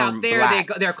Because out term there black.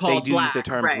 they're They called do use the black,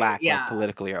 term right? black, like Yeah,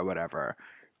 politically or whatever.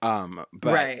 But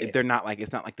right. they're not like,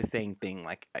 it's not like the same thing.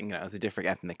 Like, it's a different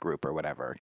ethnic group or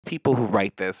whatever. People who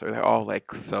write this, or they're all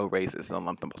like so racist and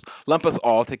lump us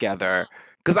all together.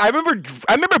 Because I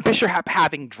remember Bishop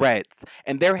having dreads,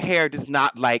 and their hair does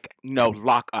not like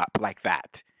lock up like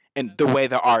that, and the way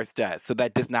the ours does. So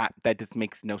that just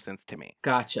makes no sense to me.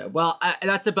 Gotcha. Well,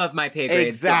 that's above my pay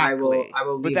grade, so I will Exactly. I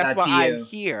will But leave that's that why to I'm you.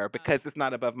 here, because it's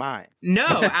not above mine. No,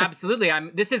 absolutely.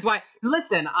 This is why.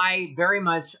 Listen, I very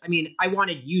much. I mean, I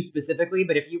wanted you specifically,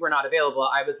 but if you were not available,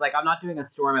 I was like, I'm not doing a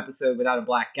Storm episode without a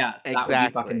black guest. That would be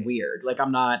fucking Exactly. weird. Like,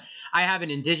 I'm not. I have an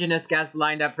Indigenous guest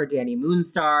lined up for Danny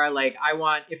Moonstar. Like, I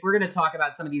want. If we're gonna talk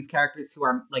about some of these characters who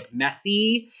are like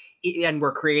messy and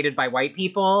were created by white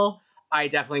people, I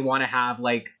definitely want to have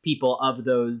like people of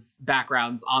those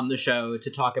backgrounds on the show to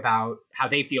talk about how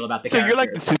they feel about the So you're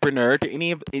like the characters. super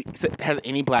nerd. Has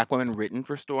any black woman written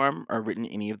for Storm or written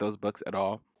any of those books at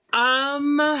all?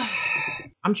 I'm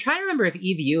trying to remember if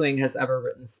Eve Ewing has ever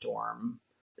written Storm.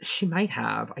 She might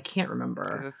have. I can't remember.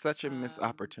 Because it's such a missed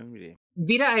opportunity.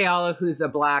 Vita Ayala, who's a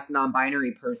black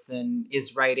non-binary person,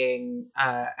 is writing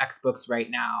X books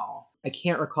right now. I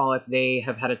can't recall if they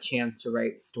have had a chance to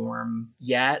write Storm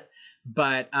yet,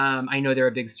 but I know they're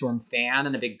a big Storm fan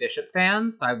and a big Bishop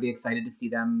fan, so I would be excited to see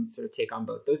them sort of take on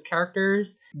both those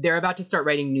characters. They're about to start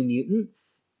writing New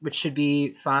Mutants, which should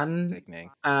be fun. Sickening.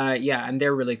 Yeah, and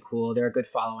they're really cool. They're a good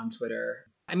follow on Twitter.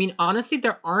 I mean, honestly,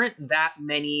 there haven't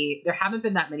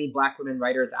been that many black women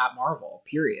writers at Marvel,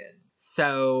 period.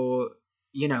 So,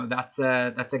 that's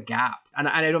a gap. And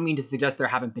I don't mean to suggest there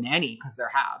haven't been any, because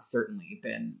there have certainly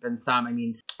been some. I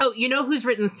mean, who's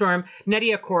written Storm?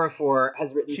 Nydia Okorafor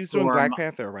has written She's Storm doing Black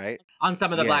Panther, right? on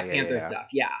some of the Black Panther stuff,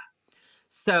 yeah.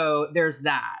 So there's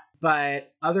that.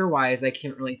 But otherwise, I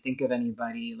can't really think of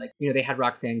anybody. Like, they had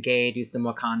Roxane Gay do some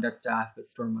Wakanda stuff, but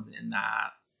Storm wasn't in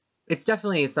that. It's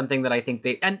definitely something that I think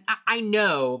and I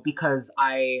know because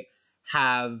I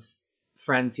have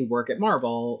friends who work at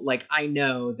Marvel, like I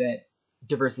know that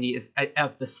diversity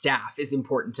of the staff is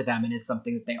important to them and is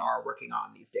something that they are working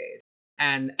on these days.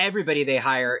 And everybody they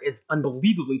hire is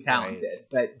unbelievably talented,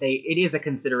 but it is a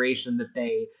consideration that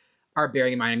they are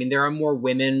bearing in mind. I mean, there are more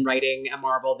women writing at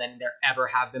Marvel than there ever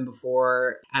have been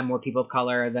before, and more people of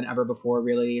color than ever before,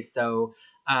 really. So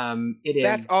it is.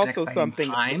 That's also an something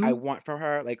time. I want for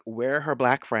her. Like, where are her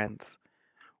black friends?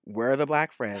 Where are the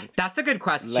black friends? That's a good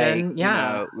question. Like,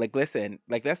 yeah. listen,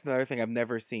 like that's another thing I've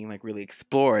never seen like really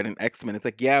explored in X-Men. It's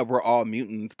like, yeah, we're all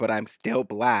mutants, but I'm still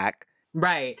black.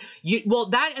 Right.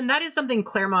 That is something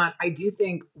Claremont, I do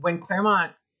think when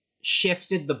Claremont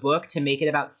shifted the book to make it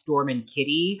about Storm and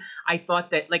Kitty, I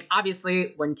thought that, like,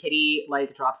 obviously when Kitty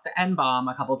like drops the N-bomb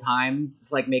a couple times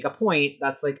to like make a point,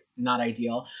 that's like not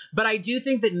ideal. But I do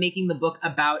think that making the book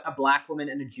about a black woman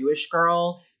and a Jewish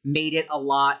girl made it a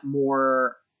lot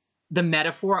more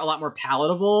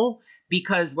palatable,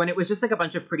 because when it was just like a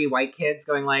bunch of pretty white kids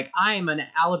going like, I'm an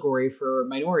allegory for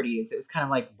minorities, it was kind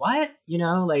of like, what?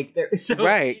 Like there. So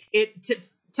right.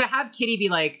 To have Kitty be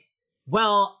like,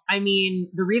 well, I mean,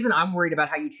 the reason I'm worried about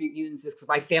how you treat mutants is because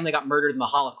my family got murdered in the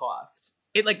Holocaust.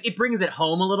 It brings it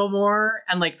home a little more.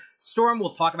 And like Storm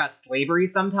will talk about slavery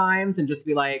sometimes and just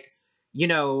be like,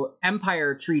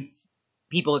 Empire treats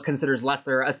people it considers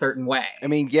lesser a certain way. I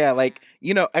mean, yeah, like,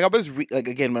 I was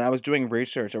again, when I was doing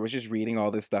research, I was just reading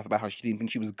all this stuff about how she didn't think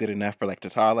she was good enough for like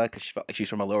T'Challa because she felt like she's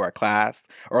from a lower class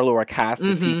or a lower caste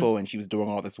of people, and she was doing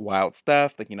all this wild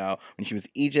stuff. Like, when she was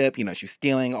Egypt, she was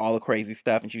stealing all the crazy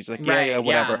stuff, and she was like, yeah,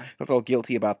 whatever. I was all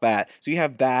guilty about that. So you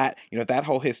have that, that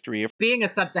whole history of being a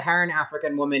sub-Saharan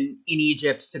African woman in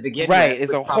Egypt to begin right, with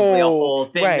is was probably a whole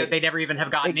thing right. that they never even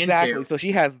have gotten exactly. into. So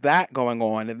she has that going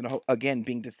on, and then again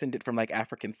being descended from like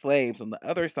African slaves on the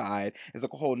other side is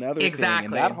like a whole nother thing,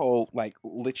 and that whole like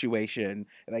lituation,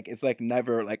 like it's like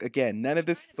never like again none of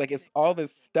this like it's all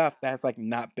this stuff that's like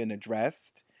not been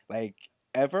addressed like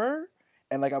ever.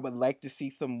 And like I would like to see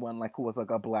someone like who was like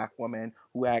a black woman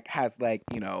who has like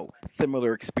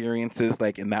similar experiences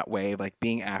like in that way, like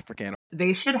being African.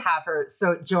 They should have her.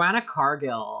 So Joanna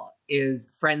Cargill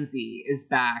Frenzy is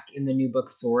back in the new book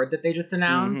Sword that they just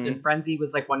announced, and Frenzy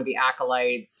was like one of the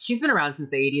acolytes. She's been around since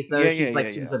the 80s though.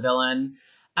 She was a villain.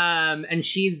 And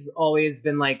she's always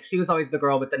been like, she was always the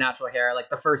girl with the natural hair, like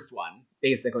the first one,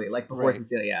 basically, like before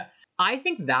Cecilia. I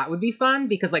think that would be fun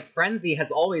because like Frenzy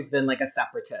has always been like a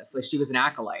separatist. Like she was an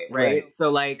acolyte, right? So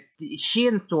like she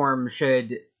and Storm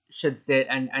should sit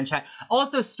and chat.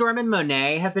 Also, Storm and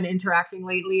Monet have been interacting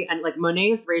lately, and like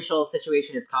Monet's racial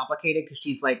situation is complicated because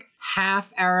she's like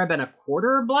half Arab and a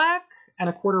quarter black and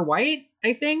a quarter white,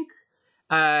 I think.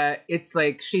 It's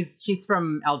like she's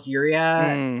from Algeria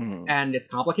Mm. and it's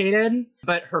complicated.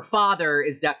 But her father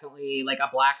is definitely like a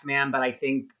black man, but I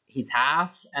think he's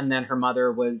half. And then her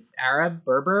mother was Arab,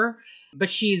 Berber. But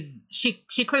she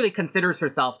clearly considers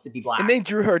herself to be black. And they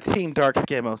drew her team dark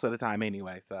skin most of the time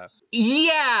anyway, so.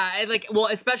 Yeah, and like, well,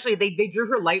 especially they drew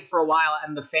her light for a while,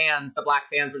 and the black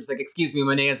fans were just like, "Excuse me,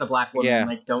 Monet is a black woman, Yeah.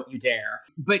 like, don't you dare."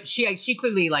 But she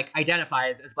clearly like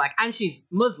identifies as black, and she's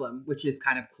Muslim, which is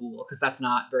kind of cool because that's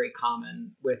not very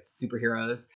common with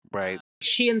superheroes. Right.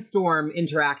 She and Storm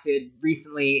interacted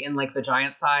recently in like the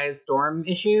Giant Size Storm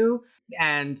issue,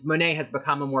 and Monet has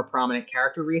become a more prominent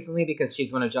character recently because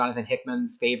she's one of Jonathan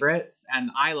Hickman's favorites, and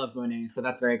I love Monet, so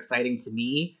that's very exciting to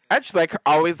me. I just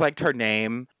always liked her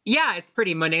name. Yeah, it's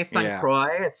pretty. Monet St. Yeah. Croix.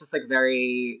 It's just like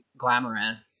very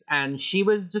glamorous, and she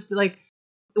was just like,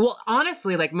 well,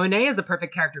 honestly, like Monet is a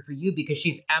perfect character for you because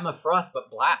she's Emma Frost but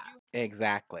black.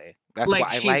 Exactly. That's Like why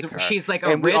I she's like her. she's like a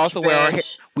And we rich also wear our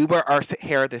bitch. we wear our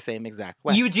hair the same exact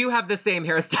way. You do have the same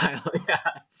hairstyle. Yeah,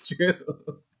 it's true.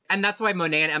 And that's why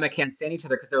Monet and Emma can't stand each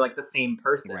other because they're like the same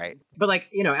person. Right. But like,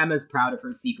 you know, Emma's proud of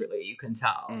her secretly, you can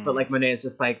tell. Mm. But like Monet is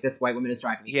just like, this white woman is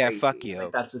driving me Yeah, crazy. fuck you.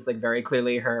 Like, that's just like very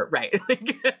clearly her. Right.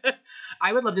 Like,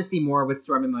 I would love to see more with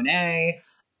Storm and Monet.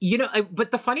 You know,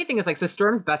 but the funny thing is, like, so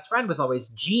Storm's best friend was always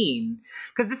Jean,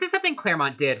 because this is something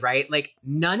Claremont did, right? Like,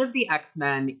 none of the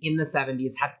X-Men in the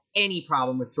 70s had any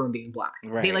problem with Storm being black.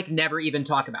 Right. They, like, never even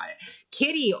talk about it.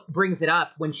 Kitty brings it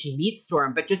up when she meets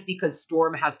Storm, but just because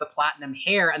Storm has the platinum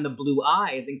hair and the blue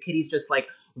eyes, and Kitty's just like,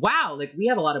 wow, like, we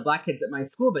have a lot of black kids at my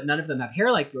school, but none of them have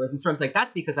hair like yours. And Storm's like,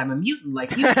 that's because I'm a mutant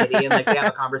like you, Kitty. And, like, they have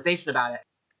a conversation about it.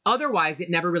 Otherwise, it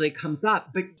never really comes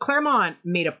up. But Claremont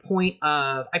made a point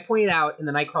of, I pointed out in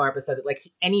the Nightcrawler episode that, like,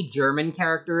 any German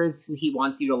characters who he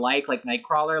wants you to like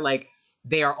Nightcrawler, like,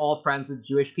 they are all friends with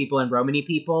Jewish people and Romany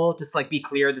people. Just, like, be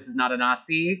clear, this is not a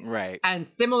Nazi. Right. And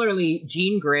similarly,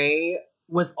 Jean Grey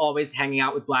was always hanging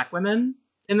out with black women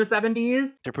in the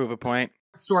 70s. To prove a point.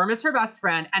 Storm is her best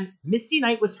friend, and Misty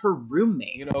Knight was her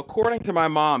roommate. You know, according to my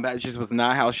mom, that just was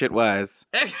not how shit was.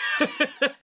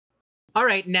 All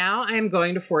right, now I am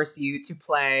going to force you to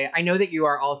play. I know that you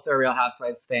are also a Real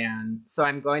Housewives fan, so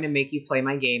I'm going to make you play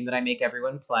my game that I make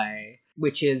everyone play,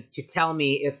 which is to tell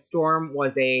me if Storm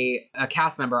was a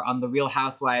cast member on The Real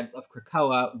Housewives of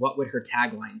Krakoa, what would her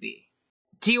tagline be?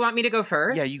 Do you want me to go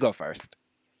first? Yeah, you go first.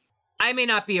 I may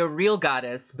not be a real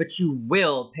goddess, but you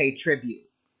will pay tribute.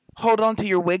 Hold on to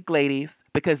your wig, ladies,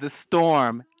 because the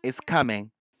storm is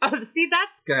coming. Oh, see,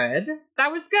 that's good.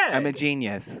 That was good. I'm a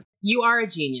genius. You are a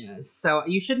genius. So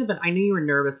you shouldn't have been. I knew you were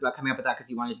nervous about coming up with that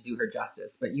because you wanted to do her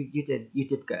justice, but you did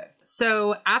good.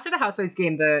 So after the Housewives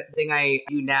game, the thing I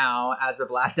do now as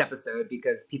of last episode,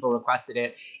 because people requested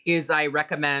it, is I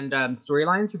recommend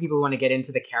storylines for people who want to get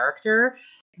into the character.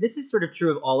 This is sort of true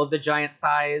of all of the Giant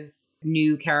Size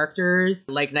new characters,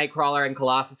 like Nightcrawler and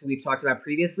Colossus, who we've talked about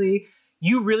previously.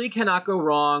 You really cannot go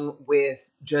wrong with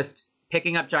just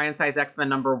picking up Giant Size X-Men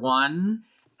 #1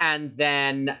 and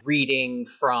then reading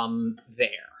from there.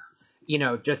 You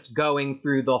know, just going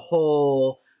through the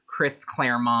whole Chris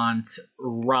Claremont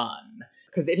run.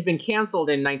 Because it had been canceled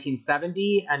in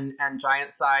 1970, and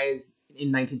Giant Size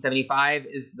in 1975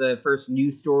 is the first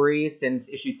new story since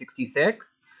issue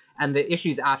 66. And the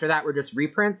issues after that were just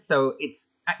reprints. So it's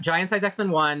Giant Size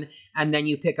X-Men 1, and then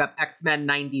you pick up X-Men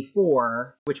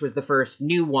 94, which was the first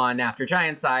new one after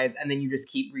Giant Size, and then you just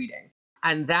keep reading.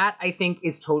 And that, I think,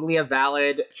 is totally a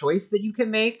valid choice that you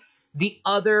can make. The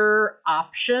other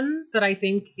option that I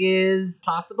think is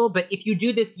possible, but if you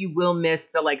do this, you will miss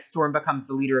the, like, Storm becomes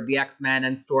the leader of the X-Men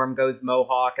and Storm goes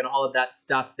Mohawk and all of that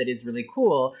stuff that is really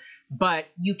cool. But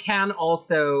you can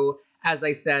also, as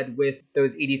I said, with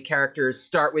those 80s characters,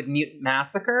 start with Mutant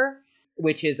Massacre,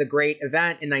 which is a great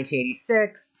event in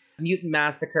 1986. Mutant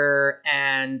Massacre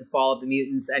and Fall of the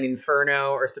Mutants and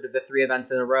Inferno are sort of the 3 events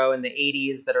in a row in the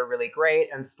 80s that are really great,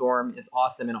 and Storm is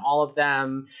awesome in all of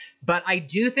them. But I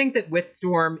do think that with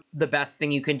Storm, the best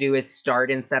thing you can do is start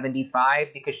in 75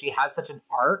 because she has such an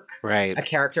arc, Right. a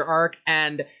character arc,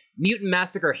 and Mutant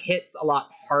Massacre hits a lot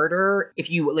harder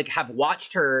if you like have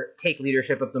watched her take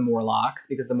leadership of the Morlocks,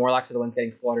 because the Morlocks are the ones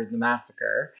getting slaughtered in the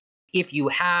massacre. If you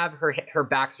have her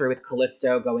backstory with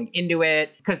Callisto going into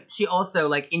it, because she also,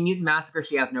 like, in Mutant Massacre,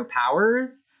 she has no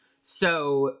powers.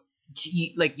 So,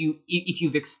 if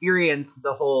you've experienced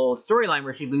the whole storyline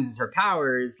where she loses her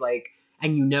powers, like,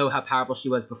 and you know how powerful she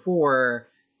was before,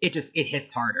 it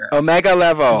hits harder. Omega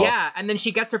level. Yeah, and then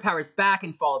she gets her powers back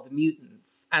in Fall of the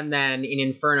Mutants. And then in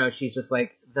Inferno, she's just,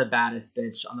 like, the baddest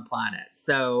bitch on the planet.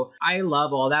 So I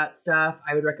love all that stuff.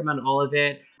 I would recommend all of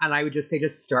it. And I would just say,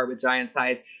 just start with Giant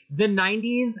Size. The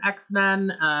 90s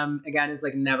X-Men, again, is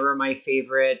like never my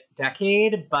favorite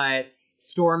decade, but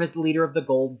Storm is the leader of the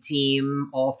Gold Team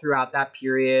all throughout that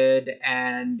period.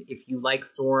 And if you like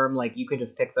Storm, like you can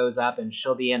just pick those up and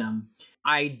she'll be in them.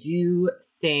 I do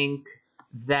think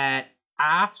that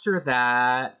after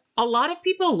that, a lot of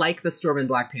people like the Storm and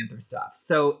Black Panther stuff.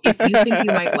 So if you think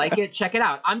you might like it, check it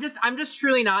out. I'm just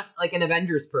truly not like an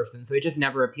Avengers person, so it just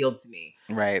never appealed to me.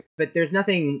 Right. But there's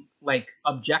nothing like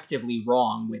objectively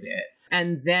wrong with it.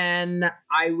 And then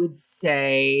I would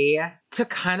say to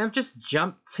kind of just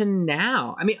jump to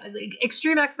now. I mean, like,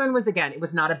 Extreme X-Men was, again, it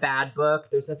was not a bad book.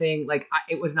 There's nothing like,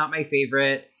 it was not my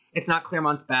favorite. It's not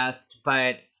Claremont's best,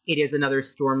 but it is another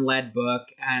Storm-led book,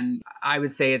 and I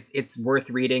would say it's worth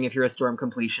reading if you're a Storm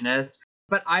completionist.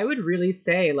 But I would really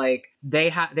say, like, they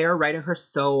are writing her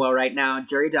so well right now.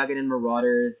 Jerry Duggan in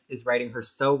Marauders is writing her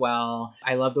so well.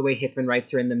 I love the way Hickman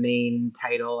writes her in the main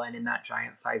title and in that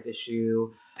Giant Size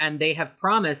issue. And they have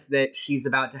promised that she's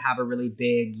about to have a really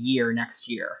big year next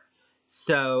year.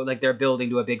 So, like, they're building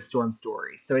to a big Storm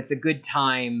story. So it's a good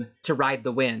time to ride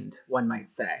the wind, one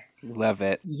might say. Love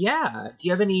it. Yeah. Do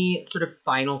you have any sort of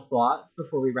final thoughts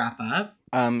before we wrap up?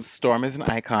 Storm is an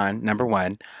icon, number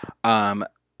one.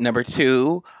 Number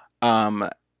two,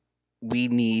 we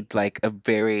need like a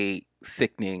very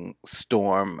sickening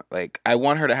Storm. Like, I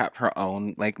want her to have her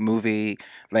own like movie.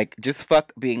 Like, just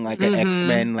fuck being like an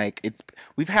X-Men. Like,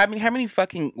 we've had how many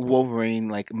fucking Wolverine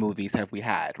like movies have we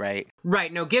had, right?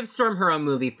 Right. No, give Storm her own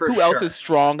movie for sure. Who else is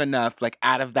strong enough, like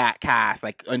out of that cast,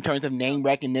 like in terms of name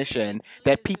recognition,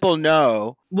 that people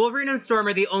know? Wolverine and Storm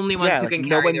are the only ones who can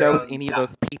carry no one their knows own any stuff. of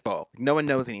those people. No one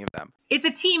knows any of them. It's a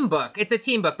team book.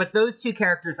 But those two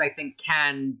characters, I think,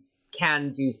 can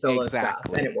do solo stuff,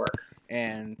 and it works.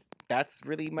 And that's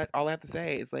really much all I have to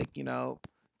say. Is like,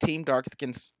 Team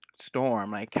Darkskin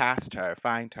Storm, like, cast her,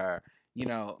 find her,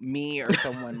 me or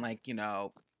someone like,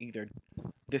 either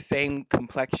the same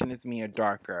complexion as me or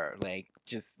darker, like,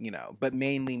 just, but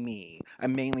mainly me.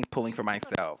 I'm mainly pulling for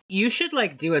myself. You should,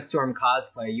 like, do a Storm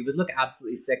cosplay. You would look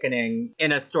absolutely sickening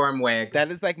in a Storm wig.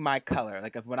 That is, like, my color.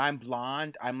 Like, when I'm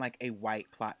blonde, I'm, like, a white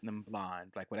platinum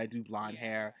blonde. Like, when I do blonde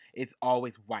hair, it's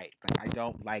always white. Like, I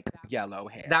don't like yellow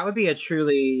hair. That would be a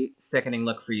truly sickening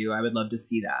look for you. I would love to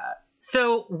see that.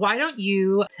 So why don't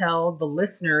you tell the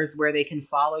listeners where they can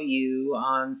follow you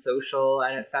on social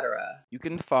and etc.? You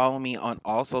can follow me on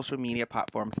all social media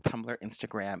platforms, Tumblr,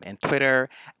 Instagram, and Twitter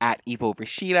at Evil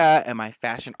Rashida, and my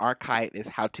fashion archive is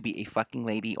How to Be a Fucking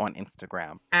Lady on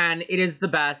Instagram. And it is the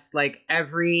best. Like,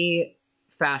 every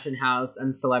fashion house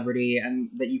and celebrity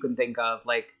and that you can think of,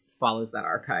 like, follows that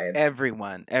archive.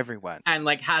 Everyone. And,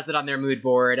 like, has it on their mood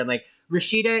board. And, like,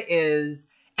 Rashida is...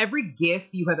 Every GIF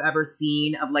you have ever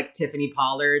seen of, like, Tiffany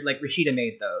Pollard, like, Rashida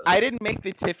made those. I didn't make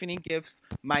the Tiffany GIFs.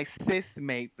 My sis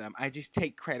made them. I just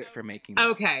take credit for making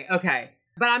them. Okay.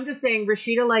 But I'm just saying,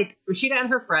 Rashida and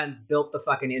her friends built the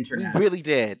fucking internet. We really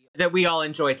did. That we all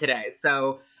enjoy today.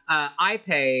 So I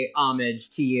pay homage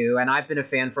to you, and I've been a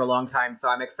fan for a long time, so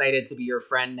I'm excited to be your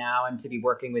friend now and to be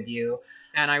working with you.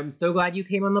 And I'm so glad you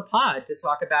came on the pod to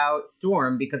talk about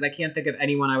Storm, because I can't think of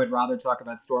anyone I would rather talk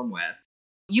about Storm with.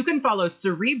 You can follow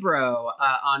Cerebro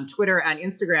on Twitter and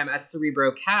Instagram at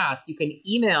CerebroCast. You can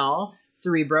email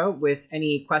Cerebro with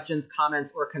any questions,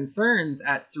 comments, or concerns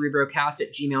at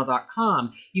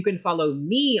cerebrocast@gmail.com. You can follow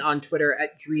me on Twitter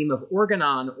at Dream of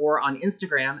Organon or on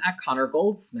Instagram at Connor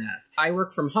Goldsmith. I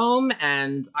work from home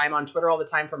and I'm on Twitter all the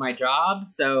time for my job,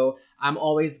 so I'm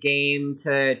always game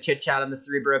to chit-chat on the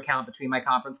Cerebro account between my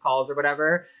conference calls or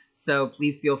whatever. So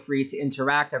please feel free to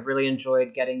interact. I've really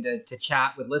enjoyed getting to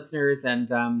chat with listeners, and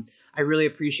I really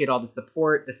appreciate all the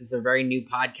support. This is a very new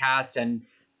podcast, and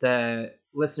the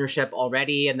listenership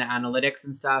already and the analytics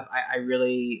and stuff, I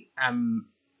really am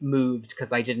moved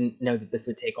because I didn't know that this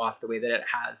would take off the way that it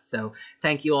has. So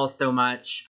thank you all so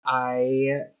much.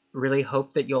 I really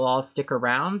hope that you'll all stick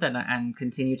around and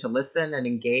continue to listen and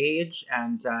engage.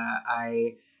 And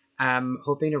I am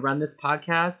hoping to run this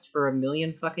podcast for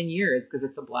 1,000,000 fucking years because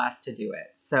it's a blast to do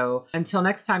it. So until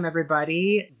next time,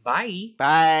 everybody, bye.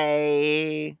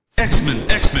 Bye. X-Men.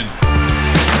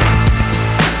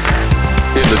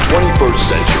 In the 21st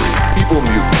century, evil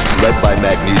mutants led by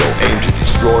Magneto aim to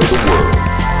destroy the world.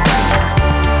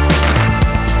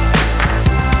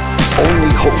 The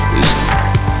only hope is